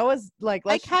 no, Noah's like,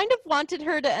 I kind of wanted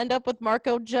her to end up with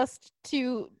Marco just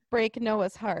to break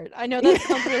Noah's heart. I know that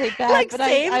sounds really bad, Like, but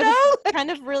same I though? was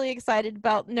kind of really excited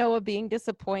about Noah being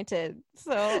disappointed.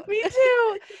 So Me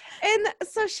too. And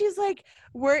so she's like,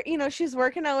 she's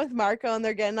working out with Marco and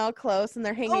they're getting all close and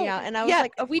they're hanging out. And I was yeah,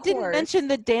 like, of we didn't course. mention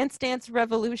the Dance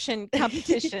Revolution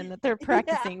competition that they're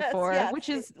practicing Yes, for, yes. which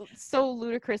is so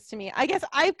ludicrous to me. I guess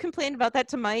I complained about that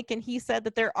to Mike, and he said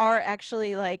that there are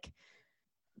actually like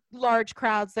large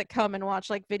crowds that come and watch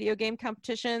like video game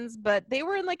competitions, but they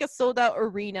were in like a sold out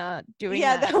arena doing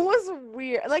Yeah, that. that was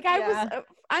weird. Like Yeah.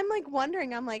 I'm like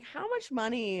wondering, I'm like, how much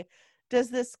money does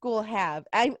this school have?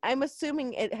 I'm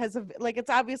assuming it has it's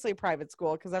obviously a private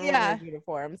school because everyone wears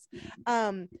uniforms.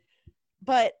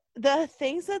 But the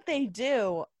things that they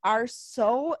do are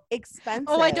so expensive.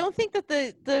 Oh, I don't think that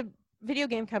the video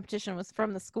game competition was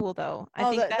from the school though.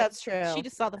 I think that's true. She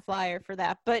just saw the flyer for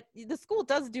that, but the school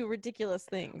does do ridiculous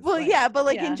things. Well, yeah, but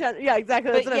like in general, yeah,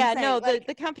 exactly. That's but what yeah, I'm saying. no, like,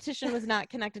 the competition was not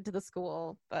connected to the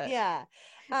school, but yeah.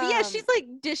 But yeah, she's like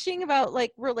dishing about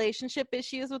like relationship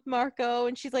issues with Marco,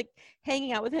 and she's like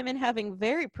hanging out with him and having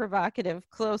very provocative,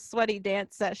 close, sweaty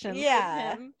dance sessions with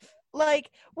him.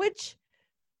 Like, which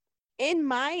in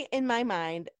my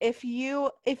mind, if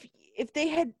they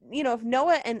had, if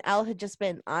Noah and Elle had just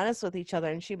been honest with each other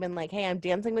and she'd been like, hey, I'm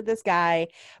dancing with this guy,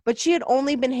 but she had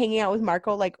only been hanging out with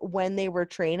Marco like when they were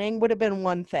training, would have been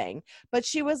one thing. But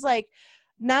she was like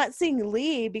not seeing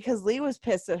Lee because Lee was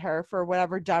pissed at her for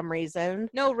whatever dumb reason.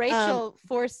 No, Rachel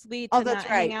forced Lee to not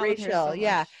hang out Rachel, with her so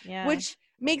yeah. Which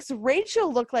makes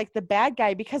Rachel look like the bad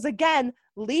guy because again,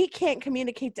 Lee can't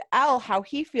communicate to Elle how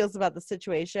he feels about the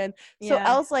situation. So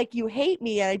Elle's like, you hate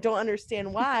me and I don't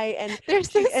understand why. And there's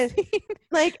this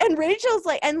and Rachel's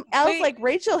like, and Elle's like,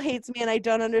 Rachel hates me and I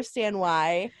don't understand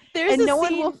why. There's and a no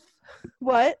scene... one will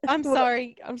what? I'm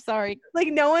sorry. Like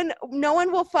no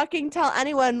one will fucking tell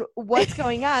anyone what's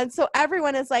going on. So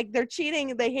everyone is like, they're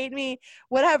cheating, they hate me,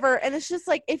 whatever. And it's just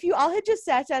like, if you all had just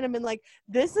sat down and been like,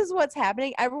 this is what's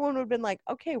happening, everyone would have been like,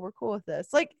 okay, we're cool with this.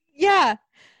 Like, yeah.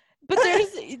 But there's,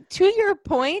 to your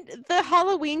point, the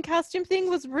Halloween costume thing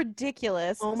was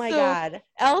ridiculous. Oh my God.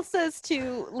 Elle says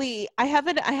to Lee, I have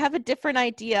a different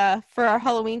idea for our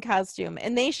Halloween costume.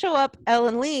 And they show up, Elle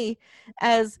and Lee,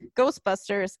 as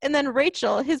Ghostbusters. And then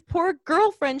Rachel, his poor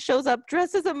girlfriend, shows up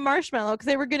dressed as a marshmallow because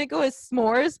they were going to go as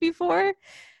s'mores before.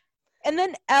 And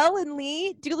then Elle and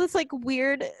Lee do this like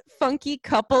weird, funky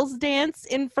couples dance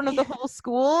in front of the whole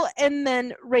school. And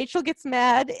then Rachel gets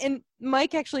mad. And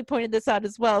Mike actually pointed this out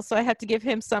as well, so I have to give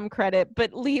him some credit.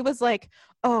 But Lee was like,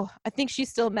 oh, I think she's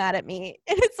still mad at me.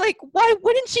 And it's like, why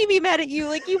wouldn't she be mad at you?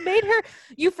 Like,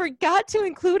 you forgot to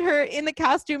include her in the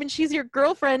costume and she's your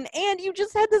girlfriend. And you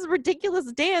just had this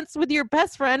ridiculous dance with your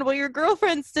best friend while your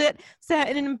girlfriend sat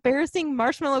in an embarrassing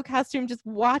marshmallow costume just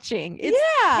watching. It's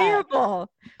terrible.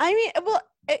 I mean, well,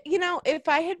 if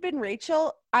I had been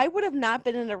Rachel, I would have not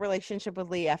been in a relationship with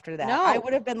Lee after that. No. I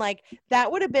would have been like, that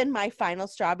would have been my final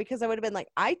straw because I would have been like,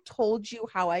 I told you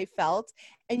how I felt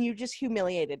and you just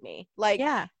humiliated me. Like,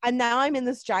 and now I'm in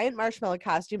this giant marshmallow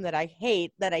costume that I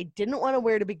hate, that I didn't want to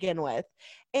wear to begin with.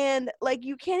 And like,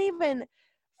 you can't even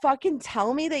fucking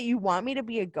tell me that you want me to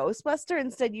be a Ghostbuster.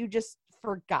 Instead, you just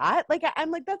forgot. Like,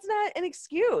 I'm like, that's not an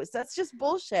excuse. That's just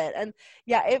bullshit. And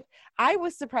yeah, if I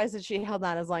was surprised that she held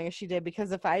on as long as she did,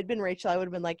 because if I had been Rachel, I would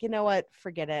have been like, you know what,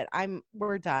 forget it,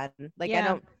 we're done. Like,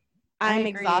 I'm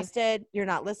exhausted, you're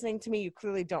not listening to me, you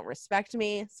clearly don't respect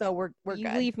me, so we're you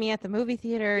good. Leave me at the movie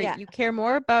theater. You care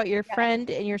more about your friend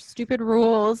and your stupid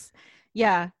rules.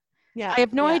 I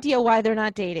have no idea why they're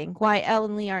not dating, why Elle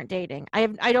and Lee aren't dating.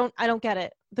 I don't get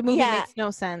it. The movie makes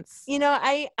no sense.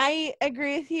 I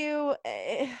agree with you.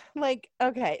 Like,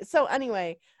 okay, so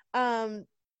anyway,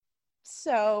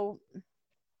 so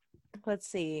let's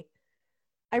see.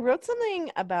 I wrote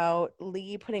something about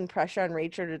Lee putting pressure on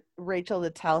Rachel to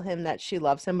tell him that she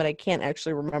loves him, but I can't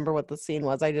actually remember what the scene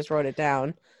was. I just wrote it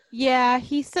down. Yeah,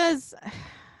 he says,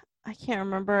 I can't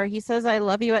remember. He says, I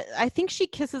love you. I think she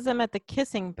kisses him at the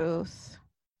kissing booth.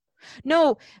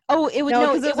 No. Oh, it was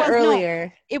earlier.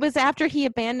 No, it was after he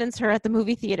abandons her at the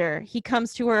movie theater. He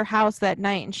comes to her house that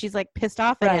night and she's like pissed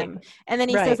off at him. And then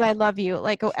he says, I love you,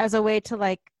 like as a way to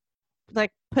like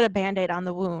put a Band-Aid on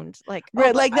the wound. Like,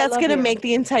 like that's going to make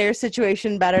the entire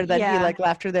situation better that he like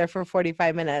left her there for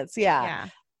 45 minutes. Yeah.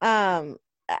 I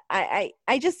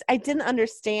didn't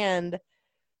understand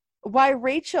why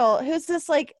Rachel, who's this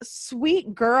like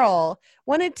sweet girl,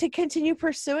 wanted to continue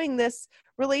pursuing this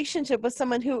relationship with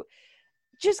someone who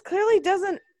just clearly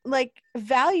doesn't like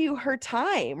value her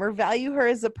time or value her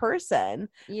as a person.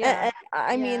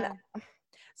 I mean,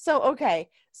 so okay,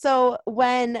 so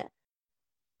when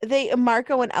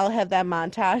Marco and Elle have that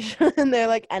montage and they're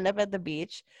like end up at the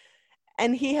beach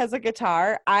and he has a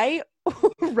guitar, I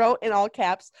wrote in all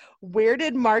caps, where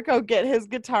did Marco get his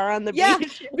guitar on the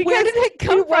beach? Because where did it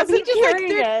come he from? wasn't He just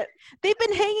carrying it. they've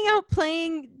been hanging out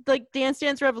playing like Dance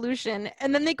Dance Revolution,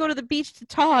 and then they go to the beach to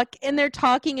talk, and they're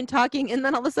talking and talking, and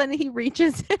then all of a sudden he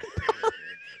reaches in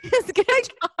his guitar.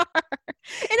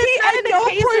 And it's not in a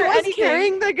case or was anything.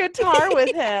 carrying the guitar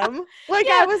with him. Like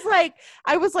Yeah.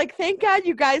 I was like, thank God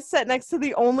you guys sat next to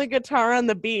the only guitar on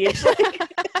the beach. Like,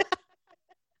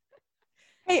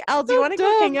 hey, Elle, do you So want to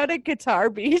go hang dumb. out at Guitar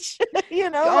Beach? You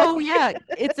know, Oh like, yeah,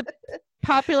 it's a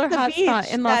popular the hotspot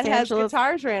beach in Los that has Angeles.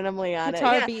 guitars randomly on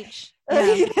Guitar it. Yeah. Beach.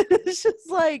 Yeah. It's just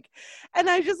like, and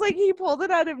I just like, he pulled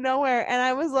it out of nowhere, and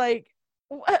I was like,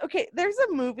 okay, there's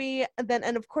a movie then,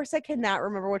 and of course I cannot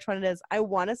remember which one it is. I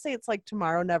want to say it's like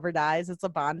Tomorrow Never Dies. It's a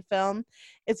Bond film.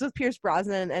 It's with Pierce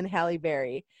Brosnan and Halle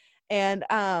Berry, and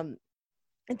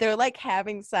they're like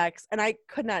having sex, and I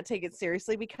could not take it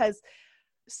seriously because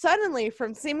suddenly,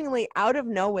 from seemingly out of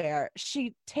nowhere,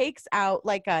 she takes out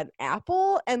like an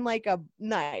apple and like a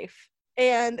knife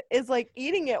and is like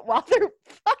eating it while they're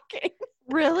fucking.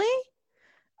 Really?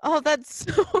 Oh, that's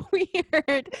so weird.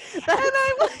 And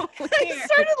I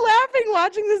started laughing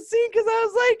watching the scene because I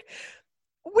was like,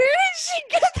 where did she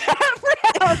get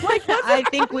that from? Like, I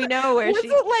think we know where was she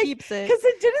it, like, keeps it. because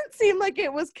it didn't seem like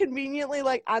it was conveniently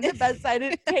like on the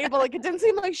bedside table. Like, it didn't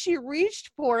seem like she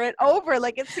reached for it over.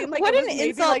 Like, it seemed like What it was an maybe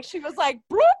insult. like she was like,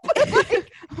 bloop.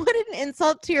 Like, What an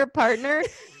insult to your partner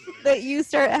that you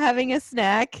start having a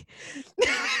snack. well,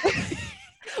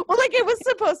 like, it was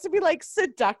supposed to be like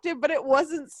seductive, but it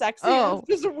wasn't sexy. It was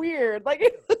just weird. Like,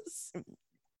 it was.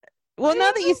 Well,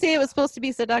 now that you say it was supposed to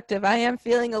be seductive, I am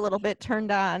feeling a little bit turned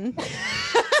on.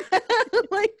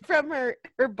 Like, from her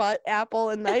butt, apple,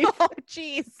 and knife. Oh,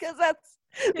 jeez. Because that's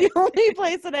the only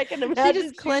place that I can imagine. She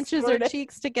just clenches her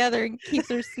cheeks together and keeps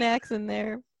her snacks in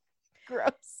there.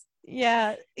 Gross.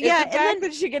 Yeah. It's Yeah. the fact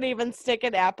that she can even stick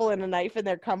an apple and a knife in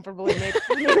there comfortably makes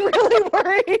me really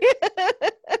worry.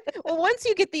 Well, once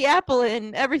you get the apple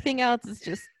in, everything else is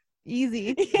just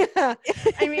easy. Yeah.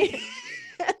 I mean,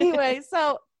 anyway,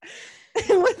 so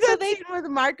with that scene with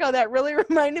Marco, that really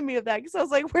reminded me of that because I was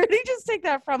like, where did he just take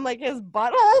that from? Like, his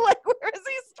butthole? Like, where is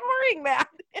he storing that?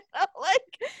 You know,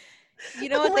 like, You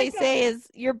know what they say is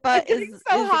your butt I'm getting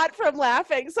so hot from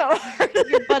laughing so hard.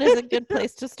 Your butt is a good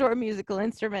place to store musical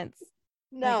instruments.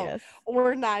 No,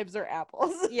 or knives or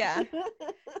apples. Yeah.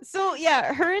 So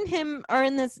yeah, her and him are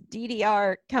in this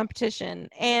DDR competition,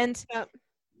 and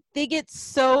they get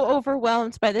so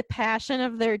overwhelmed by the passion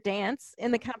of their dance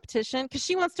in the competition because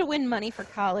she wants to win money for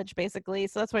college, basically.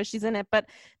 So that's why she's in it. But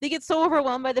they get so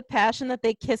overwhelmed by the passion that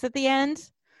they kiss at the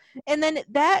end. And then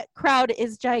that crowd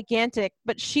is gigantic,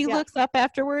 but she looks up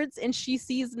afterwards and she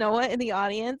sees Noah in the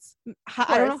audience.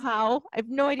 I don't know how. I have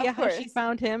no idea how she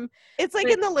found him. It's like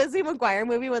in the Lizzie McGuire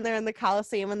movie when they're in the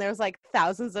Coliseum and there's like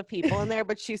thousands of people in there,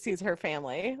 but she sees her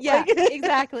family. Yeah, like,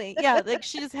 exactly. Yeah, like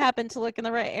she just happened to look in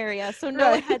the right area. So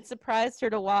Noah had surprised her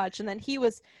to watch, and then he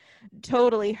was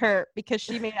totally hurt because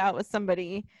she made out with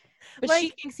somebody. But like, she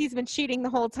thinks he's been cheating the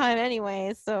whole time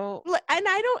anyway. So and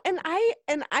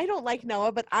I don't like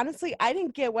Noah, but honestly, I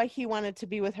didn't get why he wanted to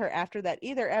be with her after that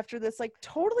either. After this, like,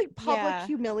 totally public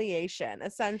humiliation,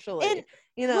 essentially. And,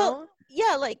 you know, well,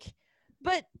 yeah, like,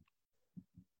 but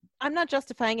I'm not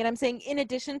justifying it. I'm saying, in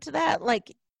addition to that,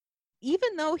 like,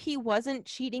 even though he wasn't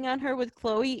cheating on her with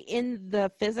Chloe in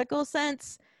the physical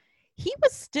sense, he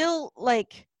was still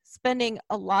like spending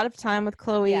a lot of time with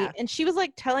Chloe, and she was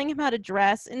like telling him how to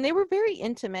dress, and they were very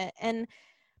intimate. And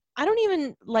I don't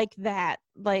even like that.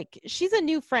 Like, she's a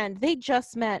new friend. They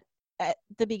just met at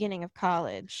the beginning of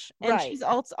college, and she's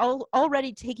also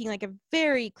already taking like a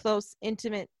very close,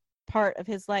 intimate part of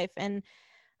his life, and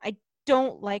I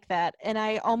don't like that. And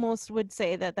I almost would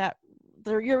say that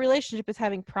your relationship is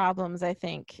having problems, I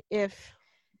think, if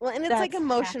and it's like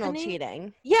emotional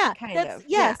cheating. Yeah, kind of.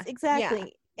 Yes, exactly. Yeah.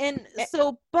 And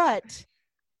so, but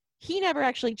he never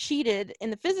actually cheated in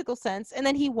the physical sense. And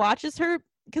then he watches her,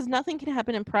 because nothing can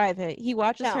happen in private. He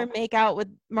watches her make out with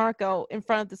Marco in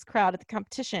front of this crowd at the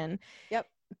competition. Yep.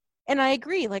 And I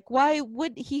agree. Like, why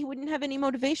would he wouldn't have any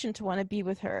motivation to want to be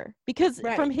with her? Because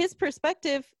from his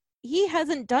perspective, he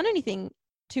hasn't done anything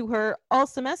to her all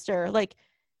semester. Like,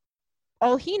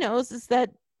 all he knows is that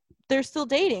they're still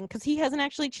dating because he hasn't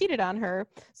actually cheated on her.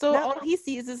 So all he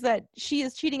sees is that she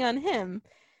is cheating on him.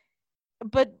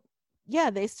 But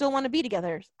yeah, they still want to be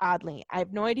together, oddly. I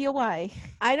have no idea why.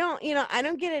 I don't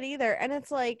get it either. And it's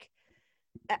like,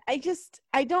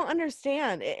 I don't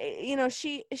understand.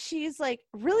 She's like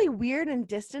really weird and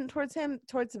distant towards him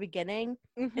towards the beginning.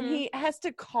 Mm-hmm. And he has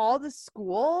to call the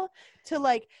school to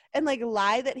like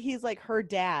lie that he's like her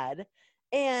dad.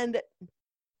 and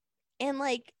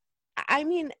like, I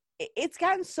mean, it's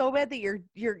gotten so bad that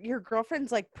your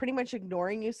girlfriend's like pretty much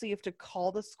ignoring you, so you have to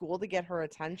call the school to get her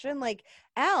attention. Like,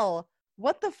 Elle,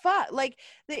 what the fuck? Like,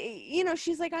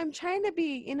 she's like, I'm trying to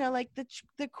be, like the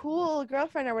cool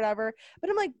girlfriend or whatever. But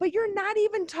I'm like, but you're not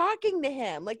even talking to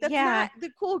him. Like, that's Yeah. not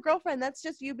the cool girlfriend. That's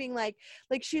just you being like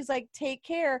she's like, take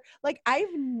care. Like,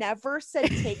 I've never said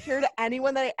take care to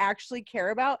anyone that I actually care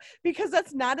about, because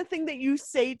that's not a thing that you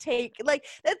say. Take, like,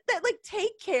 that like,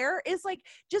 take care is like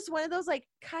just one of those like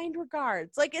kind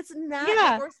regards. Like, it's not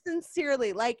Yeah. or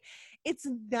sincerely, like, it's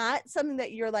not something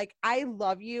that you're like, I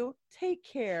love you, take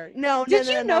care. No. Did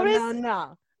you notice,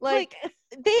 No. like,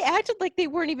 they acted like they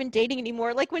weren't even dating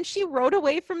anymore. Like, when she rode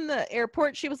away from the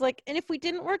airport, she was like, and if we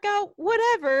didn't work out,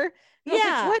 whatever. And I was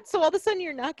like, what? So all of a sudden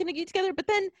you're not going to get together, but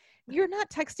then you're not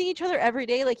texting each other every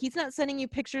day. Like, he's not sending you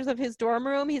pictures of his dorm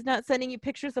room. He's not sending you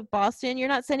pictures of Boston. You're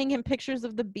not sending him pictures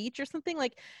of the beach or something.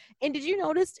 Like, and did you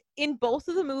notice in both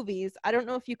of the movies, I don't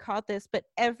know if you caught this, but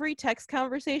every text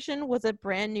conversation was a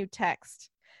brand new text.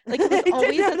 Like, it was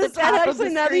always at the top of the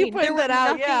screen.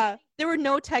 There were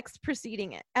no text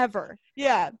preceding it ever.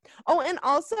 Yeah. Oh, and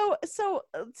also, so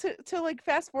to like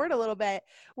fast forward a little bit,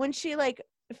 when she like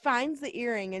finds the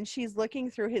earring and she's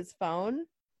looking through his phone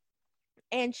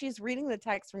and she's reading the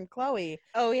text from Chloe.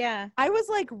 Oh yeah. I was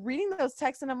like reading those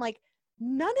texts and I'm like,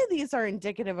 none of these are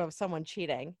indicative of someone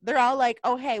cheating. They're all like,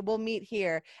 oh, hey, we'll meet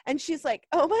here. And she's like,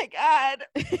 oh my God.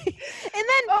 And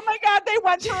then, oh my God, they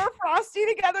went to a Frosty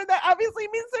together. That obviously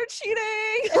means they're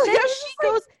cheating. And then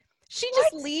she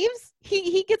just leaves.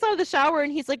 He gets out of the shower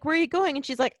and he's like, where are you going? And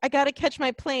she's like, I got to catch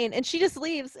my plane. And she just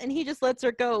leaves and he just lets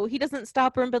her go. He doesn't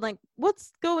stop her and be like,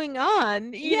 what's going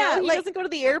on? He doesn't go to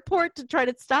the airport to try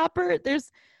to stop her.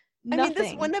 There's nothing. I mean,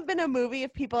 this wouldn't have been a movie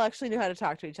if people actually knew how to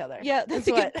talk to each other. Yeah, that's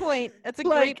a good point. That's a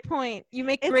great point. You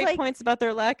make great points about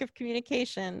their lack of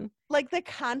communication. Like, the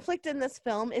conflict in this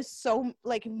film is so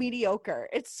like mediocre.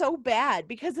 It's so bad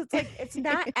because it's like, it's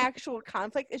not actual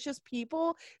conflict. It's just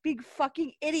people being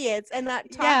fucking idiots and not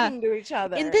talking to each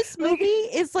other. And this movie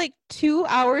is like 2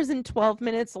 hours and 12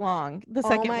 minutes long. The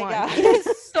second one. God. It is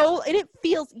so, and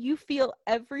you feel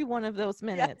every one of those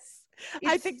minutes. Yes.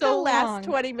 I think the last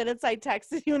 20 minutes I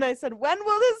texted you and I said, when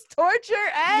will this torture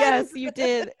end? Yes, you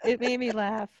did. It made me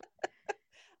laugh.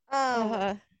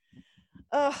 So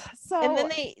and then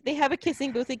they have a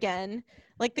kissing booth again.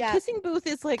 Like, the kissing booth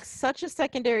is like such a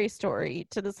secondary story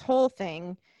to this whole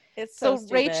thing. It's so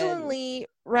Rachel and Lee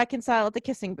reconcile at the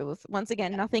kissing booth. Once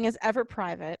again, nothing is ever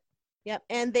private. Yep,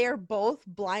 and they're both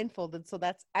blindfolded, so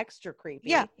that's extra creepy.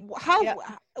 Yeah,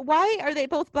 why are they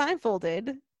both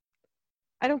blindfolded?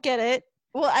 I don't get it.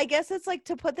 Well, I guess it's like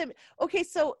to put them. Okay,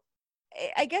 so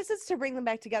I guess it's to bring them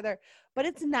back together, but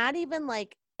it's not even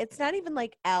like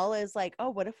Elle is like, oh,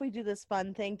 what if we do this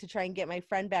fun thing to try and get my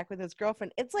friend back with his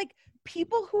girlfriend? It's like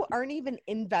people who aren't even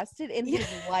invested in his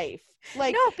life.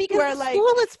 Like, no, because the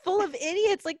school is full of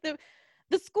idiots. Like the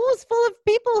school is full of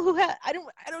people who have I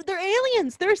don't they're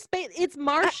aliens. They're space. It's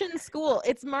Martian school.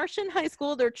 It's Martian high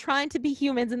school. They're trying to be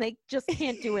humans and they just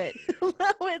can't do it. No,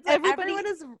 it's everyone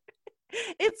is.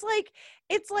 It's like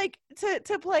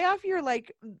to play off your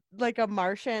like a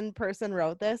Martian person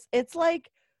wrote this. It's like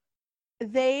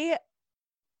the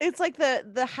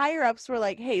higher ups were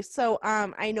like, hey, so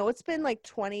I know it's been like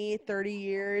 20-30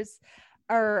 years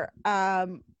or not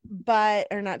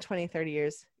 20-30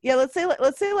 years. Yeah, let's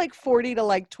say like 40 to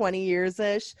like 20 years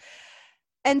ish.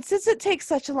 And since it takes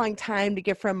such a long time to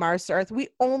get from Mars to Earth, we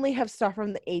only have stuff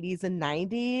from the 80s and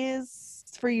 90s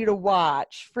for you to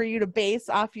watch, for you to base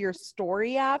off your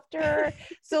story after.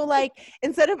 So like,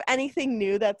 instead of anything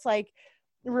new that's like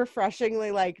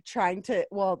refreshingly like trying to,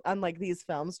 well, unlike these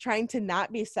films, trying to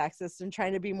not be sexist and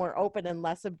trying to be more open and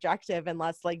less objective and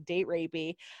less like date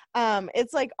rapey,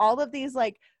 it's like all of these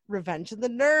like Revenge of the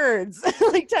Nerds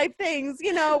like type things,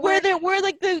 where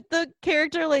like the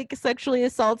character like sexually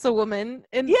assaults a woman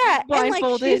and and like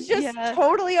she's just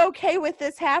totally okay with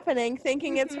this happening,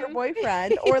 thinking it's her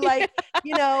boyfriend. Or like,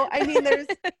 I mean, there's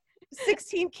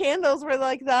 16 Candles where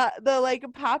like the like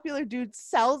popular dude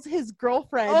sells his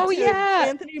girlfriend to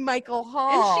Anthony Michael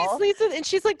Hall, and she sleeps with, and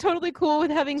she's like totally cool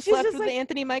with having slept with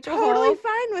Anthony Michael Hall. Totally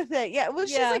fine with it. Yeah, well,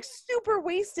 she's like super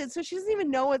wasted, so she doesn't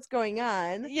even know what's going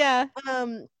on. Yeah.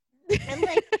 And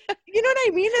like, you know what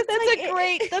I mean?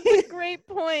 That's a great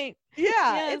point.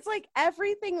 Yeah, it's like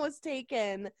everything was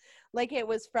taken, like it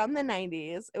was from the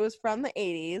 90s, it was from the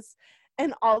 80s,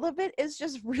 and all of it is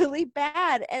just really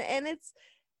bad. And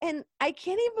I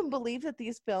can't even believe that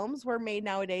these films were made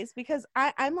nowadays, because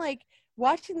I'm like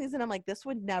watching these and I'm like, this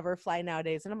would never fly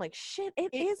nowadays. And I'm like, shit,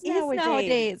 it is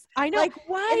nowadays. I know. Like,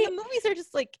 why? And the movies are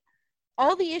just like,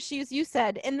 all the issues you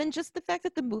said, and then just the fact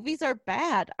that the movies are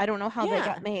bad. I don't know how they Yeah.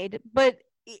 got made, but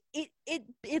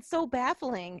it's so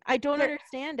baffling. I don't They're-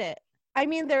 understand it. I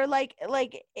mean, they're like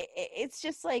it's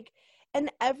just like,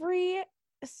 and every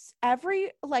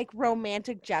like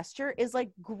romantic gesture is like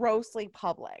grossly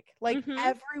public. Like Mhm.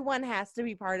 everyone has to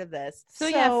be part of this.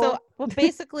 So well,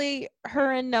 basically,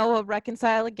 her and Noah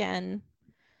reconcile again,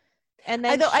 and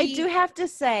then I do have to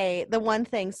say the one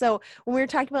thing. So when we were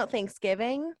talking about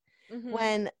Thanksgiving, Mhm.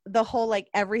 when the whole like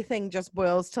everything just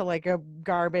boils to like a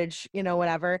garbage,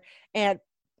 whatever, and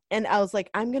I was like,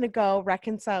 I'm gonna go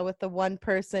reconcile with the one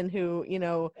person who,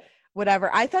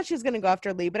 whatever. I thought she was gonna go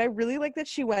after Lee, but I really like that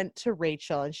she went to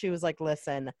Rachel and she was like,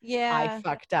 listen, I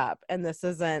fucked up and this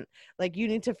isn't like, you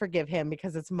need to forgive him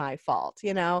because it's my fault,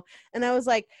 and I was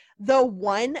like, the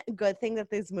one good thing that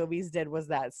these movies did was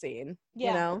that scene.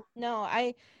 No,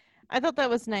 I thought that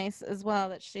was nice as well,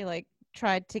 that she like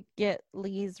tried to get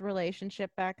Lee's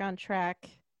relationship back on track.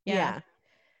 Yeah.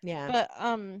 But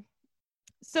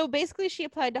so basically she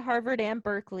applied to Harvard and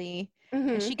Berkeley,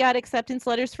 Mhm. and she got acceptance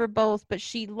letters for both, but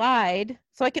she lied.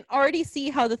 So I can already see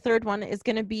how the third one is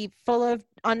going to be full of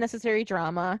unnecessary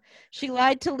drama. She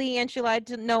lied to Lee and she lied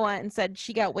to Noah and said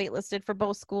she got waitlisted for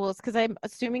both schools, because I'm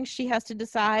assuming she has to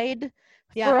decide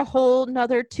for a whole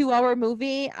nother 2-hour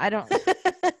movie. I don't.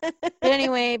 But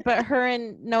anyway, but her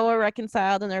and Noah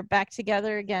reconciled and they're back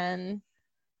together again.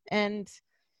 And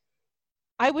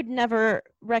I would never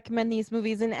recommend these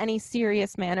movies in any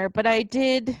serious manner, but I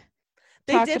did.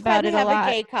 They did about finally it a have lot.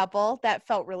 a gay couple that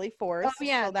felt really forced. Oh,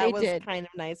 yeah, so that they was did. kind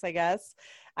of nice, I guess.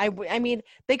 I mean,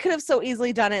 they could have so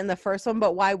easily done it in the first one,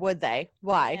 but why would they?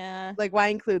 Why? Yeah. Like, why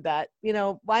include that?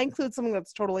 Why include something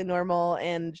that's totally normal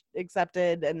and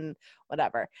accepted and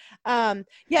whatever?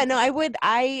 Yeah, no, I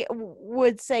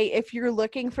would say if you're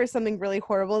looking for something really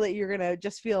horrible that you're gonna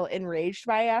just feel enraged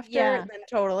by after, Yeah. then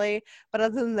totally. But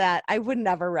other than that, I would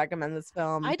never recommend this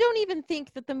film. I don't even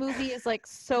think that the movie is like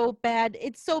so bad.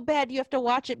 It's so bad you have to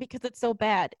watch it because it's so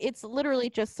bad. It's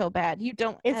literally just so bad. You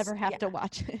don't ever have to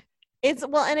watch it. It's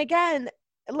well, and again,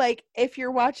 like if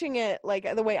you're watching it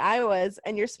like the way I was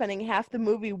and you're spending half the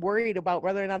movie worried about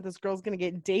whether or not this girl's going to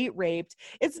get date raped,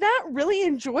 it's not really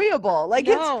enjoyable. Like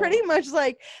it's pretty much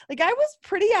like I was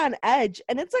pretty on edge,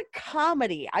 and it's a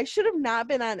comedy. I should have not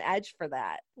been on edge for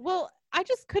that. Well, I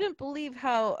just couldn't believe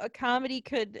how a comedy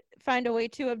could find a way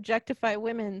to objectify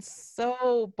women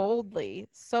so boldly,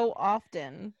 so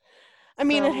often. I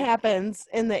mean, it happens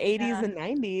in the 80s and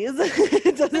 90s.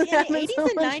 It doesn't happen in the 80s so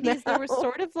and much 90s, there now. was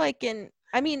sort of like the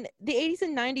 80s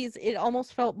and 90s, it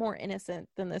almost felt more innocent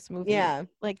than this movie. Yeah.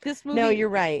 Like this movie. No, you're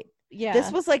right. Yeah.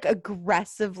 This was like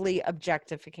aggressively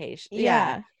objectification.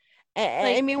 Yeah.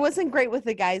 I mean, it wasn't great with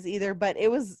the guys either, but it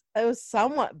was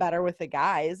somewhat better with the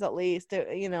guys, at least.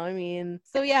 I mean.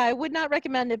 So yeah, I would not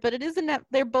recommend it, but it is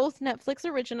they're both Netflix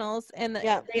originals, and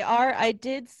they are. I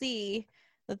did see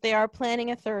that they are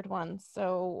planning a third one.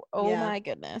 So my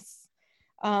goodness.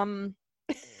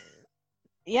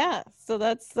 Yeah, so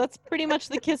that's pretty much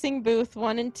The Kissing Booth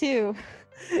 1 and 2.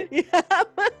 Yeah.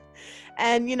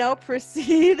 And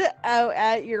proceed out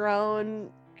at your own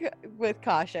with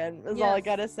caution is all I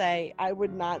gotta say.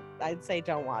 I'd say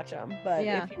don't watch them, but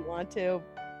if you want to,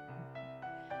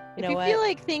 if you feel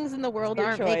like things in the world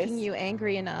aren't making you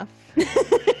angry enough,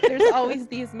 there's always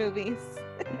these movies.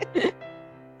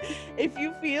 If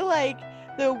you feel like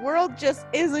the world just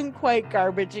isn't quite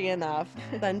garbagey enough,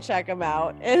 then check them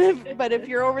out. But if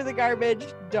you're over the garbage,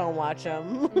 don't watch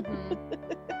them.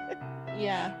 Mm-hmm.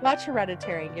 Yeah, watch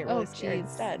Hereditary and get really scared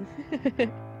instead,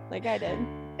 like I did.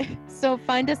 So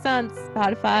find us on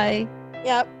Spotify.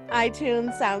 Yep,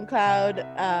 iTunes, SoundCloud,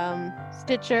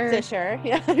 Stitcher.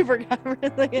 Yeah, I forgot.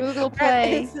 Google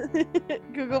Play.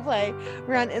 Google Play.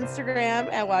 We're on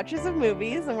Instagram at Watchers of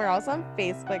Movies, and we're also on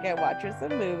Facebook at Watchers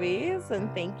of Movies.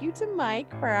 And thank you to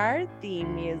Mike for our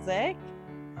theme music.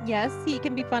 Yes, he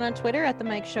can be found on Twitter at the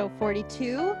Mike Show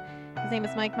 42. His name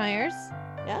is Mike Myers.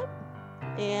 Yep.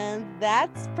 And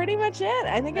that's pretty much it.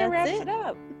 I think I wrapped it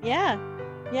up. Yeah.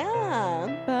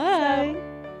 Yeah. Bye.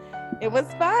 So, it was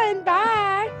fun.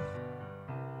 Bye.